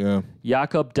 no. Yeah.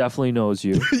 Jakob definitely knows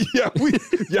you.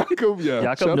 Jakob, yeah.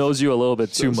 Jakob knows you a little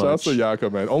bit too much. Shouts to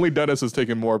Jakob, man. Only Dennis has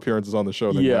taken more appearances on the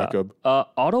show than Jakob.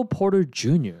 Otto Porter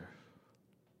Jr.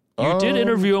 You did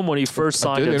interview him when he first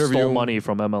signed and stole money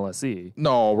from MLSE.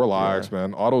 No, relax,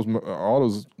 man.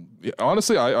 Otto's.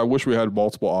 Honestly, I wish we had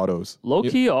multiple autos. Low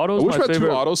key, Otto's I wish my we had favorite.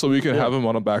 two autos so we can have him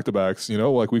on a back-to-backs. You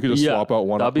know, like we could just swap out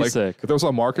one. That'd be like, sick. If there was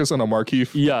a Marcus and a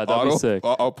Markeith, that'd be sick.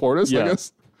 Portis, I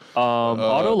guess.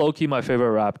 Otto low key my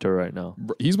favorite Raptor right now.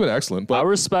 He's been excellent. But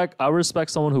I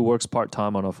respect someone who works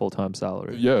part-time on a full-time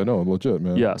salary. Yeah, no, legit,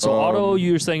 man. Yeah. So Otto,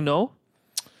 you're saying no?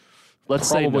 Let's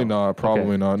say no.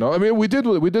 Probably not. No, I mean we did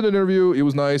an interview. It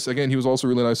was nice. Again, he was also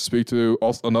really nice to speak to.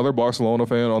 Also, another Barcelona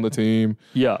fan on the team.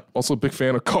 Yeah. Also a big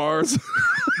fan of cars.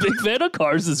 Big fan of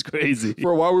Cars is crazy.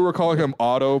 For a while we were calling him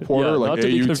Otto Porter, like not to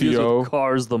be confused AUTO. with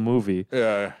Cars the movie.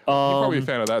 Yeah. He's probably a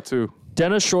fan of that too.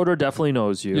 Dennis Schroeder definitely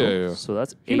knows you. Yeah. So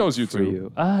that's he knows you too.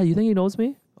 You think he knows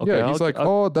me? Okay, yeah,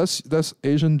 he's that's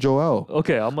Asian Joel.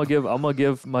 Okay, I'm gonna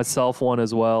give myself one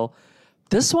as well.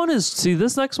 This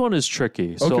next one is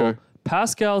tricky. So Okay.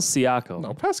 Pascal Siakam.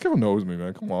 No, Pascal knows me,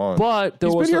 man. Come on. But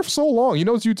he's been here for so long. He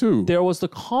knows you too. There was the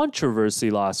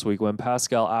controversy last week when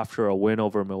Pascal, after a win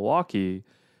over Milwaukee,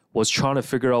 was trying to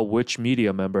figure out which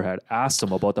media member had asked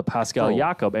him about the Pascal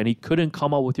Jakob, and he couldn't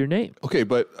come up with your name. Okay,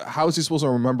 but how is he supposed to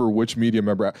remember which media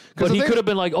member? But he could have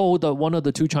been like, the one of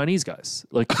the two Chinese guys.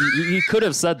 Like he could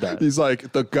have said that. He's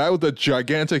like the guy with the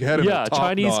gigantic head. Yeah,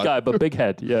 Chinese guy, but big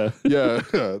head. Yeah. Yeah.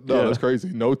 No, that's crazy.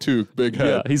 No toque, big head.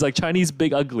 Yeah, he's like Chinese,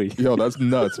 big, ugly. Yo, that's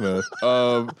nuts, man.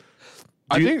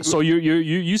 I think so.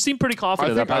 You seem pretty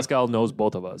confident that Pascal knows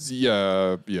both of us.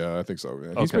 Yeah, I think so,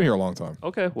 man. He's been here a long time.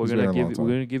 Okay, we're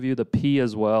gonna give you the P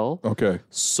as well. Okay.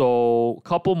 So a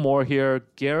couple more here.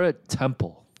 Garrett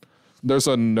Temple. There's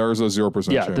a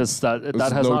 0% yeah, chance. that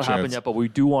has not happened yet, but we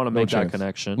do want to make that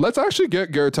connection. Let's actually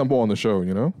get Garrett Temple on the show,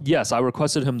 you know? Yes, I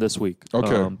requested him this week.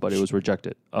 Okay. But it was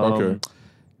rejected. Okay.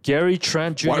 Gary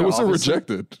Trent Jr. Why was it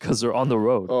rejected? Because they're on the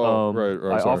road. Oh,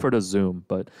 right. I offered a Zoom,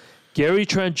 but Gary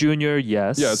Trent Jr.,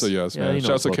 yes. Yeah, it's a yes, man. Yeah,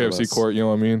 Shouts to KFC Court, you know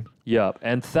what I mean? Yeah.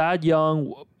 And Thad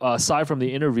Young, aside from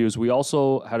the interviews, we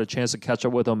also had a chance to catch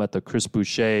up with him at the Chris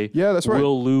Boucher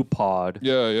Will Lou pod.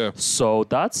 Yeah. So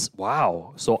that's,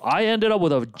 wow. So I ended up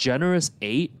with a generous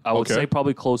 8. I would say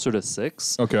probably closer to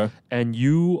 6. Okay. And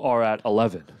you are at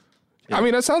 11. I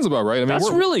mean, that sounds about right. I mean,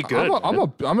 that's really good. I'm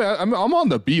on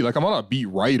the beat. Like, I'm on a beat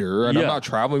writer, and I'm not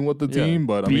traveling with the team,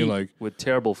 but beat I mean, like, with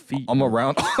terrible feet. I'm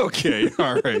around. Okay,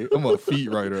 all right. I'm a feet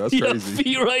writer. That's crazy.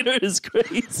 Feet writer is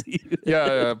crazy.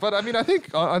 Yeah. But I mean, I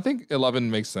think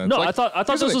 11 makes sense. No, like, I thought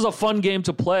this was a fun game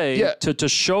to play. Yeah. To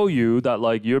show you that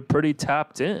like you're pretty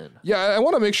tapped in. Yeah, I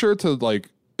want to make sure to like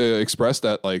express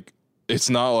that like. It's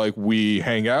not like we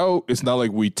hang out. It's not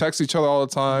like we text each other all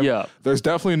the time. Yeah. There's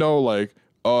definitely no like.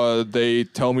 They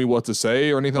tell me what to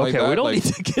say or anything like that. Okay, we don't like,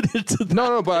 need to get into that.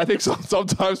 No, but I think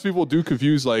sometimes people do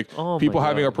confuse like people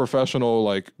having a professional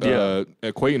like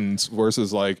acquaintance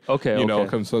versus like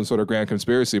some sort of grand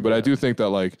conspiracy. But I do think that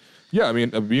like I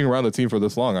mean being around the team for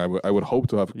this long, I would hope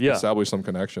to have established some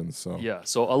connections. So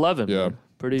so 11. Yeah, man.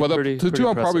 Pretty. But the two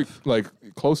I'm probably impressive. like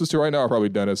closest to right now are probably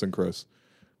Dennis and Chris.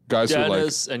 Guys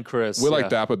Dennis who like and Chris. we like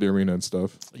dap at the arena and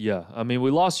stuff. Yeah, I mean we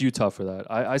lost Utah for that.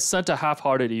 I sent a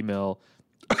half-hearted email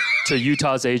to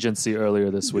Utah's agency earlier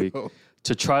this week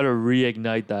to try to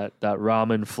reignite that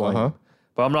ramen flame.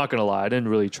 But I'm not going to lie, I didn't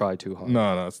really try too hard.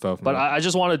 No, it's tough. But I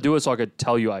just want to do it so I could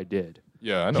tell you I did.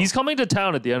 Yeah, I know. He's coming to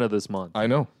town at the end of this month. I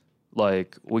know.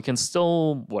 Like, we can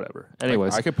still, whatever.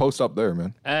 Anyways. I could post up there,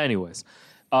 man. Anyways.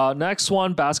 Next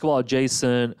one, basketball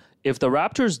adjacent. If the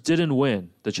Raptors didn't win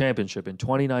the championship in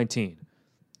 2019,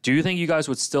 do you think you guys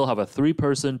would still have a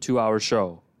 3-person, 2-hour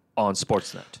show on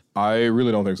Sportsnet? I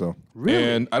really don't think so. Really?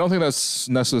 And I don't think that's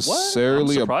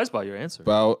necessarily I'm surprised by your answer.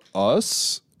 About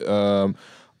us.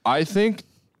 I think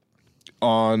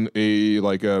on a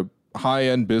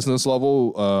high-end business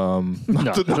level.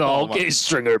 Okay,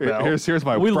 Stringer Bell. Here's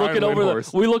my we prime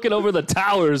horse. We looking over the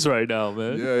towers right now,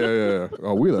 man. Yeah.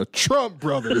 Oh, we the Trump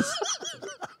brothers.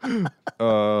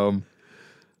 I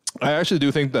actually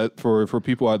do think that for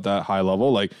people at that high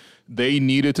level, like they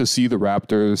needed to see the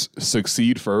Raptors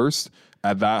succeed first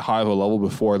at that high of a level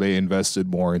before they invested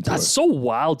more into That's it. so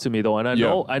wild to me, though. And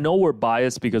I know we're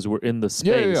biased because we're in the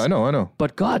space. Yeah, I know.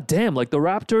 But goddamn, like the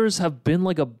Raptors have been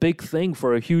like a big thing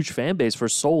for a huge fan base for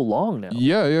so long now.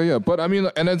 Yeah. But I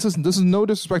mean, and this is no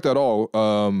disrespect at all,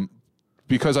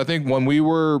 because I think when we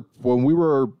were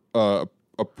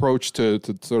approached to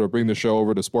sort of bring the show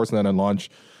over to Sportsnet and launch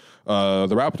the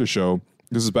Raptors show,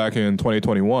 this is back in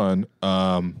 2021.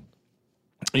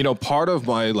 part of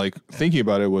my like thinking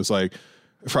about it was like,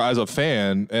 for as a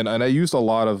fan, and I used a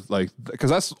lot of like, because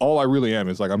that's all I really am,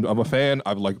 is like I'm a fan.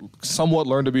 I've like somewhat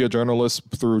learned to be a journalist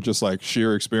through just like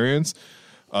sheer experience,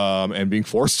 and being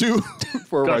forced to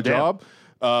for my job.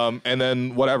 And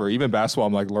then whatever, even basketball,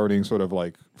 I'm like learning sort of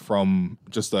like from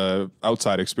just the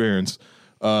outside experience.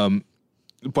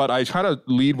 But I try to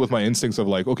lead with my instincts of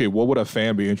like, okay, what would a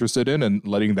fan be interested in, and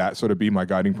letting that sort of be my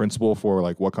guiding principle for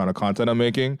like what kind of content I'm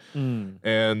making.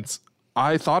 And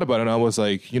I thought about it and I was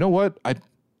like, you know what? I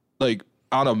like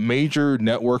on a major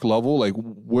network level, like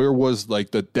where was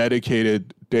like the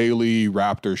dedicated daily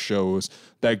Raptors shows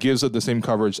that gives it the same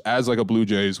coverage as like a Blue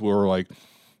Jays, where like,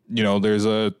 there's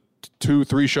a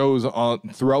 2-3 shows on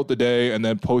throughout the day, and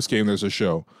then post game there's a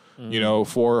show.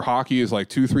 For hockey is like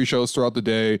 2-3 shows throughout the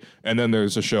day, and then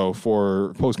there's a show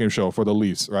for post game show for the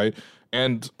Leafs, right?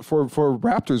 And for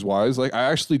Raptors wise, like I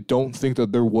actually don't think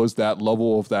that there was that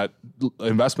level of that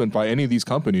investment by any of these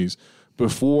companies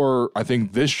before I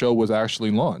think this show was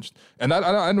actually launched. And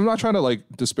I'm not trying to like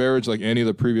disparage like any of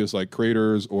the previous like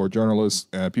creators or journalists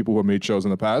and people who have made shows in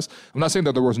the past. I'm not saying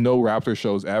that there was no Raptor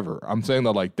shows ever. I'm saying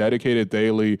that like dedicated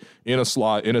daily in a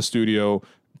slot, in a studio,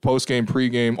 post game, pre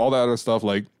game, all that other stuff.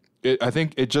 Like I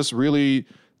think it just really,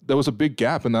 there was a big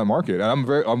gap in that market. And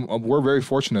we're very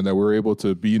fortunate that we're able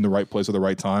to be in the right place at the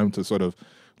right time to sort of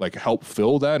like help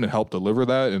fill that and help deliver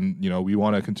that. And, we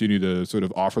want to continue to sort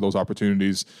of offer those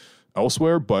opportunities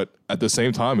elsewhere. But at the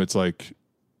same time, it's like,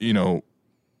 I don't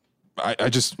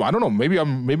know. Maybe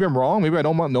I'm wrong. Maybe I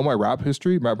don't know my rap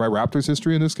history, my Raptors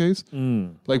history in this case.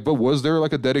 Like, but was there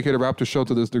like a dedicated Raptors show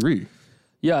to this degree?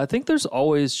 Yeah, I think there's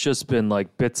always just been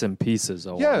like bits and pieces,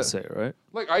 I want to say, right?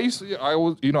 Like I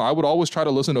would always try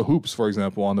to listen to Hoops, for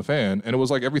example, on the Fan, and it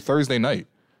was like every Thursday night.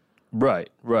 Right.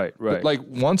 But like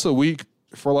once a week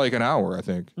for like an hour, I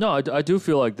think. No, I do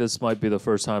feel like this might be the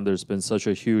first time there's been such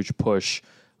a huge push,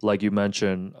 like you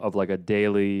mentioned, of like a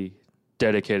daily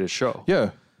dedicated show.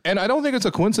 Yeah. And I don't think it's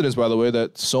a coincidence, by the way,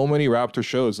 that so many Raptor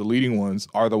shows, the leading ones,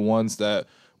 are the ones that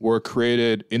were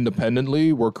created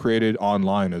independently, were created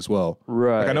online as well.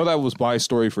 Right. Like, I know that was my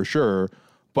story for sure,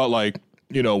 but like,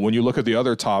 when you look at the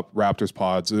other top Raptors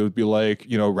pods, it would be like,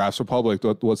 Raps Republic,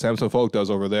 what Samson Folk does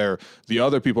over there. The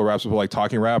other people, Raps Republic, like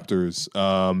Talking Raptors.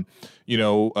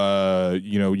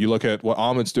 You look at what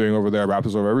Ahmed's doing over there,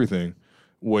 Raptors Over Everything,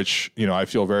 which, I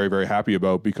feel very, very happy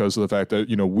about because of the fact that,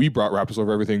 we brought Raptors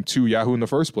Over Everything to Yahoo in the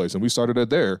first place, and we started it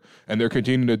there, and they're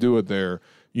continuing to do it there.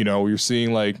 You're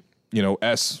seeing like,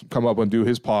 S come up and do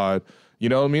his pod. You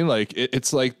know what I mean? Like,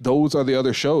 it's like those are the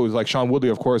other shows. Like Sean Woodley,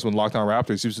 of course, when Lockdown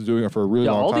Raptors, he was doing it for a really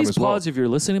long time as well. All these pods, if you're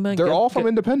listening, man, they're all from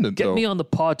independent. Get me on the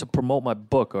pod to promote my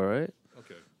book, all right?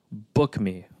 Okay. Book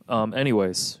me.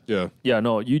 Anyways. Yeah. Yeah,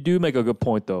 no, you do make a good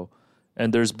point, though.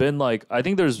 And there's been like,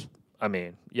 there's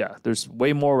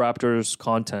way more Raptors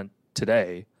content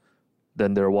today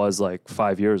than there was like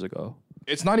 5 years ago.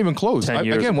 It's not even close.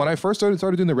 Again, when I first started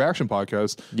doing the reaction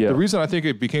podcast, Yeah. the reason I think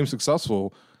it became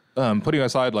successful, putting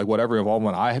aside like whatever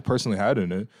involvement I personally had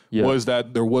in it, was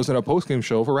that there wasn't a post-game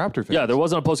show for Raptor fans. Yeah, there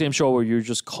wasn't a post-game show where you're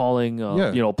just calling,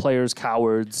 players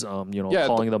cowards,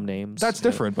 calling them names. That's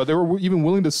different, but they were even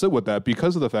willing to sit with that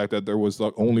because of the fact that there was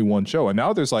like only one show. And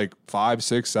now there's like 5,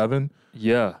 6, 7.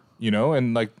 Yeah.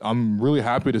 And like I'm really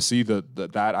happy to see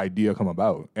that idea come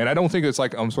about. And I don't think it's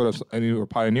like I'm sort of a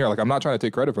pioneer. Like I'm not trying to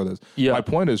take credit for this. Yeah. My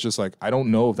point is just like I don't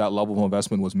know if that level of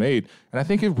investment was made, and I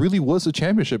think it really was a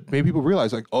championship. Made people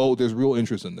realize like, oh, there's real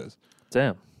interest in this.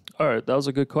 Damn. All right, that was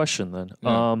a good question then.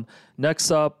 Yeah.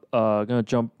 Next up, gonna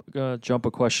jump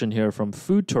a question here from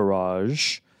Food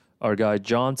Tourage. Our guy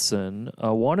Johnson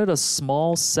wanted a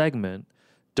small segment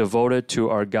devoted to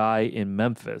our guy in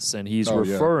Memphis, and he's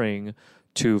referring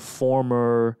to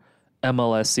former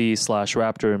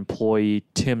MLSE/Raptor employee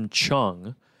Tim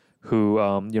Chung, who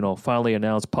finally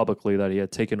announced publicly that he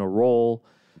had taken a role,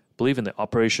 I believe, in the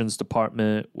operations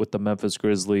department with the Memphis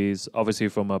Grizzlies. Obviously,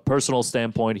 from a personal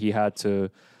standpoint, he had to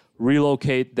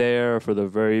relocate there for the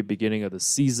very beginning of the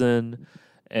season.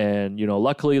 And,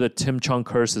 luckily the Tim Chung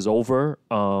curse is over.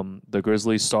 The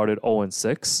Grizzlies started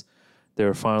 0-6. They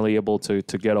were finally able to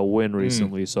get a win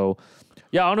recently. So,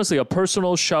 yeah, honestly, a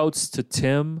personal shouts to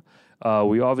Tim.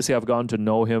 We obviously have gotten to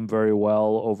know him very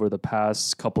well over the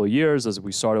past couple of years as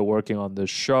we started working on this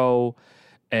show.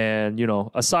 And,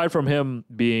 aside from him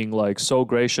being like so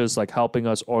gracious, like helping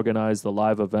us organize the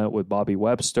live event with Bobby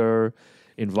Webster,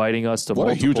 inviting us to what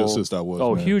a huge assist that was.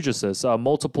 Oh, man. Huge assist.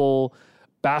 Multiple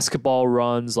basketball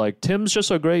runs. Like Tim's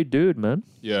just a great dude, man.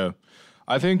 Yeah.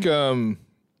 I think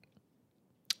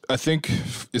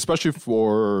especially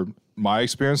for my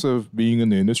experience of being in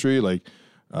the industry, like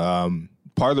part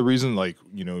of the reason, like,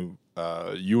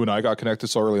 you and I got connected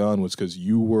so early on was because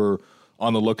you were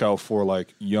on the lookout for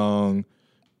like young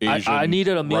Asian I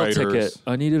needed a meal writers. ticket.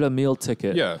 I needed a meal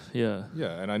ticket. Yeah. Yeah.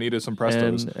 Yeah, and I needed some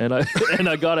Prestos. And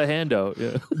I got a handout.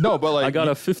 Yeah. No, but like I got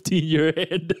a 15-year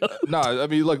handout. No, I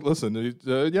mean, like, listen,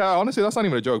 yeah, honestly, that's not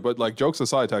even a joke, but like, jokes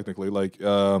aside, technically, like,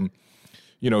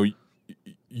 you know,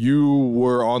 you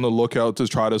were on the lookout to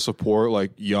try to support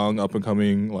like young, up and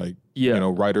coming, like, you know,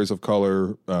 writers of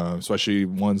color, especially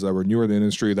ones that were newer in the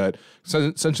industry that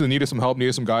essentially needed some help,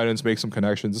 needed some guidance, make some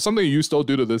connections. It's something you still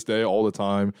do to this day all the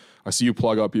time. I see you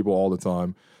plug up people all the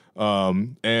time.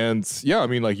 And yeah, I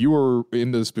mean, like, you were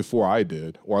in this before I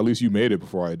did, or at least you made it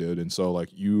before I did. And so like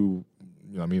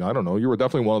I mean, I don't know, you were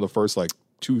definitely one of the first like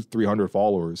 200-300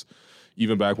 followers,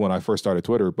 even back when I first started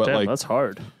Twitter. But like, that's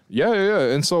hard. Yeah.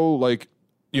 And so like,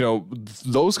 you know,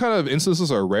 those kind of instances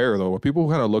are rare, though. When people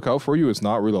kind of look out for you, it's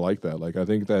not really like that. Like, I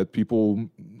think that people,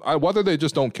 whether they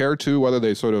just don't care to, whether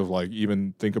they sort of like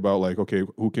even think about like, okay,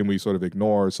 who can we sort of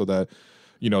ignore so that,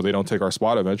 you know, they don't take our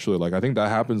spot eventually. Like, I think that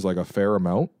happens like a fair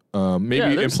amount.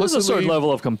 Maybe there's a certain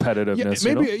level of competitiveness.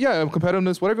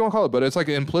 Competitiveness, whatever you want to call it. But it's like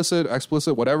implicit,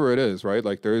 explicit, whatever it is, right?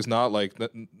 Like, there is not like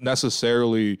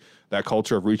necessarily that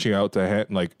culture of reaching out to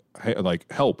like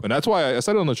help. And that's why I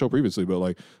said it on the show previously, but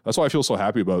like, that's why I feel so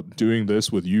happy about doing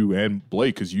this with you and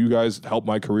Blake, because you guys helped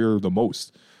my career the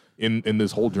most in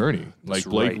this whole journey. Like,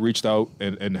 Blake reached out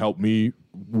and helped me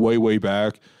way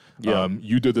back. Yeah.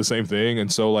 You did the same thing.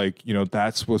 And so like, you know,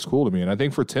 that's what's cool to me. And I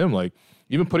think for Tim, like,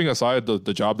 even putting aside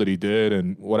the job that he did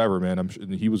and whatever, man, I'm sure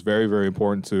he was very, very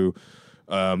important to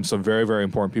some very, very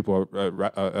important people at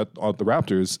the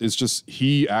Raptors. It's just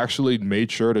he actually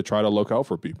made sure to try to look out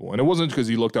for people. And it wasn't because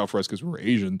he looked out for us because we were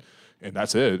Asian and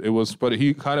that's it. It was, but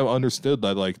he kind of understood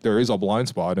that like there is a blind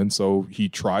spot. And so he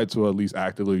tried to at least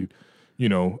actively, you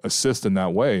know, assist in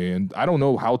that way. And I don't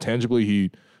know how tangibly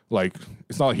he, like,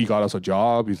 it's not like he got us a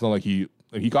job. It's not like he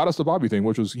got us the Bobby thing,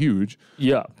 which was huge.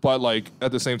 Yeah. But like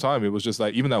at the same time, it was just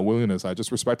like even that willingness, I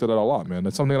just respected that a lot, man.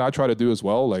 That's something that I try to do as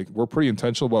well. Like, we're pretty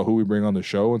intentional about who we bring on the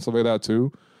show and stuff like that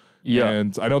too. Yeah.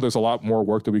 And I know there's a lot more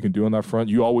work that we can do on that front.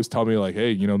 You always tell me like,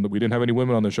 hey, you know, we didn't have any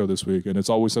women on the show this week. And it's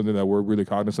always something that we're really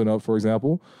cognizant of, for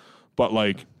example. But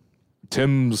like,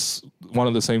 Tim's one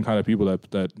of the same kind of people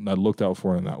that looked out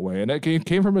for him that way. And that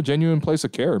came from a genuine place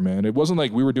of care, man. It wasn't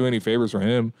like we were doing any favors for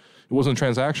him. It wasn't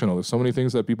transactional. There's so many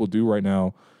things that people do right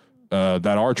now that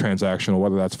are transactional,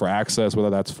 whether that's for access, whether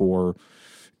that's for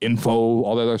info,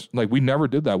 all that. Like, we never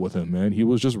did that with him, man. He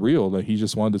was just real. That he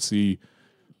just wanted to see,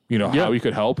 you know, how he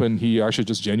could help, and he actually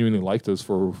just genuinely liked us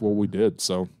for what we did.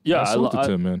 So yeah, I salute to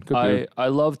Tim, man. Good I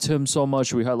loved Tim so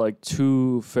much. We had like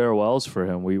 2 farewells for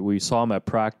him. We saw him at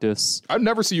practice. I'd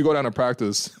never see you go down to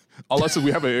practice unless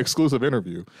we have an exclusive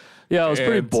interview. Yeah, I was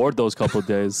pretty bored those couple of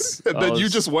days. And then you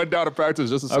just went down to practice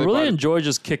just to say I really enjoy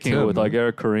just kicking it with like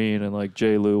Eric Kareen and like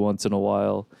Jay Lou once in a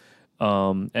while.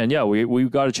 And yeah, we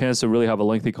got a chance to really have a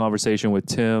lengthy conversation with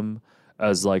Tim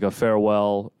as like a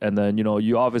farewell. And then, you know,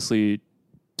 you obviously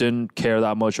didn't care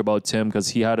that much about Tim because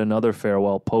he had another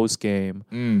farewell post game.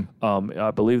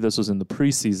 I believe this was in the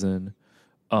preseason.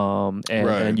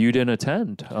 And you didn't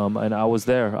attend. And I was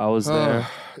there. I was there.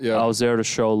 I was there to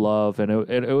show love. And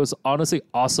it was honestly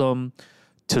awesome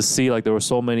to see, like, there were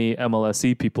so many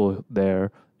MLSE people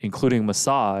there, including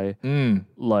Masai,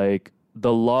 like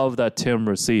the love that Tim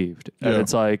received. And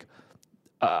it's like,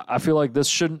 I feel like this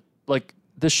shouldn't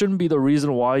be the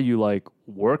reason why you like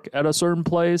work at a certain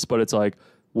place, but it's like,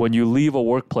 when you leave a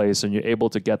workplace and you're able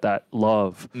to get that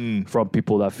love from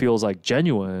people that feels like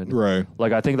genuine, right?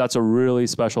 Like, I think that's a really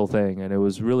special thing. And it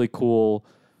was really cool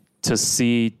to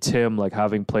see Tim like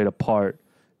having played a part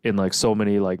in like so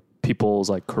many like people's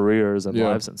like careers and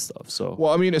lives and stuff. So,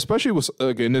 well, I mean, especially with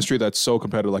like an industry that's so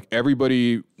competitive, like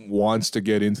everybody wants to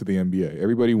get into the NBA.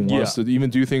 Everybody wants to even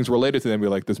do things related to the NBA,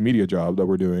 like this media job that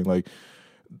we're doing. Like,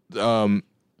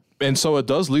 and so it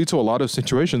does lead to a lot of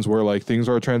situations where like things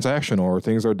are transactional or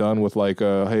things are done with like,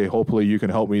 hey, hopefully you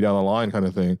can help me down the line kind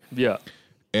of thing. Yeah.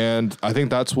 And I think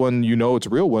that's when you know it's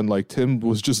real, when like Tim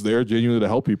was just there genuinely to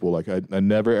help people. Like I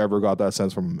never ever got that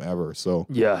sense from him ever. So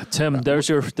yeah, Tim, there's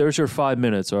your 5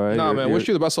 minutes. All right. Nah, man. Wish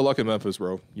you the best of luck in Memphis,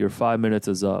 bro. Your 5 minutes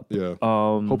is up. Yeah.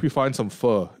 Hope you find some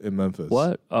pho in Memphis.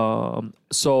 What?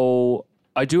 So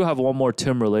I do have one more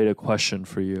Tim related question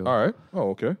for you. All right.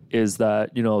 Oh, okay. Is that,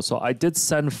 you know, so I did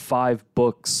send 5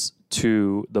 books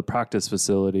to the practice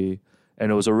facility, and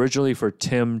it was originally for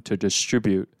Tim to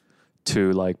distribute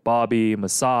to like Bobby,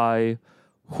 Masai,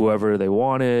 whoever they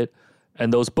wanted.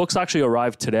 And those books actually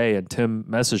arrived today, and Tim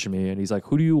messaged me and he's like,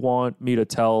 who do you want me to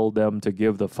tell them to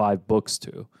give the 5 books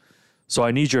to? So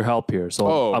I need your help here.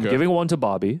 So I'm giving one to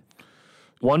Bobby.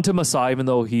 One to Masai, even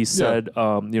though he said,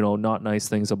 not nice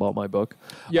things about my book.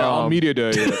 Yeah, on media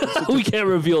day. We can't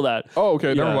reveal that. Oh,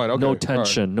 okay, never mind. Okay, no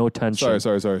tension, right. no tension.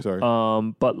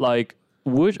 Sorry. But like,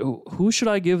 who should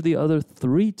I give the other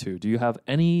 3 to? Do you have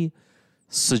any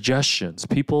suggestions?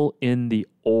 People in the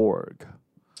org.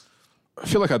 I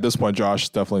feel like at this point, Josh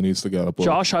definitely needs to get a book.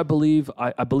 Josh, I believe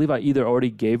I either already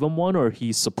gave him one or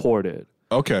he supported.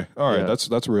 Okay, all right, Yeah.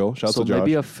 that's real. Shout out So to Josh.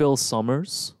 maybe a Phil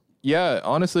Summers. Yeah,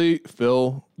 honestly,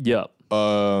 Phil. Yeah.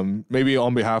 Maybe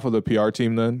on behalf of the PR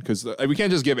team then, because we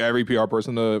can't just give every PR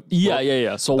person a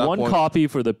Yeah. So one copy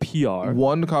for the PR.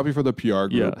 One copy for the PR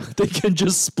group. Yeah, they can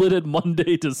just split it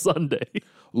Monday to Sunday.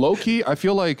 Low key, I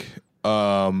feel like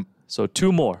So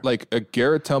 2 more. like a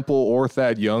Garrett Temple or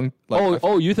Thad Young. Like,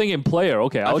 you thinking player?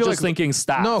 Okay, I was feel just like thinking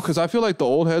staff. No, because I feel like the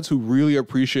old heads who really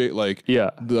appreciate like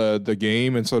the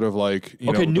game and sort of like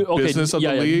the business of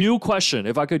the league. New question: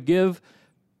 if I could give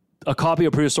a copy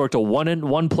of Prehistoric to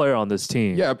one player on this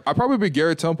team, I'd probably be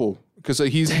Garrett Temple because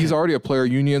he's already a player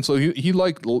union, so he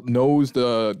like knows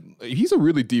he's a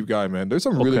really deep guy, man. There's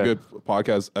some really good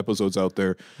podcast episodes out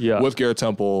there with Garrett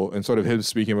Temple and sort of him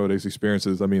speaking about his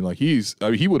experiences. I mean, like he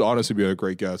would honestly be a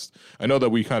great guest. I know that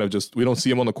we kind of we don't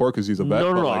see him on the court because he's a vet. No.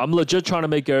 Like, I'm legit trying to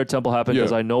make Garrett Temple happen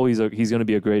because I know he's going to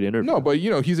be a great interview. No, but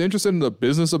he's interested in the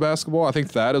business of basketball. I think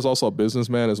Thad is also a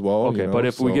businessman as well. Okay, but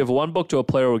if we give one book to a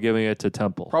player, we're giving it to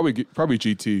Temple. Probably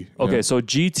GT. Okay, so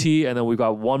GT, and then we've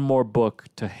got one more book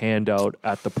to hand out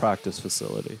at the practice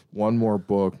facility. One more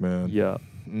book, man. Yeah.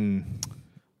 Come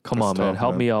That's on, man. tough,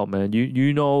 Help man. me out, man.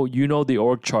 You know the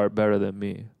org chart better than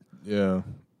me. Yeah.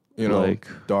 Like-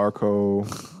 Darko.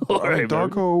 All right,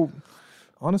 Darko.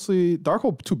 Honestly,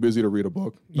 Darko too busy to read a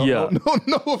book. No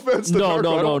offense to No, Darko.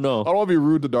 no, I don't no. want to be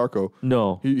rude to Darko.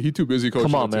 No. He too busy coaching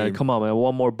Come on, the man. team. Come on, man.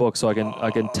 One more book so I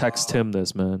can text him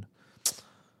this, man.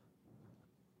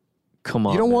 Come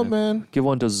on. You know what, man? Give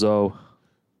one to Zoe.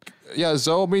 Yeah,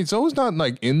 Zoe. I mean, Zoe's not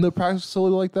like in the practice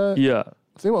facility like that. Yeah.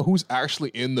 Think about who's actually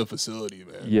in the facility,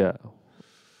 man. Yeah.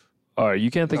 All right,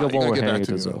 you can't think of You one gotta we're get handing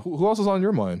that it to to me. Zoe. Who else is on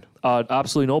your mind?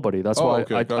 Absolutely nobody. That's Oh, why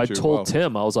okay, I got you. told Wow.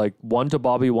 Tim, I was like, one to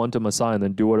Bobby, one to Masai, and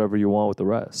then do whatever you want with the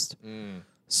rest.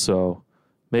 So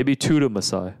maybe 2 to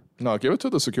Masai. No, give it to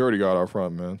the security guard out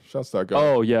front, man. Shouts to that guy.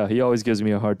 Oh, yeah. He always gives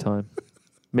me a hard time.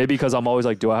 Maybe because I'm always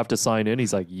like, do I have to sign in?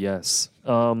 He's like, yes.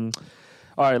 All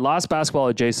right, last basketball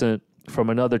adjacent from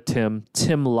another Tim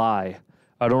Lai.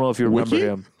 I don't know if you remember Wiki?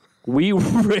 him. We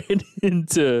ran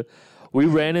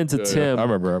into Tim I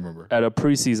remember. at a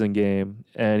preseason game,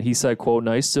 and he said, quote,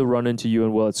 nice to run into you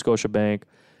and Will at Scotiabank.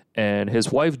 And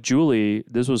his wife, Julie,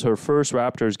 this was her first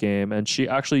Raptors game, and she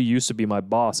actually used to be my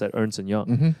boss at Ernst &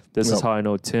 Young. This is how I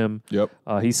know Tim. Yep.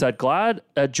 He said, glad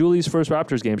at Julie's first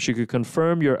Raptors game, she could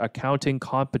confirm your accounting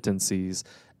competencies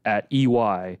at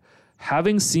EY.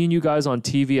 Having seen you guys on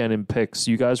TV and in pics,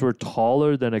 you guys were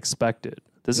taller than expected.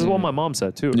 This is what my mom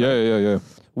said, too. Right? Yeah.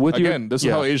 With Again, this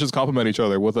is how Asians compliment each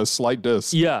other with a slight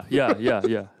diss. Yeah.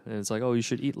 And it's like, oh, you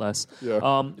should eat less.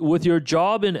 Yeah. With your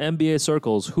job in NBA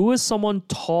circles, who is someone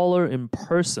taller in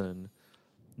person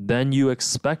than you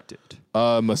expected?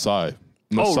 Masai.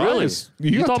 Oh, really?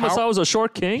 You thought Masai Masai was a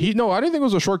short king? No, I didn't think it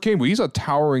was a short king, but he's a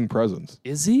towering presence.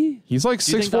 Is he? He's like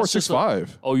Do you think 6'4", that's just 6'5".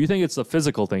 Oh, you think it's the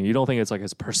physical thing? You don't think it's like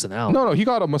his personality?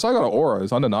 No, Masai got an aura.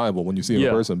 It's undeniable when you see him in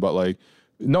person. But like,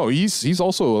 no, he's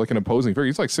also like an imposing figure.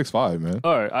 He's like 6'5", man.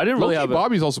 All right, I didn't really have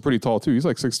Bobby's also pretty tall too. He's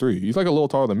like 6'3". He's like a little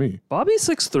taller than me. Bobby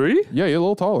 6'3"? Yeah, he's a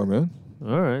little taller, man.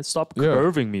 All right, stop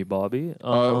curving me, Bobby.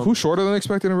 Who's shorter than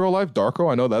expected in real life?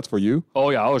 Darko. I know that's for you.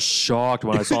 Oh yeah, I was shocked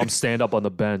when I saw him stand up on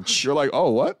the bench. You're like, oh,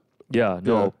 what? Yeah,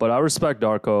 no, Yeah. but I respect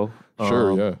Darko.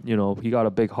 Sure, yeah. You know, he got a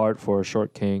big heart for a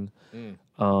short king.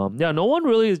 No one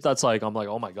really that's like, I'm like,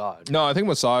 oh my God. No, I think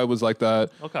Masai was like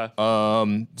that. Okay.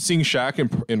 Seeing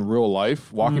Shaq in real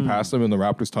life, walking past him in the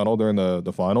Raptors tunnel during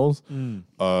the finals,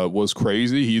 was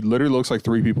crazy. He literally looks like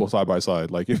 3 people side by side.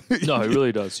 Like, No, he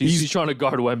really does. He's trying to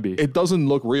guard Wemby. it doesn't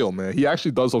look real, man. He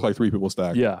actually does look like 3 people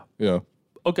stacked. Yeah. Yeah.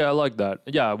 Okay, I like that.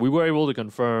 Yeah, we were able to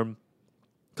confirm.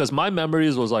 Because my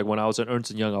memories was like when I was at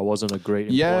Ernst & Young, I wasn't a great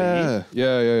employee.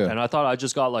 Yeah. And I thought I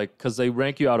just got like, because they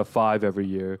rank you out of 5 every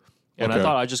year. And I Okay.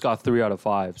 thought I just got 3 out of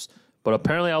 5s. But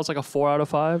apparently I was like a 4 out of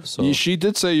 5. So She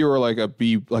did say you were like a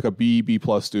B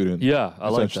plus student. yeah, I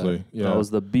like that. Essentially, yeah. That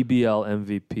was the BBL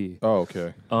MVP. Oh,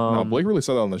 okay. No, Blake really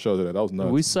said that on the show today. That was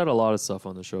nuts. We said a lot of stuff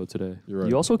on the show today. You're right.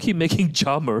 You also keep making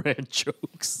John Moran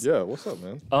jokes. Yeah, what's up,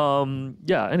 man?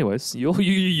 Yeah. Anyways,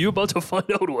 you about to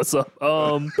find out what's up.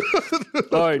 All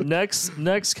right.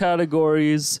 Next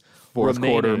categories. Fourth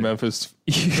quarter, remaining. Memphis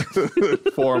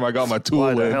form. I got my tool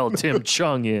Why the in. hell Tim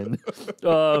Chung in?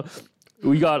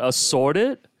 We got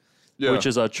assorted. which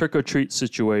is a trick or treat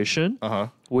situation.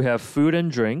 We have food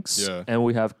and drinks, and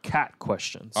we have cat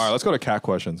questions. All right, let's go to cat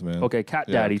questions, man. Okay, cat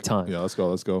daddy time. Yeah, let's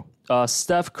go.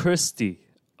 Steph Christie,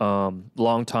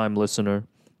 longtime listener.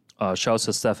 Shouts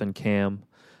to Steph and Cam.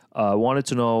 Wanted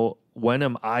to know, when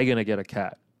am I going to get a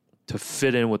cat to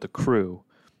fit in with the crew,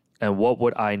 and what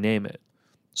would I name it?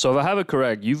 So if I have it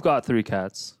correct, you've got 3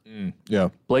 cats. Yeah.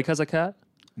 Blake has a cat?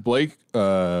 Blake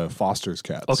fosters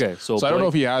cats. Okay, so I don't know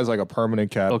if he has like a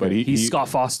permanent cat, but he's Scott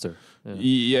Foster.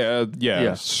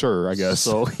 Yeah, sure, I guess.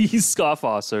 So he's Scott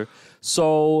Foster.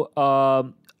 So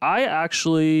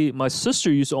my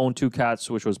sister used to own 2 cats,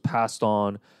 which was passed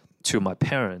on to my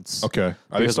parents. Okay.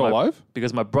 Are they still alive?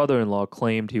 Because my brother-in-law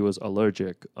claimed he was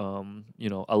allergic,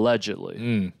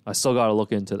 allegedly. I still got to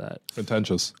look into that.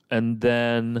 Contentious. And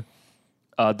then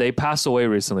they passed away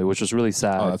recently, which was really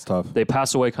sad. Oh, that's tough. They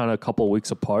passed away kind of a couple weeks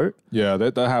apart. Yeah,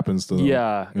 that happens to them.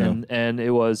 Yeah. And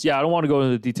it was, I don't want to go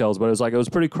into the details, but it was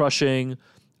pretty crushing,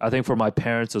 I think, for my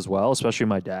parents as well, especially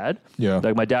my dad. Yeah.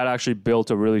 Like, my dad actually built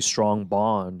a really strong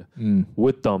bond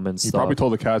with them and stuff. He probably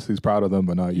told the cats he's proud of them,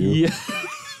 but not you. Yeah.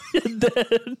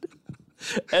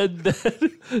 and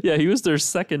then, he was their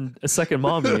second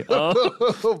mommy.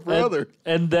 Oh, brother.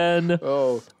 And then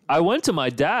I went to my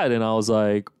dad and I was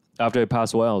like, after he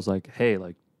passed away, I was like, hey,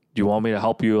 like, do you want me to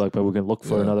help you? Like, but we can look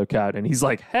for another cat. And he's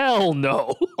like, hell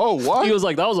no. Oh, what? He was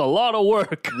like, that was a lot of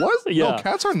work. What? Yeah. No,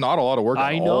 cats are not a lot of work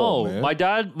at all, man.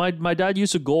 My dad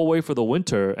used to go away for the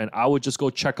winter, and I would just go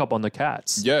check up on the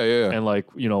cats. Yeah. And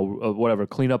whatever,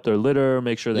 clean up their litter,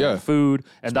 make sure they have food,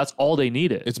 and that's all they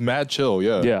needed. It's mad chill,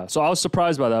 Yeah. So I was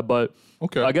surprised by that, but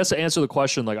I guess to answer the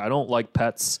question, like, I don't like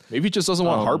pets. Maybe he just doesn't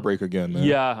want heartbreak again, man.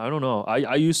 Yeah, I don't know.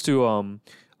 I used to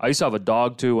have a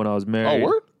dog too when I was married. Oh,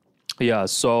 word? Yeah,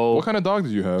 so... What kind of dog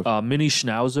did you have? Mini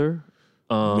Schnauzer.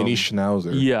 Mini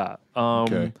Schnauzer. Yeah.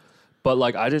 Okay. But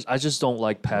like, I just don't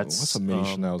like pets. What's a mini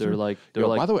Schnauzer? They're like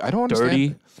by the way, I don't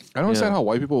dirty. understand how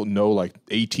white people know like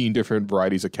 18 different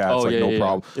varieties of cats. No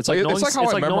problem. It's like how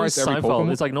I memorize every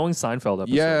Pokemon. It's like knowing Seinfeld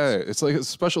episodes. Yeah, it's like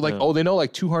special. Like, they know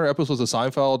like 200 episodes of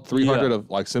Seinfeld, 300 of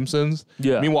like Simpsons.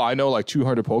 Yeah. Meanwhile, I know like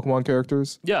 200 Pokemon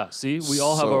characters. Yeah. See, we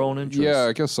all have our own interests. Yeah,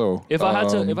 I guess so. If I had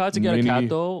to get a cat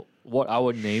though, what I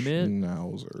would name it?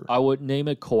 Schnauzer. I would name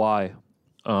it Kawhi.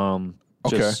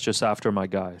 Just after my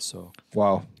guy. So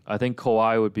wow. I think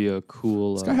Kawhi would be a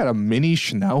cool. This guy had a mini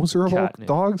Schnauzer of all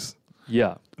dogs.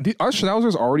 Yeah. Aren't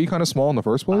Schnauzers already kind of small in the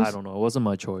first place? I don't know. It wasn't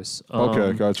my choice.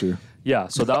 Okay, got you. Yeah,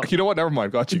 so that... You know what? Never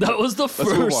mind. Got you. That was the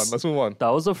first... Let's move on. That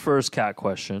was the first cat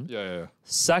question. Yeah.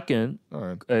 Second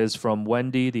is from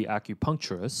Wendy, the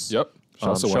acupuncturist. Yep.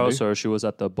 Shout out to her. She was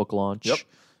at the book launch. Yep.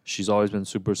 She's always been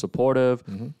super supportive.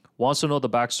 Wants to know the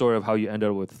backstory of how you ended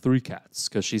up with 3 cats.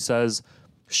 Because she says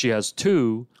she has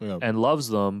 2 and loves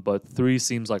them, but 3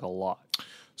 seems like a lot.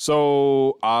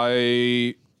 So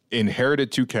I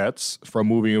inherited 2 cats from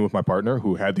moving in with my partner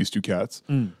who had these 2 cats.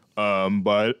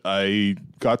 But I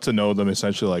got to know them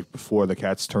essentially like before the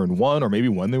cats turned 1 or maybe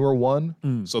when they were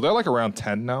 1. So they're like around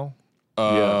 10 now.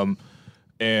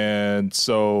 And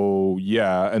so,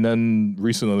 and then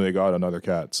recently they got another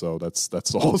cat. So that's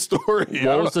the whole story.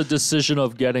 What was the decision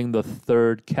of getting the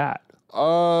 3rd cat?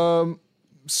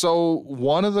 So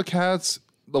one of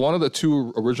the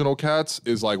 2 original cats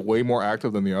is like way more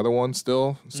active than the other one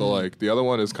still. So like the other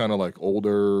one is kind of like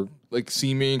older, like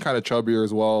seeming, kind of chubbier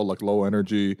as well, like low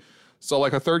energy. So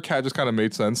like a 3rd cat just kind of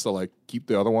made sense to like keep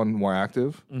the other one more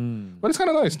active. But it's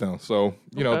kind of nice now. So,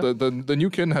 you know, the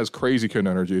new kitten has crazy kitten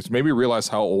energy. It's made me realize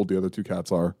how old the other 2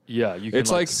 cats are. Yeah, you can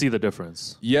like see the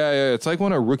difference. Yeah. It's like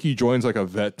when a rookie joins like a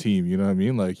vet team, you know what I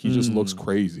mean? Like he just looks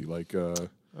crazy. Like, all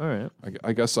right.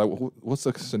 I guess what's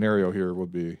the scenario here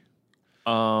would be?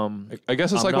 I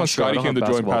guess it's like when Scotty came to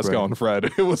join Pascal and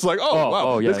Fred. It was like,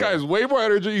 wow, this guy has way more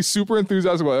energy. He's super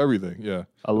enthusiastic about everything. Yeah,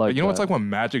 I like. You know, it's like when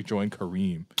Magic joined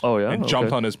Kareem. Oh yeah, and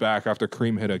jumped on his back after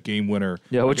Kareem hit a game winner.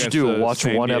 Yeah, what'd you do? Watch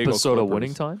one episode of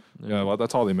Winning Time? Yeah, well,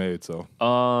 that's all they made. So,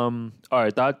 all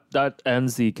right, that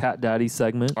ends the Cat Daddy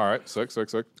segment. All right, sick.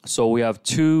 So we have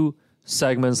 2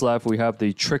 segments left. We have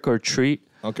the trick or treat.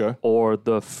 Okay. Or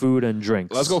the food and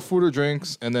drinks. Let's go food or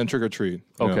drinks and then trick or treat.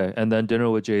 Okay. And then dinner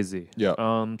with Jay-Z. Yeah.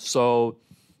 So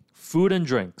food and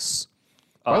drinks.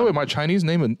 By the way, my Chinese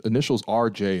name initials are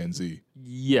J and Z.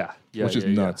 Yeah. Which is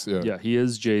nuts. Yeah. Yeah, he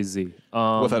is Jay-Z.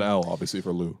 With an L, obviously,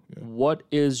 for Lou. Yeah. What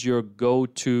is your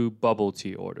go-to bubble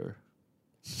tea order?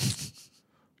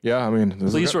 Yeah, I mean...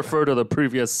 Please refer to the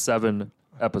previous 7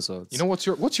 episodes. You know, what's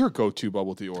your go-to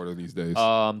bubble tea order these days?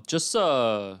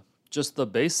 Just the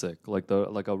basic, like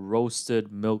a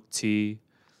roasted milk tea.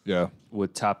 Yeah.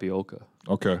 With tapioca.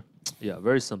 Okay. Yeah,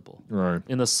 very simple. Right.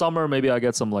 In the summer, maybe I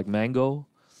get some like mango.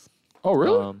 Oh,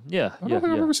 really? Yeah, I don't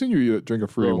think I've ever seen you drink a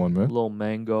fruity one, man. Little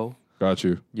mango. Got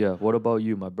you. Yeah. What about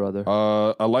you, my brother?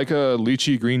 I like a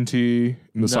lychee green tea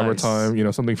in the summertime. You know,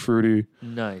 something fruity.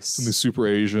 Nice. Something super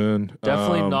Asian.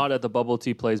 Definitely not at the bubble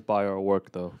tea place by our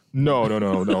work, though. No.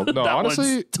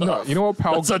 Honestly, no. You know what?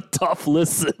 That's a tough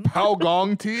listen. Pao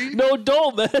Gong tea? No,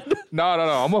 don't, man. No.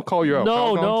 I'm gonna call you out.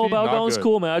 No, Pao Balgong's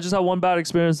cool, man. I just had one bad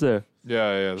experience there.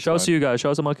 Yeah. Shout out to you guys. Shout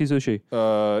out to Monkey Sushi.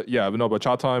 But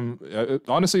Cha Time.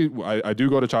 Honestly, I do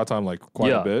go to Cha Time like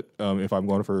quite a bit. If I'm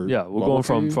going for we're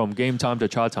going from game time to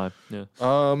cha time. Yeah.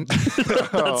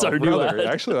 That's our new ad.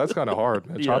 Actually, that's kind of hard.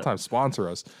 Man. Cha Time sponsor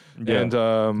us. Yeah.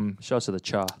 And shout out to the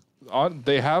cha.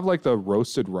 They have like the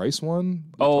roasted rice one.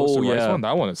 Rice one.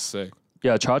 That one is sick.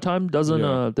 Yeah, cha time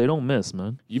doesn't. They don't miss,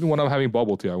 man. Even when I'm having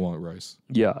bubble tea, I want rice.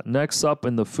 Yeah. Next up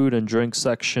in the food and drink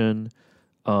section.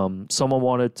 Someone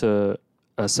wanted to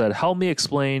said, help me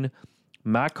explain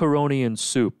macaroni and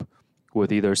soup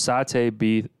with either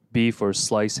satay beef or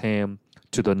sliced ham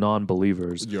to the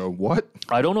non-believers. Yo, what?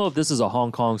 I don't know if this is a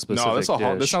Hong Kong specific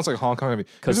dish. This sounds like Hong Kong.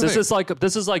 Because this is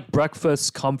like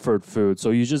breakfast comfort food. So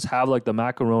you just have like the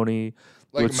macaroni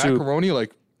with macaroni,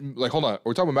 soup. like hold on. Are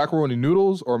we talking about macaroni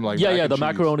noodles or like the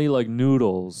macaroni like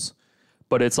noodles.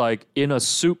 But it's like in a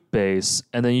soup base,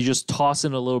 and then you just toss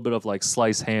in a little bit of like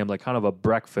sliced ham, like kind of a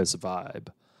breakfast vibe.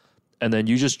 And then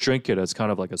you just drink it as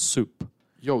kind of like a soup.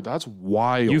 Yo, that's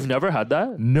wild. You've never had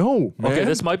that? No, man. Okay,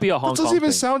 this might be a Hong Kong That doesn't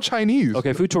even thing. sound Chinese.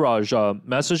 Okay, Futuraj,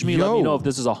 message me. Let me know if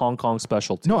this is a Hong Kong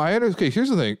specialty. No, okay, here's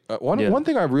the thing. One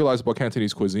thing I realized about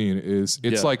Cantonese cuisine is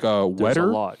it's like wetter.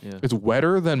 A lot, yeah. It's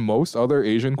wetter than most other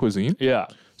Asian cuisine. Yeah.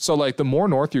 So like the more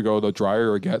north you go, the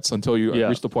drier it gets until you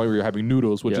reach the point where you're having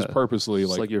noodles, which is purposely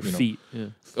it's like your feet. Yeah.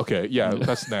 Okay, yeah,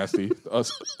 that's nasty.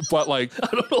 But like, I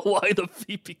don't know why the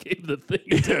feet became the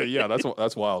thing. yeah,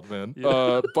 that's wild, man.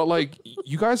 Yeah. But like,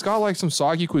 you guys got like some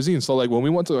soggy cuisine. So like, when we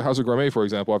went to House of Gourmet, for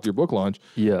example, after your book launch,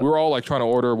 we were all like trying to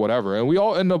order whatever, and we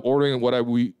all ended up ordering what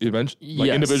we eventually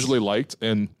individually liked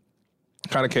and.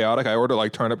 Kind of chaotic. I ordered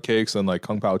like turnip cakes and like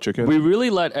kung pao chicken. We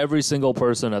really let every single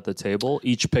person at the table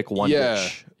each pick one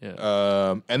dish.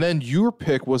 Yeah. And then your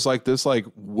pick was like this like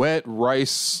wet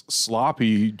rice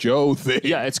sloppy Joe thing.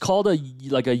 Yeah, it's called a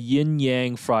yin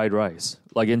yang fried rice.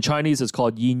 Like in Chinese, it's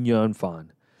called yin yang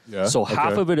fan. Yeah. So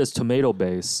half of it is tomato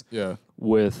base. Yeah.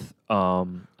 With I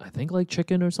think like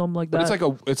chicken or something like that. But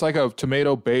it's like a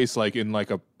tomato base, like in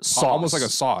like a sauce, almost like a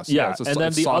sauce. Yeah, and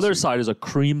then the other side is a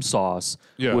cream sauce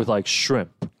with like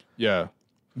shrimp. Yeah.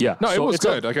 Yeah. No, it was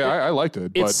good. I liked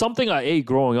it. It's something I ate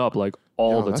growing up like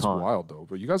all the time. That's wild though.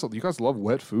 But you guys love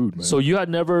wet food, man. So you had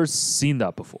never seen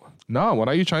that before? No, when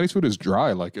I eat Chinese food, it's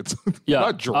dry. Like it's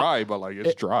not dry, but like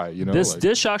it's dry. You know, this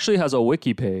dish actually has a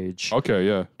wiki page. Okay,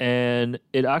 yeah, and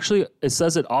it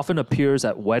says it often appears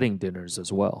at wedding dinners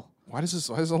as well. Why does it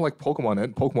like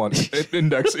Pokemon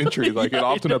index entry? Like it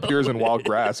often appears in wild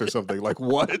grass or something. Like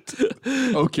what?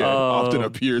 Okay, often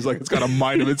appears like it's got a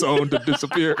mind of its own to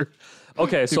disappear.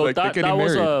 Okay, so like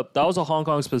that was a Hong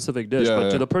Kong specific dish,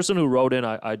 but to the person who wrote in,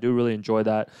 I do really enjoy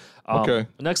that. Okay.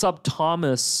 Next up,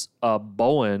 Thomas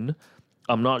Bowen.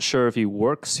 I'm not sure if he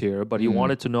works here, but he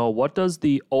wanted to know, what does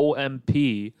the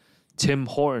OMP Tim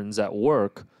Hortons at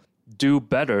work do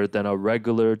better than a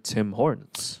regular Tim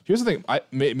Hortons? Here's the thing.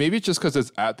 Maybe it's just because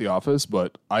it's at the office,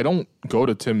 but I don't go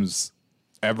to Tim's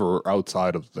ever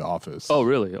outside of the office. Oh,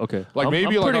 really? Okay. Like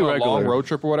maybe like on a long road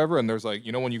trip or whatever, and there's like,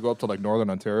 you know, when you go up to like Northern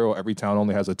Ontario, every town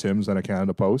only has a Tim's and a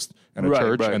Canada Post and a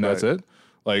church, and that's it.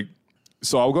 Like,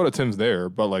 so I'll go to Tim's there,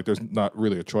 but like there's not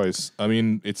really a choice. I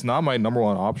mean, it's not my number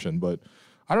one option, but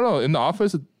I don't know. In the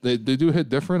office, they do hit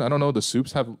different. I don't know. The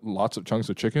soups have lots of chunks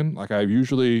of chicken. Like I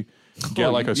usually get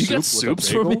like a soup. You get soups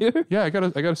from here? Yeah, I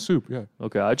got a soup. Yeah.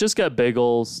 Okay, I just get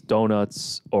bagels,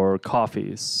 donuts, or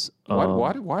coffees.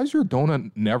 Why is your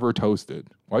donut never toasted?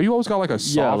 Why you always got like a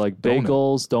soft like donut?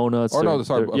 Bagels, donuts. Or no,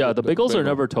 sorry. The bagels are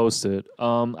never toasted.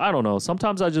 I don't know.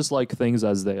 Sometimes I just like things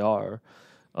as they are.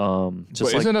 But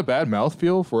isn't a bad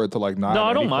mouthfeel for it to like not? No,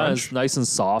 I don't mind. It's nice and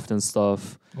soft and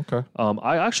stuff. Okay.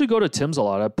 I actually go to Tim's a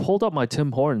lot. I pulled up my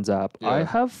Tim Hortons app. Yeah. I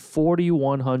have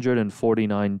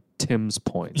 4,149 Tim's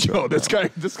points. Yo, this guy,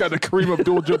 the Kareem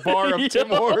Abdul-Jabbar of Tim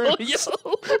Hortons.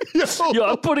 Yo,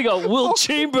 I'm putting out Will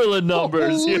Chamberlain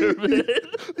numbers here, man.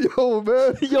 Yo,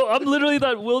 man. Yo, I'm literally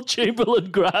that Will Chamberlain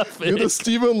graphic. You're the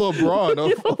Stephen LeBron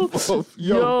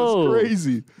yo, that's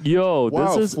crazy. Yo,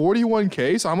 wow, this is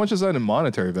 41K? So how much is that in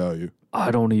monetary value? I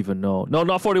don't even know. No,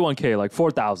 not 41K, like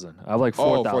 4,000. I have like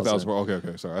 4,000. Oh, 4,000.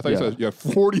 Okay. Sorry. I thought you said,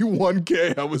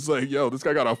 41K. I was like, yo, this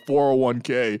guy got a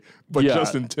 401K, but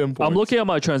just in Tim points. I'm looking at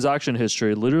my transaction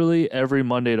history. Literally every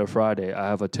Monday to Friday, I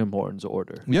have a Tim Hortons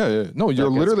order. Yeah. No, you're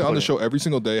literally on the show every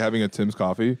single day having a Tim's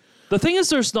coffee. The thing is,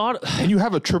 there's not And you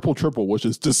have a triple, which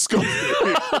is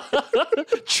disgusting.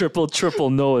 triple,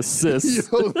 no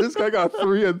assists. Yo, this guy got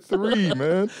 3 and 3,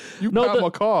 man. You No, Pat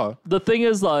McCaw. The thing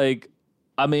is, like,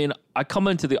 I mean, I come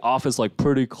into the office like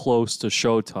pretty close to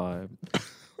showtime.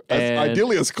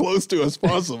 Ideally as close to as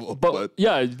possible. But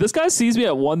yeah, this guy sees me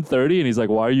at 1:30 and he's like,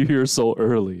 "Why are you here so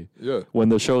early?" Yeah. When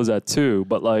the show's at 2.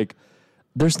 But like,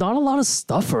 there's not a lot of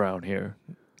stuff around here.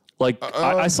 Like,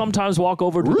 I sometimes walk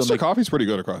over to Rooster Coffee's pretty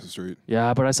good across the street.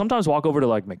 Yeah, but I sometimes walk over to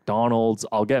like McDonald's.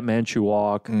 I'll get Manchu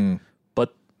Wok.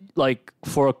 But like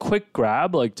for a quick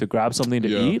grab, like to grab something to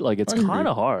eat, like it's kind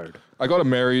of hard. I go to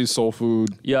Mary's Soul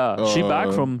Food. Yeah, she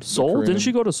back from Seoul? Didn't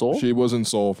she go to Seoul? She was in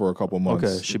Seoul for a couple months.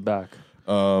 Okay, she back.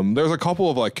 There's a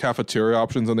couple of like cafeteria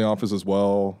options in the office as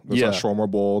well. There's that shawarma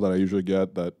bowl that I usually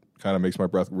get that kind of makes my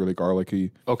breath really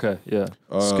garlicky. Okay, yeah.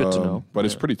 It's good to know. But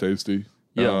it's pretty tasty.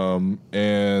 Yeah.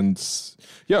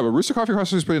 But Rooster Coffee across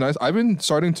the street is pretty nice. I've been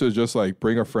starting to just like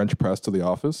bring a French press to the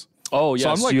office. Oh, yes. So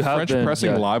I'm like you have French been,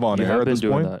 pressing live on air at this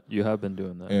point. You have been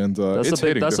doing that. And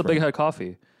that's a Big Head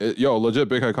Coffee. Legit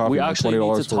Big Head Coffee. We like actually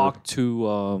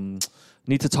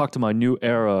need to talk to my New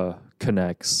Era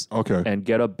connects. Okay. And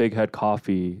get a Big Head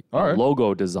Coffee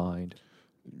logo designed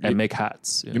and make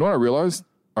hats. You know what I realized?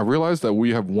 I realized that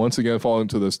we have once again fallen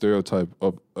into the stereotype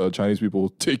of Chinese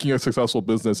people taking a successful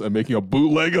business and making a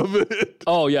bootleg of it.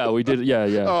 Oh, yeah, we did. Yeah.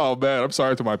 Oh, man. I'm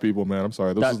sorry to my people, man. I'm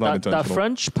sorry. This is not intentional. That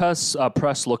French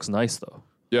press looks nice, though.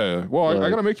 Yeah. Well, I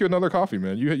got to make you another coffee,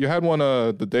 man. You had one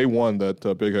the day one that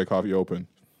Big Head Coffee opened.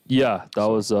 Yeah, that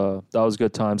was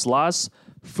good times. Last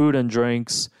food and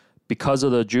drinks, because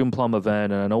of the June Plum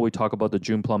event, and I know we talk about the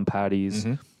June Plum patties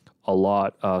a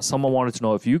lot. Someone wanted to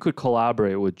know if you could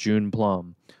collaborate with June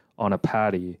Plum on a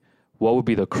patty, what would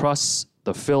be the crust,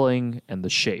 the filling, and the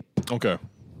shape? Okay,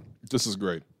 this is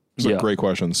great. It's a great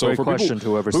question. So for people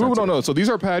who don't know, so these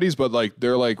are patties, but like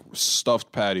they're like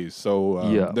stuffed patties.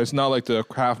 So there's not like the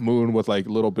Half Moon with like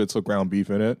little bits of ground beef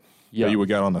in it that you would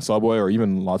get on the Subway or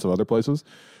even lots of other places.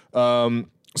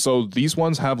 So these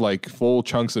ones have like full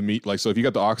chunks of meat. Like, so if you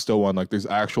get the oxtail one, like there's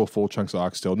actual full chunks of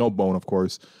oxtail, no bone, of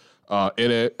course,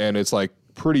 in it, and it's like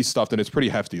pretty stuffed and it's pretty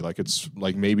hefty. Like it's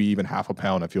like maybe even half a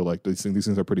pound. I feel like these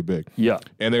things are pretty big. Yeah,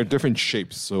 and they're different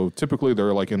shapes. So typically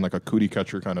they're like in like a cootie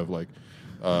catcher kind of like.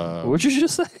 What'd you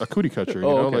just say? A cootie catcher. You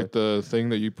know, like the thing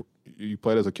that you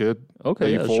played as a kid. Okay,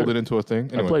 that you folded into a thing.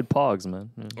 Anyway. I played Pogs,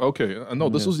 man. Yeah. Okay, no,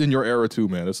 this was in your era too,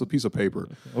 man. It's a piece of paper.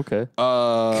 Okay.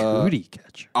 Cootie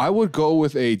catcher. I would go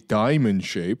with a diamond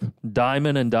shape.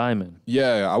 Diamond and diamond.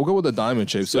 Yeah, I would go with a diamond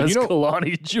shape. So that's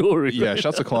Kalani jewelry. Yeah,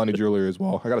 shouts to Kalani jewelry as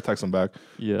well. I gotta text them back.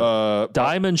 Yeah.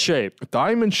 Diamond shape.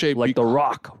 Diamond shape, like the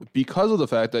Rock. Because of the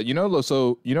fact that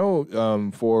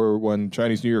for when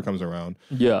Chinese New Year comes around,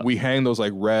 we hang those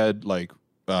like red like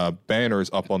banners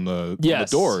up on the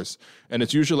doors, and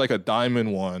it's usually like a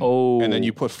diamond one, and then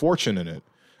you put fortune in it.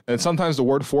 And sometimes the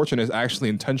word fortune is actually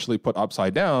intentionally put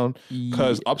upside down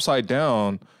because upside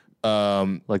down,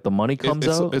 like the money comes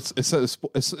out. It's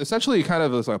essentially kind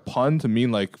of a pun to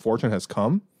mean like fortune has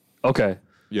come. Okay.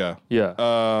 Yeah.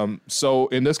 Yeah. So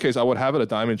in this case, I would have it a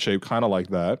diamond shape, kind of like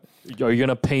that. Are you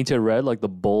gonna paint it red like the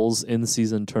Bulls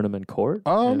in-season tournament court?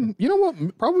 You know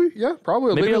what? Probably.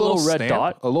 Maybe a little red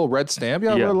dot, a little red stamp.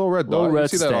 Yeah, a little red dot. Little red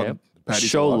stamp.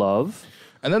 Show love.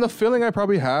 And then the filling I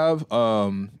probably have. I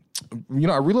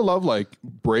really love like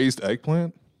braised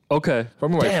eggplant. Okay.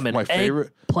 Probably my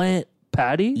favorite eggplant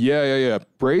patty. Yeah.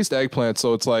 Braised eggplant.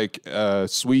 So it's like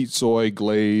sweet soy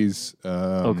glaze.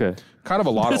 Okay. Kind of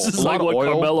a lot this of This is a like lot what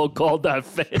of oil. Carmelo called that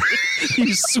fan.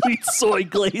 You sweet soy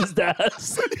glazed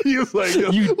ass. He was like,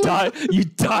 you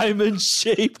diamond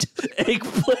shaped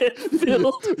eggplant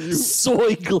filled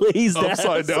soy glazed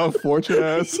upside down fortune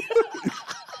ass.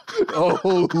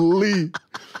 Holy,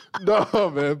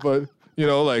 no man, but.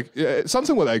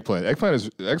 Something with eggplant. Eggplant is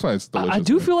delicious. I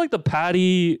do feel like the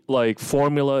patty like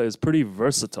formula is pretty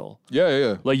versatile.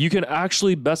 Yeah. Like you can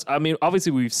actually I mean,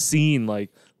 obviously we've seen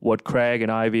like what Craig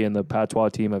and Ivy and the Patois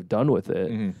team have done with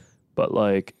it. Mm-hmm. But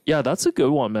like, yeah, that's a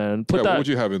good one, man. What would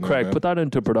you have in there, Craig, man? Put that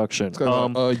into production.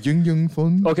 Yung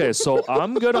fun. Okay, so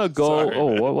I'm gonna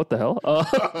go. What the hell?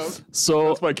 So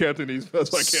that's my Cantonese.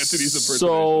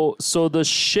 impersonation. So the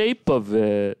shape of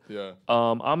it. Yeah.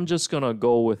 I'm just gonna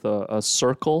go with a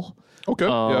circle.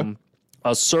 Okay.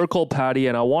 A circle patty,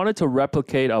 and I wanted to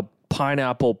replicate a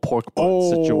pineapple pork butt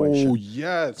situation. Oh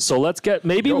yes. So let's get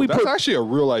that's actually a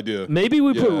real idea. Maybe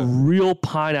we put real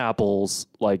pineapples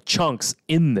like chunks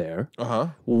in there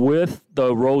with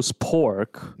the roast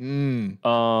pork. And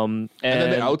then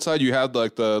the outside you had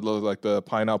like the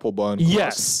pineapple bun.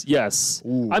 Yes.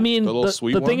 Ooh, I mean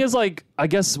the thing is like I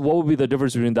guess what would be the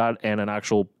difference between that and an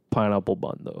actual pineapple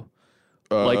bun though?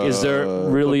 Like, is there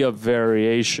really a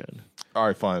variation? All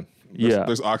right, fine.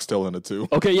 There's oxtail in it too.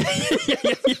 Okay, yeah.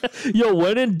 Yo,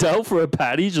 when in doubt for a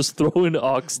patty, just throw in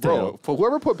oxtail. Bro,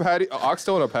 whoever put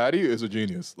oxtail in a patty is a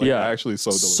genius. Like, actually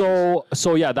so delicious.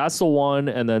 So yeah, that's the one,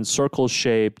 and then circle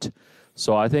shaped.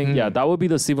 So I think that would be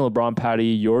the Stephen LeBron patty.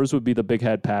 Yours would be the big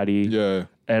head patty. Yeah.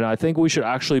 And I think we should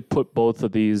actually put both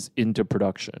of these into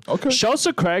production. Okay. Shouts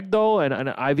to Craig though and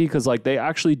Ivy, because like they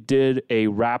actually did a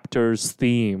Raptors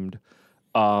themed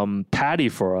patty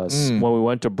for us when we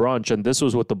went to brunch, and this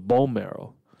was with the bone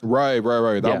marrow. Right.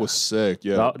 That was sick.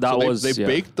 Yeah. They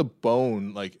baked the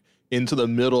bone like into the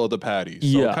middle of the patty.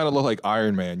 So it kind of looked like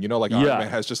Iron Man. You know, like Iron Man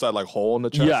has just that like hole in the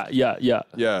chest.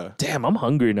 Yeah. Damn, I'm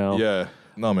hungry now. Yeah.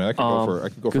 No, man, I can go for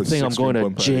good thing I'm going to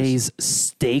patties. Jay's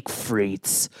Steak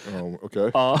Frites. Oh, okay.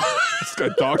 This guy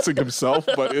doxing himself,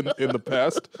 but in the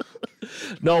past.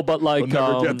 No, but like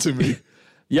never get to me.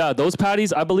 Yeah, those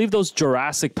patties, I believe those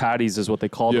Jurassic patties is what they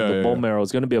call them. The bone marrow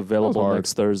is going to be available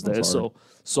next Thursday.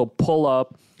 So pull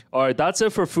up. All right, that's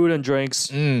it for food and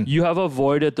drinks. You have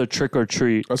avoided the trick or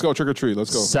treat. Let's go trick or treat.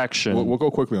 Let's go. Section. We'll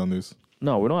go quickly on these.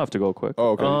 No, we don't have to go quick.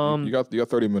 Oh, okay. You got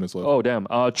 30 minutes left. Oh, damn.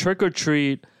 Trick or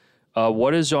treat.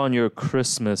 What is on your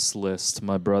Christmas list,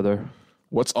 my brother?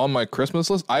 What's on my Christmas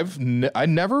list? I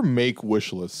never make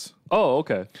wish lists. Oh,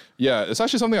 okay. Yeah, it's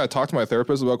actually something I talk to my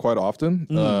therapist about quite often.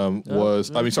 Our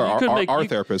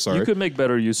therapist. Sorry, you could make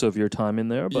better use of your time in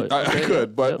there, but I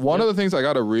could. But one of the things I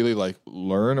got to really like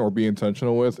learn or be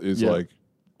intentional with is like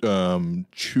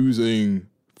choosing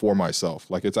for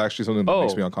myself. Like it's actually something that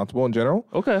makes me uncomfortable in general.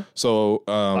 Okay. So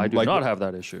I do not have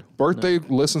that issue. Birthday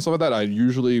lists and stuff like that, I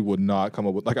usually would not come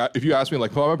up with. Like if you ask me,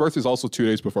 like my birthday is also 2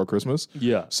 days before Christmas.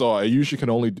 Yeah. So I usually can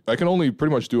only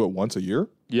pretty much do it once a year.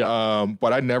 Yeah.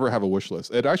 But I never have a wish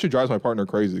list. It actually drives my partner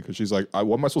crazy because she's like,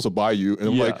 what am I supposed to buy you? And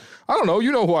I'm like, I don't know.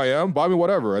 You know who I am. Buy me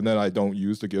whatever. And then I don't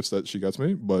use the gifts that she gets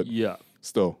me. But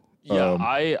still. Yeah,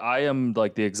 I am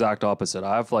like the exact opposite.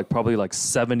 I have like probably like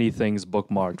 70 things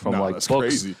bookmarked from like books,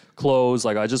 crazy. Clothes.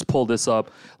 Like I just pulled this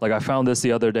up. Like I found this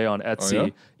the other day on Etsy. Oh,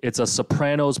 yeah? It's a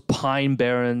Sopranos Pine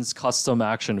Barrens custom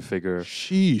action figure of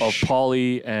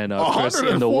Paulie and Chris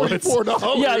in the woods.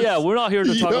 Yeah. We're not here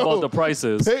to talk about the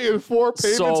prices. Paying 4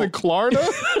 payments in Klarna.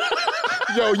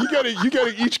 Yo, you get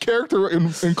each character in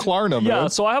Klarna, man. Yeah,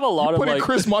 so I have a lot of like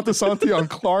Chris Montesanti on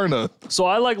Klarna. So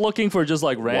I like looking for just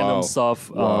like random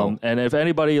stuff. And if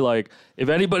anybody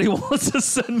wants to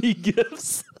send me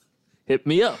gifts, hit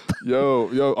me up.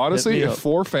 Yo, honestly, if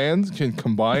 4 fans can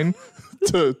combine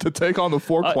to take on the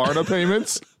 4 Klarna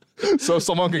payments. So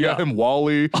someone can get him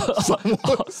Wally.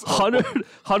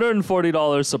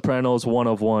 $140 Sopranos 1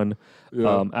 of 1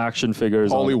 action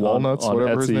figures. Paulie Walnuts, on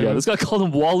whatever Etsy. his name is. This guy called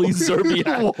him Wally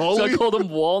Zerbiak. This guy called him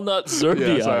Walnut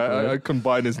Zerbiak. Yeah, so I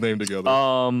combined his name together.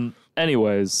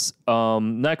 Anyways,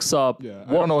 next up. Yeah,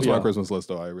 I don't know what's on my Christmas list,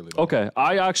 though. I really don't. Okay,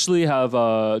 I actually have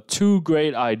 2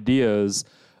 great ideas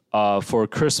for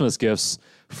Christmas gifts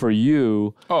for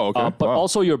you. Oh, okay. But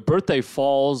also your birthday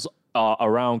falls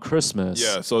around Christmas.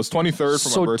 Yeah, so it's 23rd for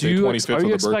my birthday, 25th for the birthday. Are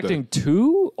you expecting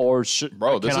 2, or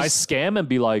can I scam and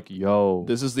be like, yo?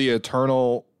 This is the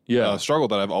eternal struggle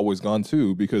that I've always gone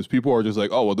to because people are just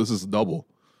like, oh, well, this is double.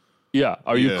 Yeah.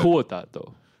 Are you cool with that,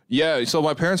 though? Yeah, so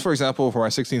my parents, for example, for my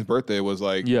 16th birthday was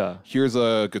like, here's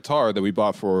a guitar that we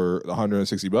bought for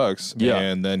 $160,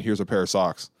 and then here's a pair of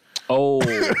socks. Oh,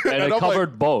 and it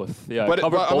covered both. Yeah, but it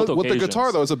covered both with occasions. the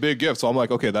guitar, though, it's a big gift. So I'm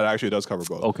like, okay, that actually does cover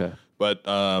both. Okay. But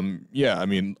I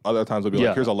mean, other times I'll be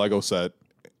like, here's a Lego set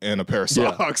and a pair of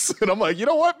socks. And I'm like, you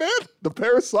know what, man? The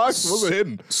pair of socks wasn't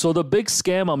hidden. So the big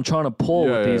scam I'm trying to pull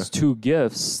with these 2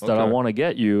 gifts that I want to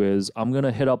get you is I'm going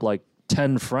to hit up like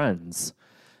 10 friends.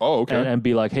 Oh, okay. And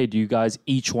be like, hey, do you guys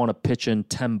each want to pitch in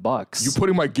 $10? You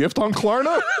putting my gift on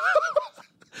Klarna?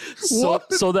 So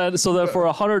that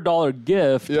for $100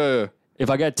 gift, if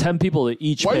I get 10 people to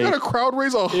each why pay, you gotta crowd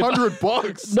raise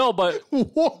 $100? No, but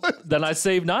what? Then I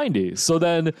save 90. So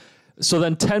then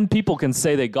 10 people can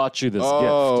say they got you this gift.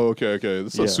 Oh, okay.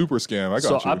 It's a super scam. I got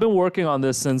you. So I've been working on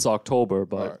this since October,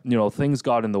 but things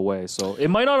got in the way. So it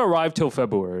might not arrive till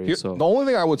February. The only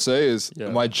thing I would say is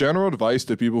my general advice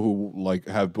to people who like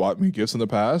have bought me gifts in the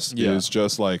past is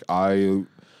just like I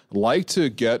like to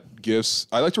get gifts.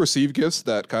 I like to receive gifts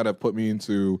that kind of put me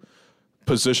into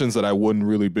positions that I wouldn't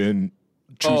really been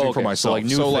choosing for myself. So like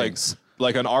new things.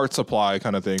 Like an art supply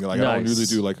kind of thing. Like I don't usually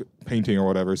do like painting or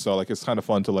whatever. So like it's kind of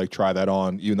fun to like try that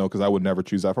on, because I would never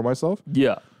choose that for myself.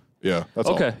 Yeah. Yeah. That's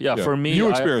all. Okay. Yeah. For me,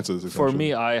 new experiences. For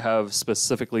me, I have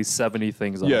specifically 70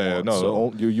 things.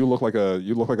 No, you look like a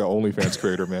OnlyFans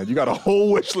creator, man. You got a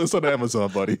whole wish list on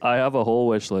Amazon, buddy. I have a whole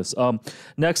wish list.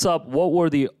 Next up, what were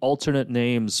the alternate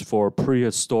names for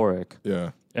prehistoric?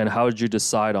 Yeah. And how did you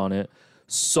decide on it?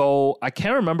 So I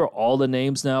can't remember all the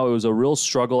names now. It was a real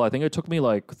struggle. I think it took me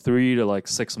like 3 to like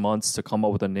 6 months to come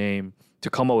up with a name, to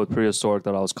come up with prehistoric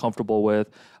that I was comfortable with.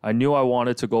 I knew I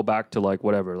wanted to go back to like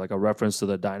whatever, like a reference to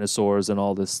the dinosaurs and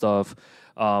all this stuff.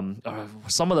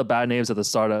 Some of the bad names at the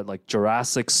start, like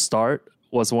Jurassic Start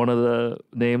was one of the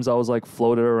names I was like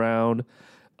floated around,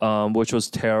 which was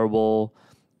terrible.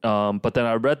 But then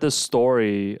I read this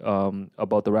story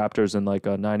about the raptors in like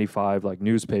a 95 like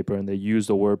newspaper, and they used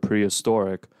the word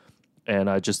prehistoric, and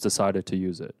I just decided to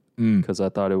use it because I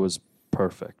thought it was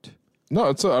perfect. No,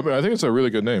 I think it's a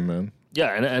really good name, man.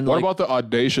 Yeah, and what like, about the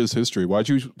audacious history? Why'd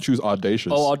you choose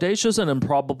audacious? Oh, audacious and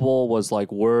improbable was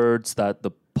like words that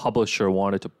the publisher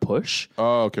wanted to push.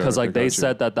 Oh, okay. Because like they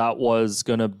said that was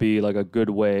gonna be like a good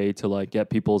way to like get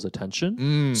people's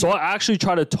attention. So I actually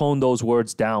tried to tone those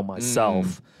words down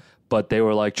myself. But they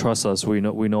were like, "Trust us, we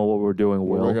know what we're doing."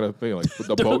 Will we're gonna think like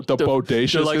the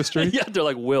bodacious like, history? Yeah, they're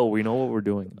like, "Will, we know what we're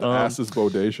doing." The ass is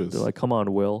bodacious. They're like, "Come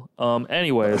on, Will."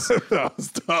 Anyways, that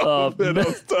was tough. That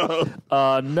was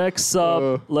tough. Next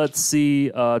up, let's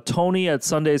see. Tony at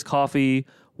Sunday's Coffee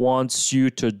wants you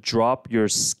to drop your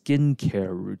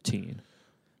skincare routine.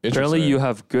 Apparently, you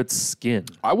have good skin.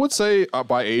 I would say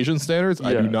by Asian standards,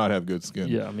 I do not have good skin.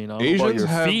 Yeah, I mean, I don't know about your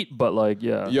feet, but like,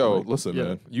 yeah. Yo, like, listen,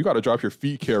 man, you got to drop your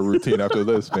feet care routine after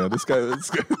this, man. This guy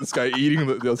getting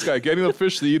the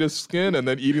fish to eat his skin and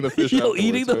then eating the fish. Yo,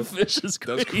 eating the fish is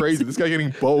crazy. That's crazy. This guy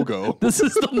getting BOGO. This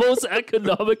is the most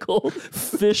economical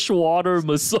fish water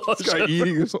massage. This guy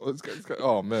eating.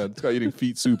 Oh man, this guy eating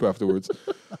feet soup afterwards.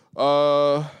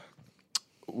 Yeah,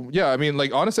 I mean,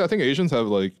 like honestly, I think Asians have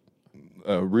like.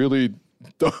 Really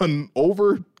done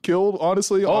overkill,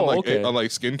 honestly, on like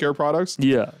skincare products.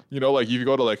 Yeah, you know, like if you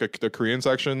go to like the Korean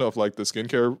section of like the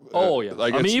skincare.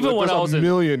 Like I mean, even when I was in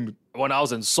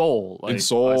Seoul, like I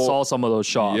saw some of those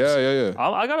shops. Yeah.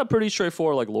 I got a pretty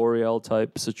straightforward like L'Oreal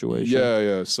type situation.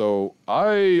 Yeah. So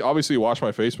I obviously wash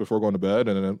my face before going to bed,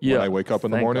 and then when I wake up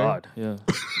in the morning. God. Yeah.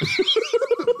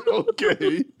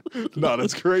 Okay. No,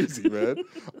 that's crazy, man.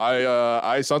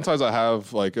 I sometimes I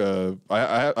have like I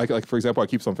like for example I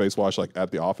keep some face wash like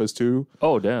at the office too.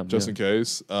 Oh damn! Just in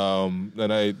case.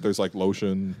 Then there's like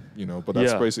lotion, you know, but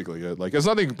that's basically it. Like it's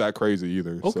nothing that crazy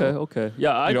either. Okay.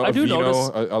 Yeah, I do vino,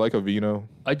 notice. I like a vino.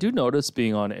 I do notice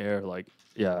being on air, like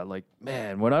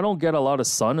man, when I don't get a lot of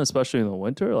sun, especially in the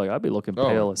winter, like I'd be looking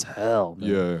pale as hell. Man.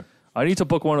 Yeah. I need to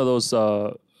book one of those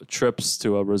trips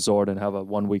to a resort and have a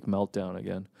 1 week meltdown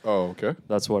again. Oh, okay.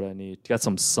 That's what I need. Get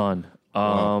some sun.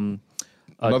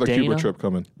 Another Cuba trip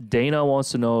coming. Dana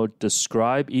wants to know,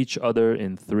 describe each other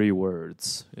in 3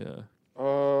 words. Yeah.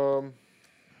 I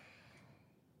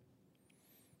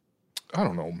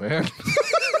don't know, man.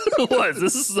 What?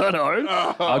 This is not hard.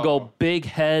 I'll go big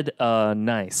head,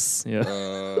 nice. Yeah.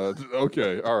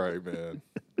 Okay. All right, man.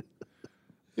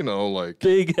 You know, like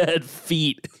big head,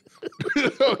 feet.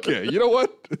 Okay, you know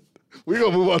what? We're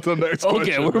going to move on to the next question.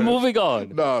 Okay, we're moving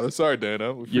on. No, sorry,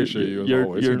 Dana. We appreciate you as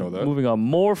always. You're you know that. Moving on.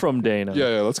 More from Dana.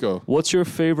 Yeah, let's go. What's your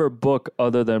favorite book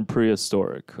other than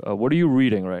prehistoric? What are you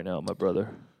reading right now, my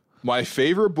brother? My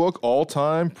favorite book all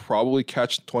time, probably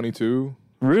Catch-22.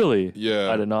 Really?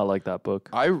 Yeah. I did not like that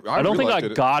book. I don't think I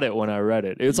got it when I read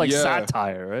it. It's like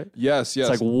satire, right? Yes. It's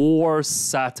like war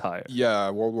satire.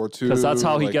 Yeah, World War II. Because that's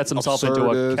how he gets himself into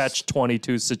a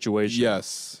Catch-22 situation.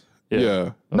 Yes. Yeah.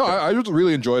 Okay. No, I just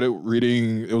really enjoyed it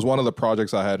reading. It was one of the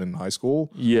projects I had in high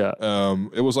school. Yeah.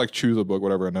 It was like choose a book,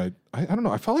 whatever. And I don't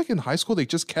know. I felt like in high school, they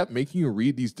just kept making you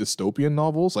read these dystopian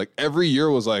novels. Like every year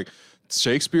was like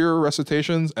Shakespeare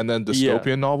recitations and then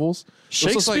dystopian novels.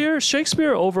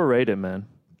 Shakespeare overrated, man.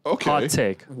 Okay. Hot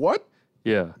take. What?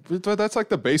 Yeah. But that's like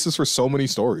the basis for so many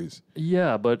stories.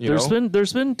 Yeah, but there's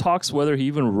been talks whether he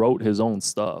even wrote his own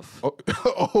stuff.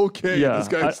 Oh, okay. Yeah.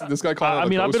 This guy called. I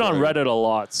mean, I've been on Reddit a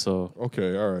lot, so.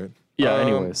 Okay, all right. Yeah.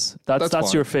 Anyways,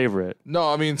 that's your favorite.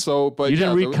 No, I mean, but you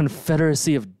didn't read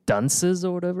Confederacy of Dunces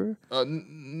or whatever.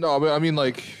 No, I mean,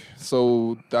 like,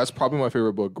 so that's probably my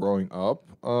favorite book growing up.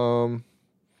 I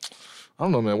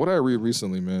don't know, man. What did I read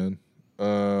recently, man?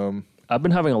 I've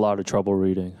been having a lot of trouble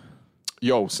reading.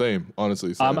 Yo, same.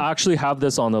 Honestly, same. I actually have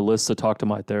this on the list to talk to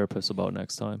my therapist about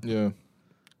next time. Yeah,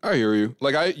 I hear you.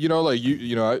 Like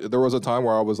there was a time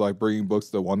where I was like bringing books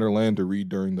to Wonderland to read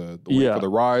during the wait for the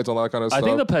rides, all that kind of stuff. I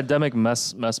think the pandemic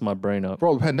messed my brain up.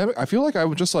 Bro, the pandemic. I feel like I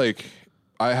was just like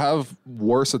I have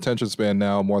worse attention span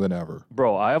now more than ever.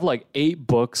 Bro, I have like 8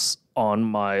 books on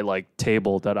my like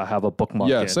table that I have a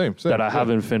bookmark in same, that I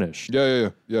haven't finished. Yeah.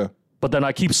 But then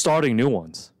I keep starting new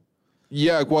ones.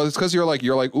 Yeah, well, it's because you're like,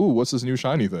 ooh, what's this new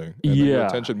shiny thing? And then your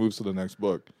attention moves to the next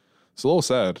book. It's a little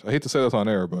sad. I hate to say this on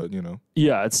air, but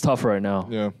Yeah, it's tough right now.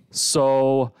 Yeah.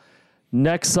 So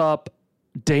next up,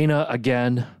 Dana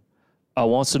again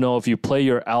wants to know if you play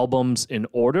your albums in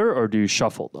order or do you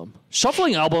shuffle them?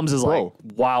 Shuffling albums is like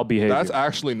wild behavior. That's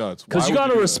actually nuts. Because you got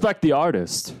to respect the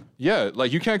artist. Yeah,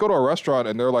 like you can't go to a restaurant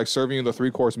and they're like serving you the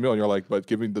 3-course meal and you're like, but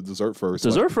give me the dessert first.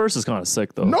 Dessert first is kind of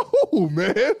sick though. No,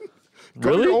 man. Go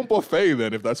Really? to your own buffet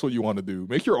then if that's what you want to do.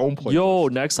 Make your own plate. Yo,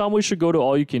 next time we should go to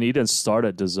all you can eat and start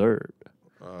at dessert.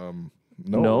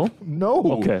 No.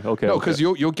 Okay. No, because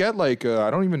you'll get like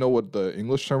I don't even know what the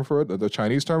English term for it. The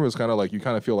Chinese term is kind of like you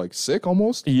kind of feel like sick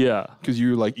almost. Yeah. Because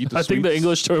you like eat the I think the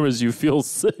English term is you feel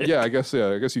sick. Yeah, I guess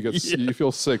you get you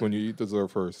feel sick when you eat dessert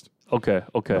first. Okay.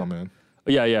 Oh man.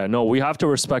 Yeah. No, we have to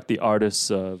respect the artist's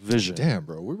vision. Damn,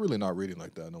 bro, we're really not reading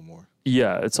like that no more.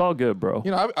 Yeah, it's all good, bro.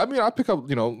 I mean, I pick up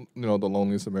the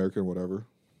Loneliest American, whatever.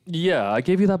 Yeah, I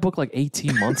gave you that book like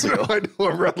 18 months ago. I know,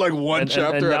 I read like one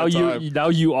chapter and at a time. now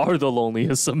you are the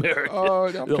loneliest American.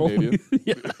 I'm Canadian.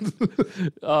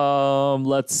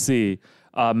 Let's see.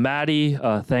 Maddie,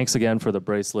 thanks again for the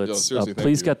bracelets. Yo, seriously,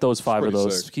 please get those 5 of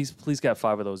those. sick. Please get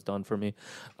 5 of those done for me.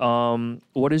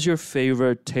 What is your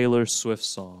favorite Taylor Swift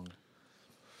song?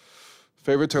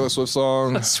 Favorite Taylor Swift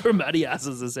song? I swear Maddie asks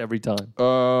us this every time.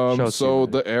 So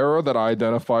the era that I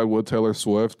identify with Taylor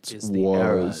Swift Is the was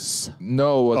Eras.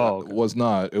 was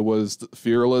not. It was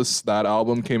Fearless. That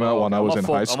album came out when I was in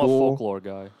high school. I'm a folklore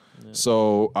guy.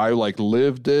 So I like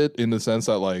lived it in the sense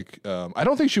that like I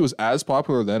don't think she was as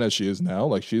popular then as she is now.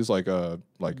 Like she's like an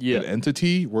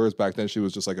entity, whereas back then she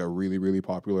was just like a really, really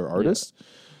popular artist.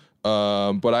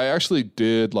 But I actually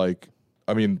did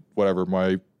whatever,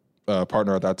 my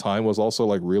partner at that time was also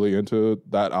like really into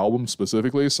that album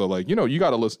specifically. So like, you got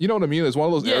to listen. You know what I mean? It's one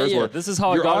of those eras where this is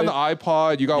how you're I got on the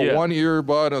iPod, you got one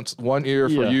earbud, and one ear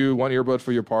for you, one earbud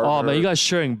for your partner. Oh man, you guys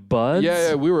sharing buds?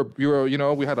 Yeah, we were,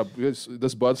 we had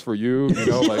this bud's for you,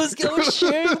 like We're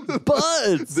sharing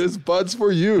buds. this bud's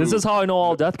for you. This is how I know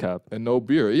all Death Cab. And no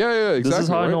beer. Yeah, exactly. This is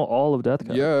how right? I know all of Death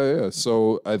Cab. Yeah.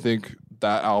 So I think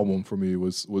that album for me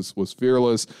was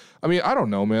Fearless. I mean, I don't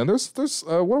know, man. There's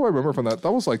what do I remember from that?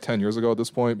 That was like 10 years ago at this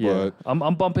point. Yeah. But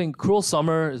I'm bumping Cruel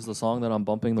Summer is the song that I'm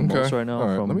bumping the most right now All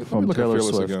right. from, Let me from look at Taylor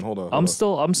Fearless Swift. again. Hold on. I'm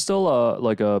still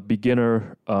like a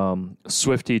beginner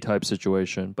Swiftie type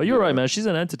situation. But you're right, man. She's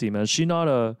an entity, man. She's not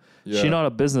a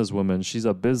businesswoman. She's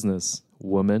a business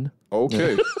woman.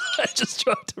 Okay. I just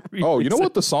tried to read. Oh, you know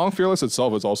what? The song Fearless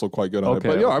itself is also quite good on it.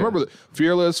 But I remember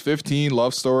Fearless, 15,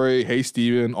 Love Story, Hey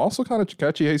Steven, also kind of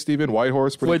catchy. Hey Steven, White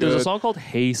Horse, pretty good. Wait, there's a song called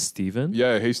Hey Steven?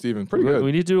 Yeah, Hey Steven, pretty good.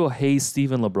 We need to do a Hey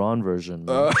Steven LeBron version.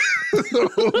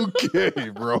 Okay,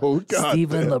 bro. God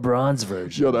Steven damn. LeBron's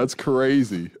version. Yo, that's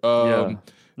crazy. Yeah.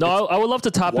 No, I would love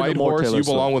to tap White into more Horse, Taylor You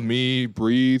Swift. Belong With Me,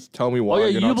 Breathe, Tell Me Why, yeah,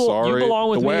 You're Not Sorry. You Belong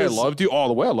With The Way Me I is- Loved You. Oh,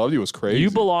 The Way I Loved You was crazy.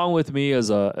 You Belong With Me as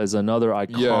another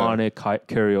iconic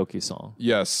karaoke song.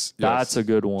 Yes. That's a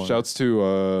good one. Shouts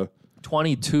to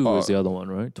 22 is the other one,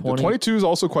 right? 22 is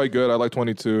also quite good. I like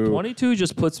 22. 22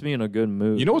 just puts me in a good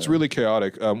mood. You know what's really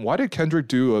chaotic? Why did Kendrick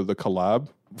do the collab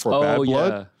for Bad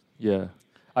Blood? Yeah.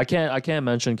 I can't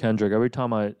mention Kendrick. Every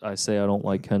time I say I don't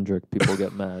like Kendrick, people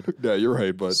get mad. Yeah, you're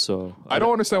right. But So I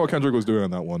don't understand what Kendrick was doing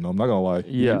on that one. I'm not gonna lie.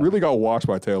 Yeah. He really got washed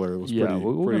by Taylor. It was Yeah,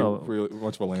 pretty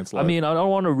much of a landslide. I mean, I don't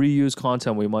want to reuse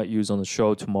content we might use on the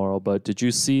show tomorrow, but did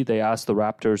you see they asked the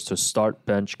Raptors to start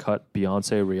bench cut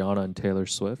Beyonce, Rihanna, and Taylor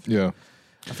Swift? yeah.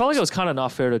 I felt like it was kind of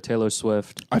not fair to Taylor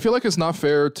Swift. I feel like it's not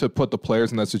fair to put the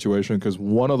players in that situation because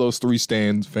one of those three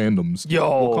fandoms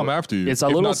will come after you. It's a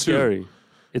if little not two. scary.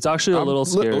 It's actually a little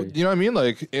scary. You know what I mean?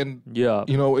 Like, and Yeah.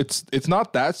 it's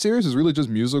not that serious. It's really just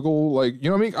musical. Like, you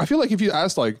know what I mean? I feel like if you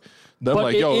asked like them, But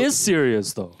like, it yo, is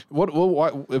serious though. what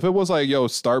if it was like, yo,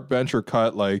 start bench or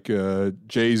cut like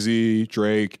Jay-Z,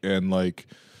 Drake, and like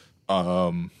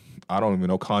I don't even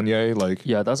know, Kanye. Like,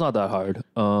 Yeah, that's not that hard.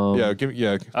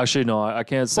 Actually, no, I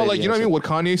can't say. But like, the you know what I answer. mean? Would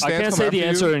Kanye stand? I can't say the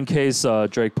answer in case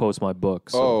Drake posts my book.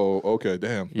 So, Oh, okay,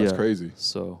 damn, that's yeah. crazy.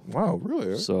 So, Wow,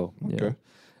 really? so yeah. Okay.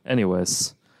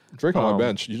 Anyways, Drake on my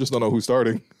bench. You just don't know who's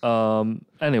starting.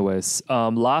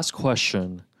 last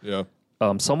question. Yeah.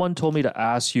 Someone told me to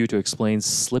ask you to explain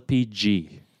Slippy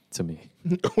G to me.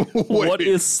 What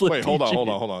is Slippy Wait, hold G?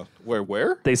 on.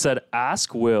 Where? They said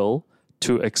ask Will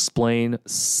to explain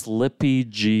Slippy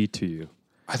G to you.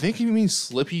 I think you mean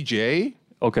Slippy J.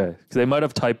 Okay, 'cause they might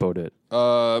have typoed it.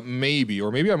 Maybe,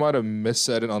 or maybe I might have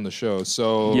missaid it on the show.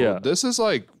 So Yeah. this is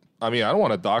like, I mean, I don't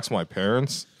want to dox my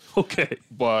parents, Okay.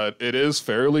 but it is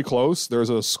fairly close. There's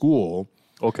a school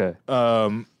Okay.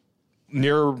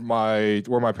 near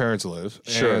where my parents live,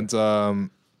 Sure. and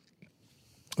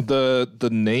the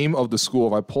name of the school.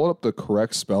 If I pull up the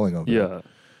correct spelling of it, Yeah.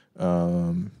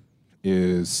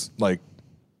 is like,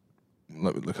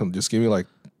 just give me like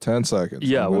 10 seconds.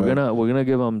 Yeah, we're gonna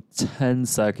give him 10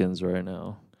 seconds right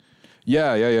now.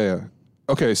 Yeah.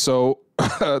 Okay, so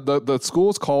the school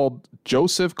is called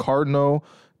Joseph Cardinal,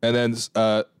 and then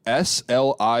SLIPYJ.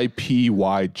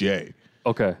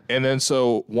 Okay. And then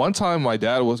so one time my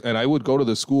dad and I would go to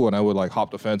the school and I would like hop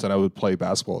the fence and I would play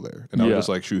basketball there. And I would just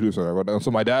like shoot hoops or whatever.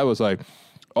 So my dad was like,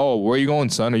 "Oh, where are you going,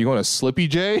 son? Are you going to Slippy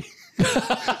J?"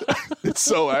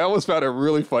 So I always found it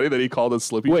really funny that he called it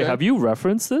Slippy J. Wait, have you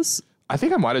referenced this? I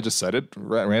think I might have just said it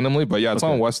randomly, but yeah, it's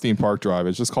on Westine Park Drive.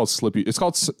 It's just called Slippy. It's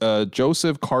called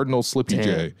Joseph Cardinal Slippy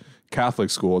J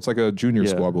Catholic School. It's like a junior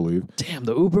school, I believe. Damn,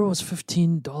 the Uber was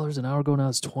 $15 an hour ago. Now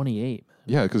it's 28.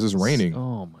 Yeah, because it's raining.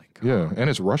 Oh my god. Yeah, and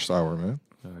it's rush hour, man.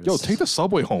 Yo, take the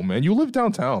subway home, man. You live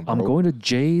downtown, bro. I'm going to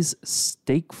Jay's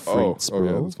Steak Frites, bro. Oh,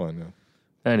 yeah, that's fine,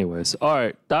 yeah. Anyways, all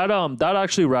right. That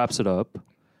actually wraps it up.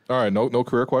 All right, no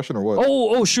career question or what?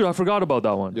 Oh, shoot, I forgot about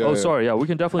that one. Sorry. Yeah, we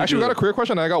can definitely. Actually, we got a career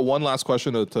question. And I got one last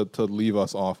question to leave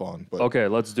us off on. But okay,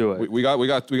 let's do it. We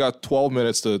got 12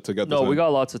 minutes to get this. No, we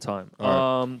got lots of time.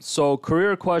 So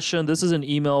career question. This is an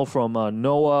email from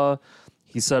Noah.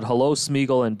 He said, "Hello,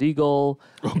 Smeagol and Deagle.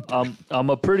 I'm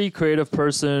a pretty creative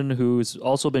person who's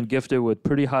also been gifted with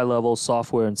pretty high-level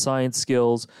software and science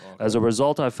skills. Okay. As a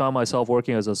result, I found myself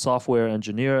working as a software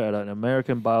engineer at an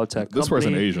American biotech company. This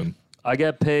person Asian. I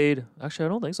get paid. Actually, I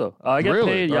don't think so. I get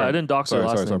paid. Yeah, I didn't dox her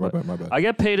last name. My bad. I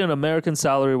get paid an American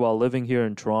salary while living here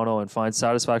in Toronto and find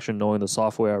satisfaction knowing the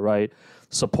software I write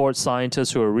support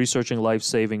scientists who are researching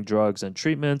life-saving drugs and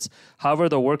treatments. However,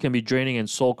 the work can be draining and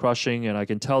soul-crushing, and I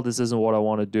can tell this isn't what I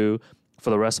want to do for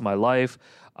the rest of my life.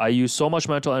 I use so much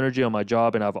mental energy on my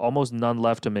job and I have almost none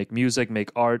left to make music, make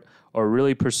art, or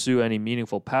really pursue any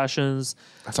meaningful passions."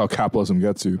 That's how capitalism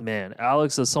gets you. Man,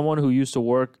 Alex, as someone who used to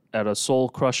work at a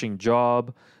soul-crushing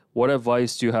job, what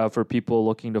advice do you have for people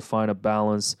looking to find a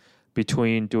balance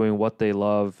between doing what they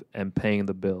love and paying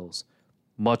the bills?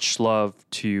 Much love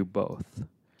to you both.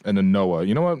 And then Noah.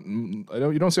 You know what?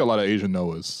 You don't see a lot of Asian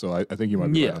Noahs, so I think you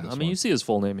might be right on this one. You see his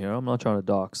full name here. I'm not trying to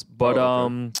dox. But,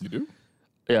 okay. You do?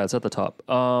 Yeah, it's at the top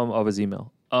of his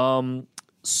email.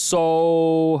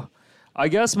 So I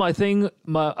guess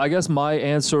my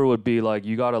answer would be like,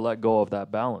 you got to let go of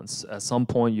that balance. At some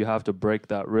point, you have to break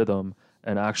that rhythm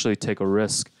and actually take a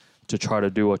risk to try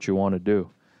to do what you want to do.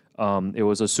 It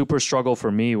was a super struggle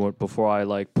for me before I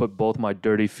like put both my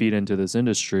dirty feet into this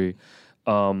industry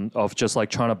of just like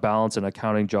trying to balance an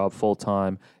accounting job full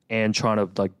time and trying to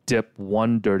like dip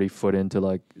one dirty foot into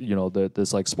like, you know,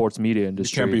 this like sports media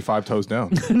industry. You can't be 5 toes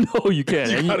down. No, you can't.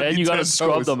 You got to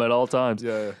scrub them at all times.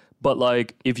 Yeah. But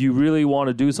like, if you really want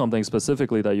to do something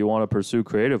specifically that you want to pursue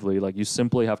creatively, like you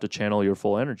simply have to channel your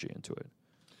full energy into it.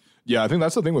 Yeah, I think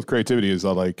that's the thing with creativity is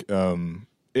that like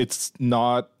it's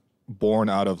not born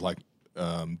out of like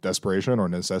desperation or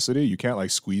necessity. You can't like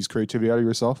squeeze creativity out of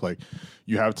yourself. Like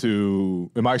you have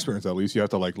to, in my experience at least, you have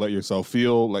to like let yourself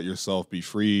feel, let yourself be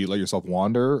free, let yourself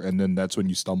wander, and then that's when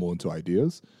you stumble into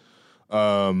ideas.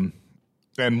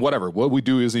 And whatever, what we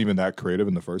do isn't even that creative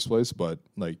in the first place, but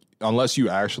like unless you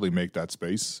actually make that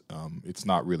space, it's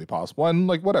not really possible. And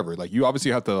like whatever, like you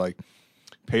obviously have to like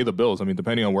pay the bills. I mean,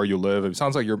 depending on where you live, it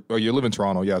sounds like you live in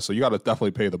Toronto, yeah. So you got to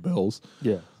definitely pay the bills.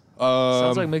 Yeah.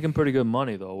 Sounds like making pretty good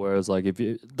money though. Whereas like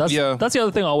that's the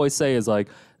other thing I always say is like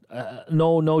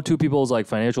no two people's like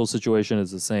financial situation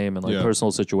is the same and like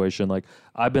personal situation. Like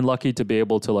I've been lucky to be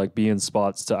able to like be in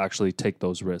spots to actually take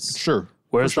those risks. Sure.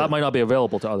 Whereas that might not be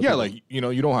available to other people. Yeah, like, you know,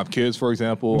 you don't have kids, for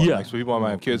example. Yeah. Like, so people might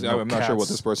have kids. I'm not sure what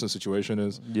this person's situation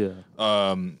is. Yeah.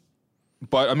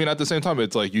 But, I mean, at the same time,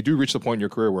 it's like you do reach the point in your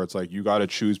career where it's like you got to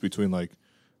choose between, like,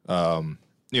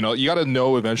 you know, you got to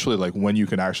know eventually, like, when you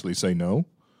can actually say no.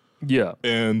 Yeah.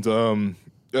 And,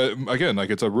 again, like,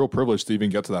 it's a real privilege to even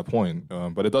get to that point.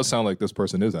 But it does sound like this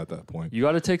person is at that point. You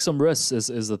got to take some risks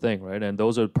is the thing, right? And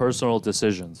those are personal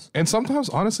decisions. And sometimes,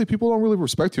 honestly, people don't really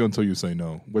respect you until you say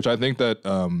no, which I think that,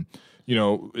 you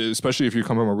know, especially if you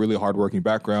come from a really hardworking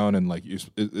background and, like,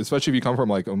 especially if you come from,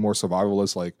 like, a more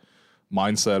survivalist, like,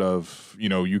 mindset of, you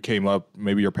know, you came up,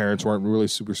 maybe your parents weren't really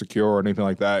super secure or anything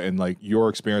like that. And like your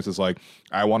experience is like,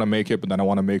 I want to make it, but then I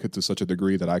want to make it to such a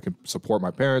degree that I can support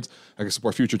my parents. I can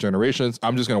support future generations.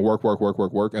 I'm just going to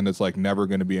work. And it's like never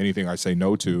going to be anything I say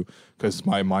no to because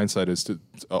my mindset is to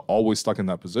always stuck in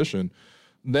that position.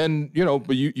 Then, you know,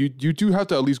 but you do have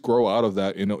to at least grow out of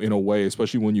that in a way,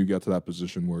 especially when you get to that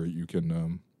position where you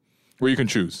can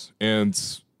choose.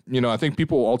 And, you know, I think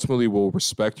people ultimately will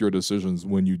respect your decisions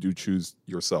when you do choose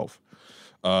yourself.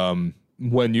 When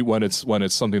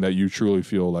it's something that you truly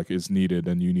feel like is needed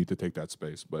and you need to take that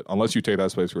space. But unless you take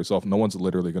that space for yourself, no one's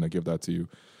literally going to give that to you.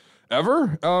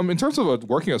 Ever? In terms of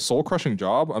working a soul-crushing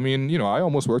job, I mean, I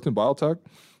almost worked in biotech.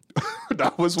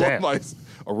 That was what my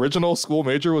original school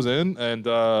major was in, and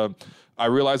I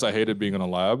realized I hated being in a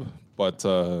lab. But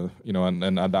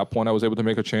and at that point, I was able to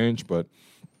make a change. But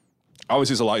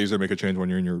obviously, it's a lot easier to make a change when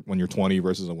you're 20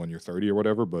 versus when you're 30 or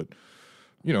whatever. But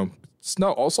it's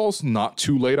not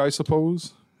too late, I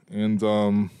suppose. And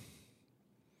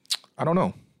I don't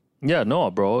know. Yeah,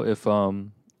 no, bro.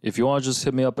 If you want to just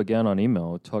hit me up again on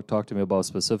email, talk to me about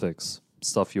specifics,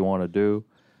 stuff you want to do.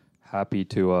 Happy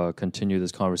to continue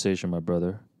this conversation, my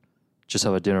brother. Just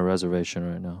have a dinner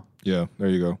reservation right now. Yeah, there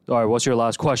you go. All right, what's your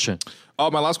last question? My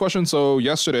last question. So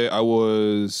yesterday I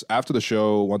was, after the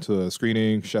show, went to the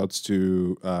screening. Shouts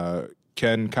to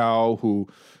Ken Cow, who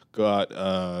got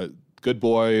Good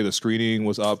Boy. The screening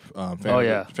was up.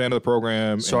 Fan of the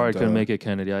program. Sorry I couldn't make it,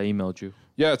 Kennedy. I emailed you.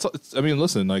 Yeah, I mean,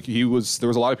 listen, like there was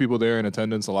a lot of people there in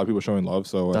attendance, a lot of people showing love.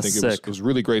 So I think it was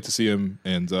really great to see him.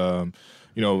 And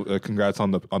congrats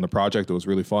on the project. It was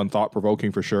really fun, thought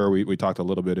provoking for sure. We talked a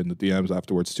little bit in the DMs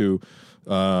afterwards too.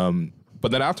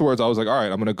 But then afterwards, I was like, all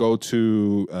right, I'm going to go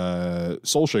to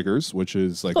Soul Shakers, which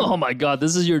is like... Oh, my God.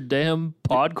 This is your damn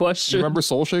pod question? You remember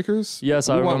Soul Shakers? Yes,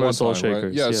 I remember Soul Shakers.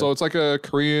 Right? Yeah, so it's like a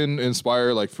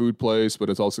Korean-inspired like food place, but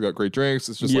it's also got great drinks.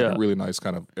 It's just like a really nice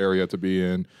kind of area to be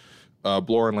in.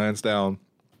 Bloor and Lansdowne.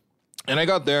 And I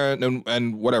got there,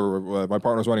 and whatever, my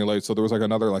partner was running late, so there was like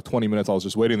another like 20 minutes I was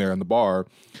just waiting there in the bar.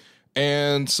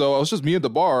 And so I was just me at the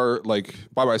bar, like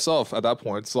by myself at that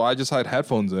point. So I just had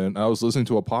headphones in and I was listening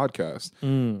to a podcast.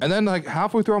 And then like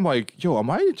halfway through, I'm like, yo, am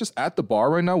I just at the bar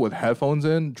right now with headphones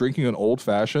in, drinking an old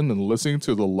fashioned and listening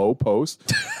to the Low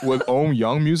Post with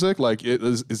Young music? Like,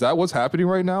 is that what's happening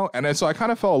right now? And then, so I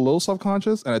kind of felt a little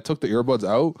self-conscious and I took the earbuds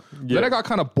out. Yeah. Then I got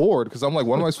kind of bored because I'm like,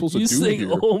 what am I supposed to do here? You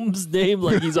say Ohm's name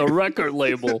like he's a record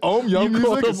label. Young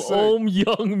music? You called him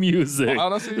Young Music. Well,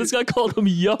 honestly, this guy called him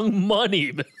Young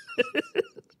Money, man.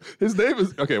 His name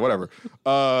is okay. Whatever.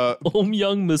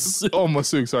 Young Masook. Oh,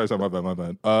 Masook. Sorry, my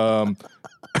bad.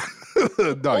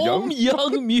 No,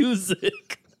 Young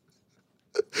Music.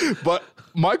 But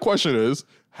my question is: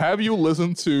 have you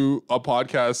listened to a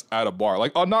podcast at a bar?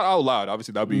 Like, not out loud.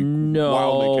 Obviously, that'd be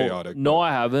wildly chaotic. No,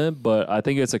 I haven't. But I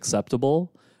think it's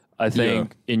acceptable. I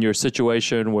think in your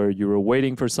situation where you were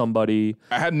waiting for somebody,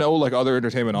 I had no like other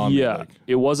entertainment on. Yeah, me,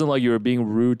 it wasn't like you were being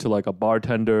rude to like a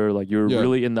bartender. Like you were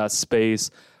really in that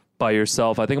space by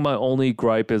yourself. I think my only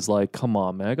gripe is like, come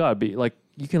on, man, I gotta be like,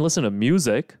 you can listen to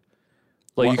music.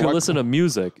 Like you can listen to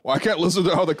music. Well, I can't listen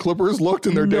to how the Clippers looked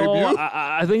in their debut.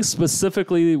 I think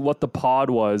specifically what the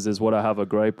pod was is what I have a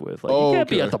gripe with. Like you can't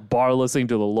be at the bar listening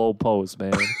to the Low Post,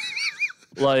 man.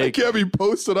 Like I can't be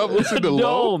posted up listening to no,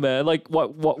 Low. Man. Like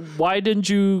what? Why didn't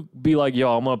you be like,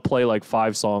 yo, I'm gonna play like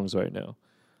 5 songs right now?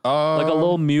 Like a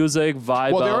little music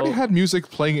vibe. Well, they already had music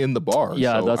playing in the bar.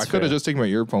 Yeah, so that's I could have just taken my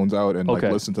earphones out and like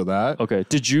listened to that. Okay.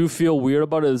 Did you feel weird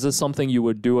about it? Is this something you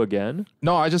would do again?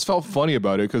 No, I just felt funny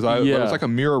about it because it was like a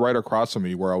mirror right across from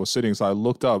me where I was sitting. So I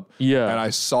looked up and I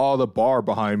saw the bar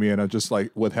behind me and I just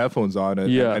like with headphones on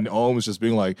and Ohm was just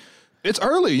being like, it's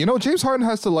early, James Harden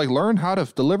has to like learn how to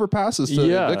deliver passes to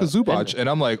Nikola Zubac, and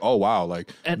I'm like, oh wow,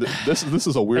 like this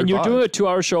is a weird. And you're vibe. doing a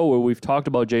 2-hour show where we've talked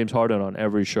about James Harden on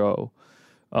every show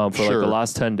for like the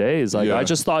last 10 days. Like I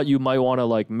just thought you might want to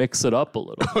like mix it up a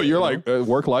little. Oh, you're like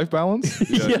work-life balance.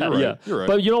 You're right.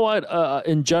 But you know what?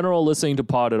 In general, listening to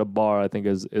pod at a bar, I think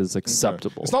is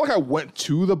acceptable. Okay. It's not like I went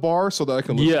to the bar so that I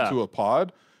can listen to a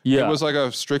pod. Yeah. It was like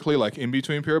a strictly like in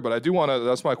between period, but I do want to.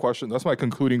 That's my question. That's my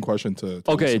concluding question to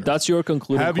okay, listeners. That's your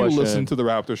concluding question. Have you listened to the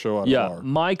Raptor show at a bar?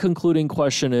 My concluding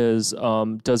question is: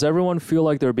 does everyone feel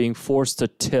like they're being forced to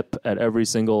tip at every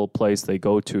single place they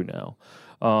go to now?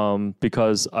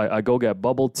 Because I go get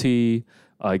bubble tea,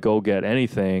 I go get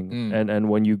anything, and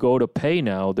when you go to pay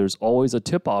now, there's always a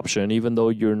tip option, even though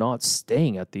you're not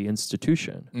staying at the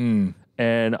institution.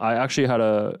 And I actually had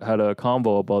a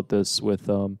convo about this with.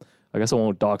 I guess I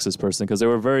won't dox this person because they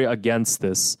were very against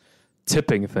this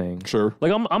tipping thing. Sure.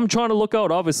 Like I'm trying to look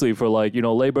out obviously for like,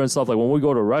 labor and stuff. Like when we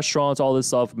go to restaurants, all this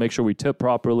stuff, make sure we tip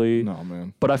properly. No,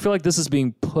 man. But I feel like this is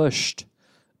being pushed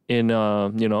in,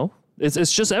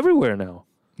 it's just everywhere now.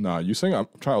 Nah, you saying I'm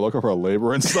trying to look up for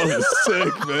labor and stuff is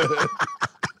sick, man.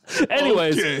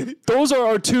 Anyways, those are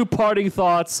our 2 parting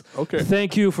thoughts. Okay.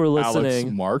 Thank you for listening.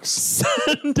 Alex Marks.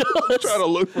 Send us. Trying to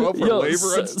look up for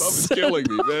labor and stuff is killing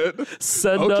me, man.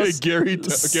 Send us.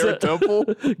 Garrett Temple.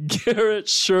 Garrett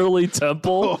Shirley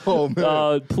Temple. Oh,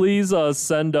 man. Please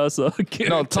send us a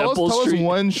Garrett Temple tell Street. us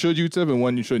when should you tip and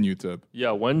when shouldn't you tip.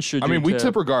 Yeah, when should you tip? I mean, we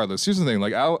tip regardless. Here's the thing.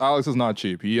 Like, Alex is not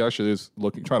cheap. He actually is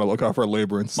trying to look out for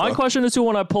labor and stuff. My question is, too,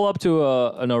 when I pull up to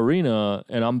an arena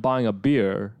and I'm buying a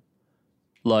beer,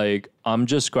 like I'm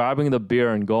just grabbing the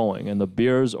beer and going, and the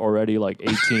beer's already like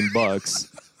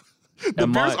 $18. The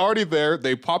beer's already there.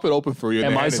 They pop it open for you.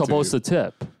 Am I supposed to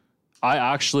tip? I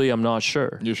actually am not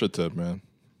sure. You should tip, man.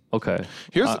 Okay.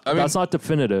 I mean, that's not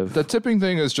definitive. The tipping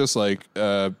thing is just like,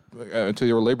 to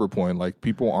your labor point, like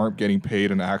people aren't getting paid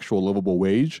an actual livable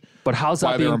wage. But how's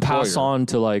that being passed on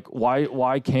to like,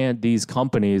 why can't these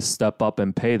companies step up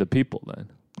and pay the people then?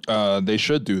 They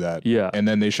should do that. Yeah. And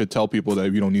then they should tell people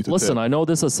that you don't need to Listen, tip. I know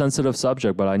this is a sensitive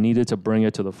subject, but I needed to bring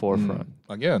it to the forefront.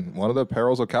 Again, one of the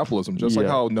perils of capitalism, just like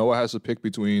how Noah has to pick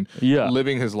between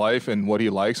living his life and what he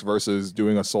likes versus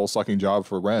doing a soul-sucking job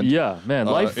for rent. Yeah, man.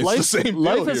 Life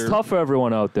is tough for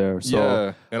everyone out there.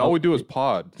 So, and all we do is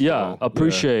pod. Yeah,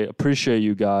 so, appreciate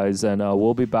you guys. And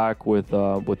we'll be back with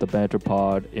the Banter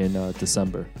Pod in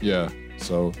December. Yeah.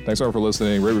 So thanks everyone for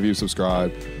listening. Rate, review,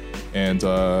 subscribe. And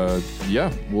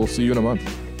we'll see you in a month.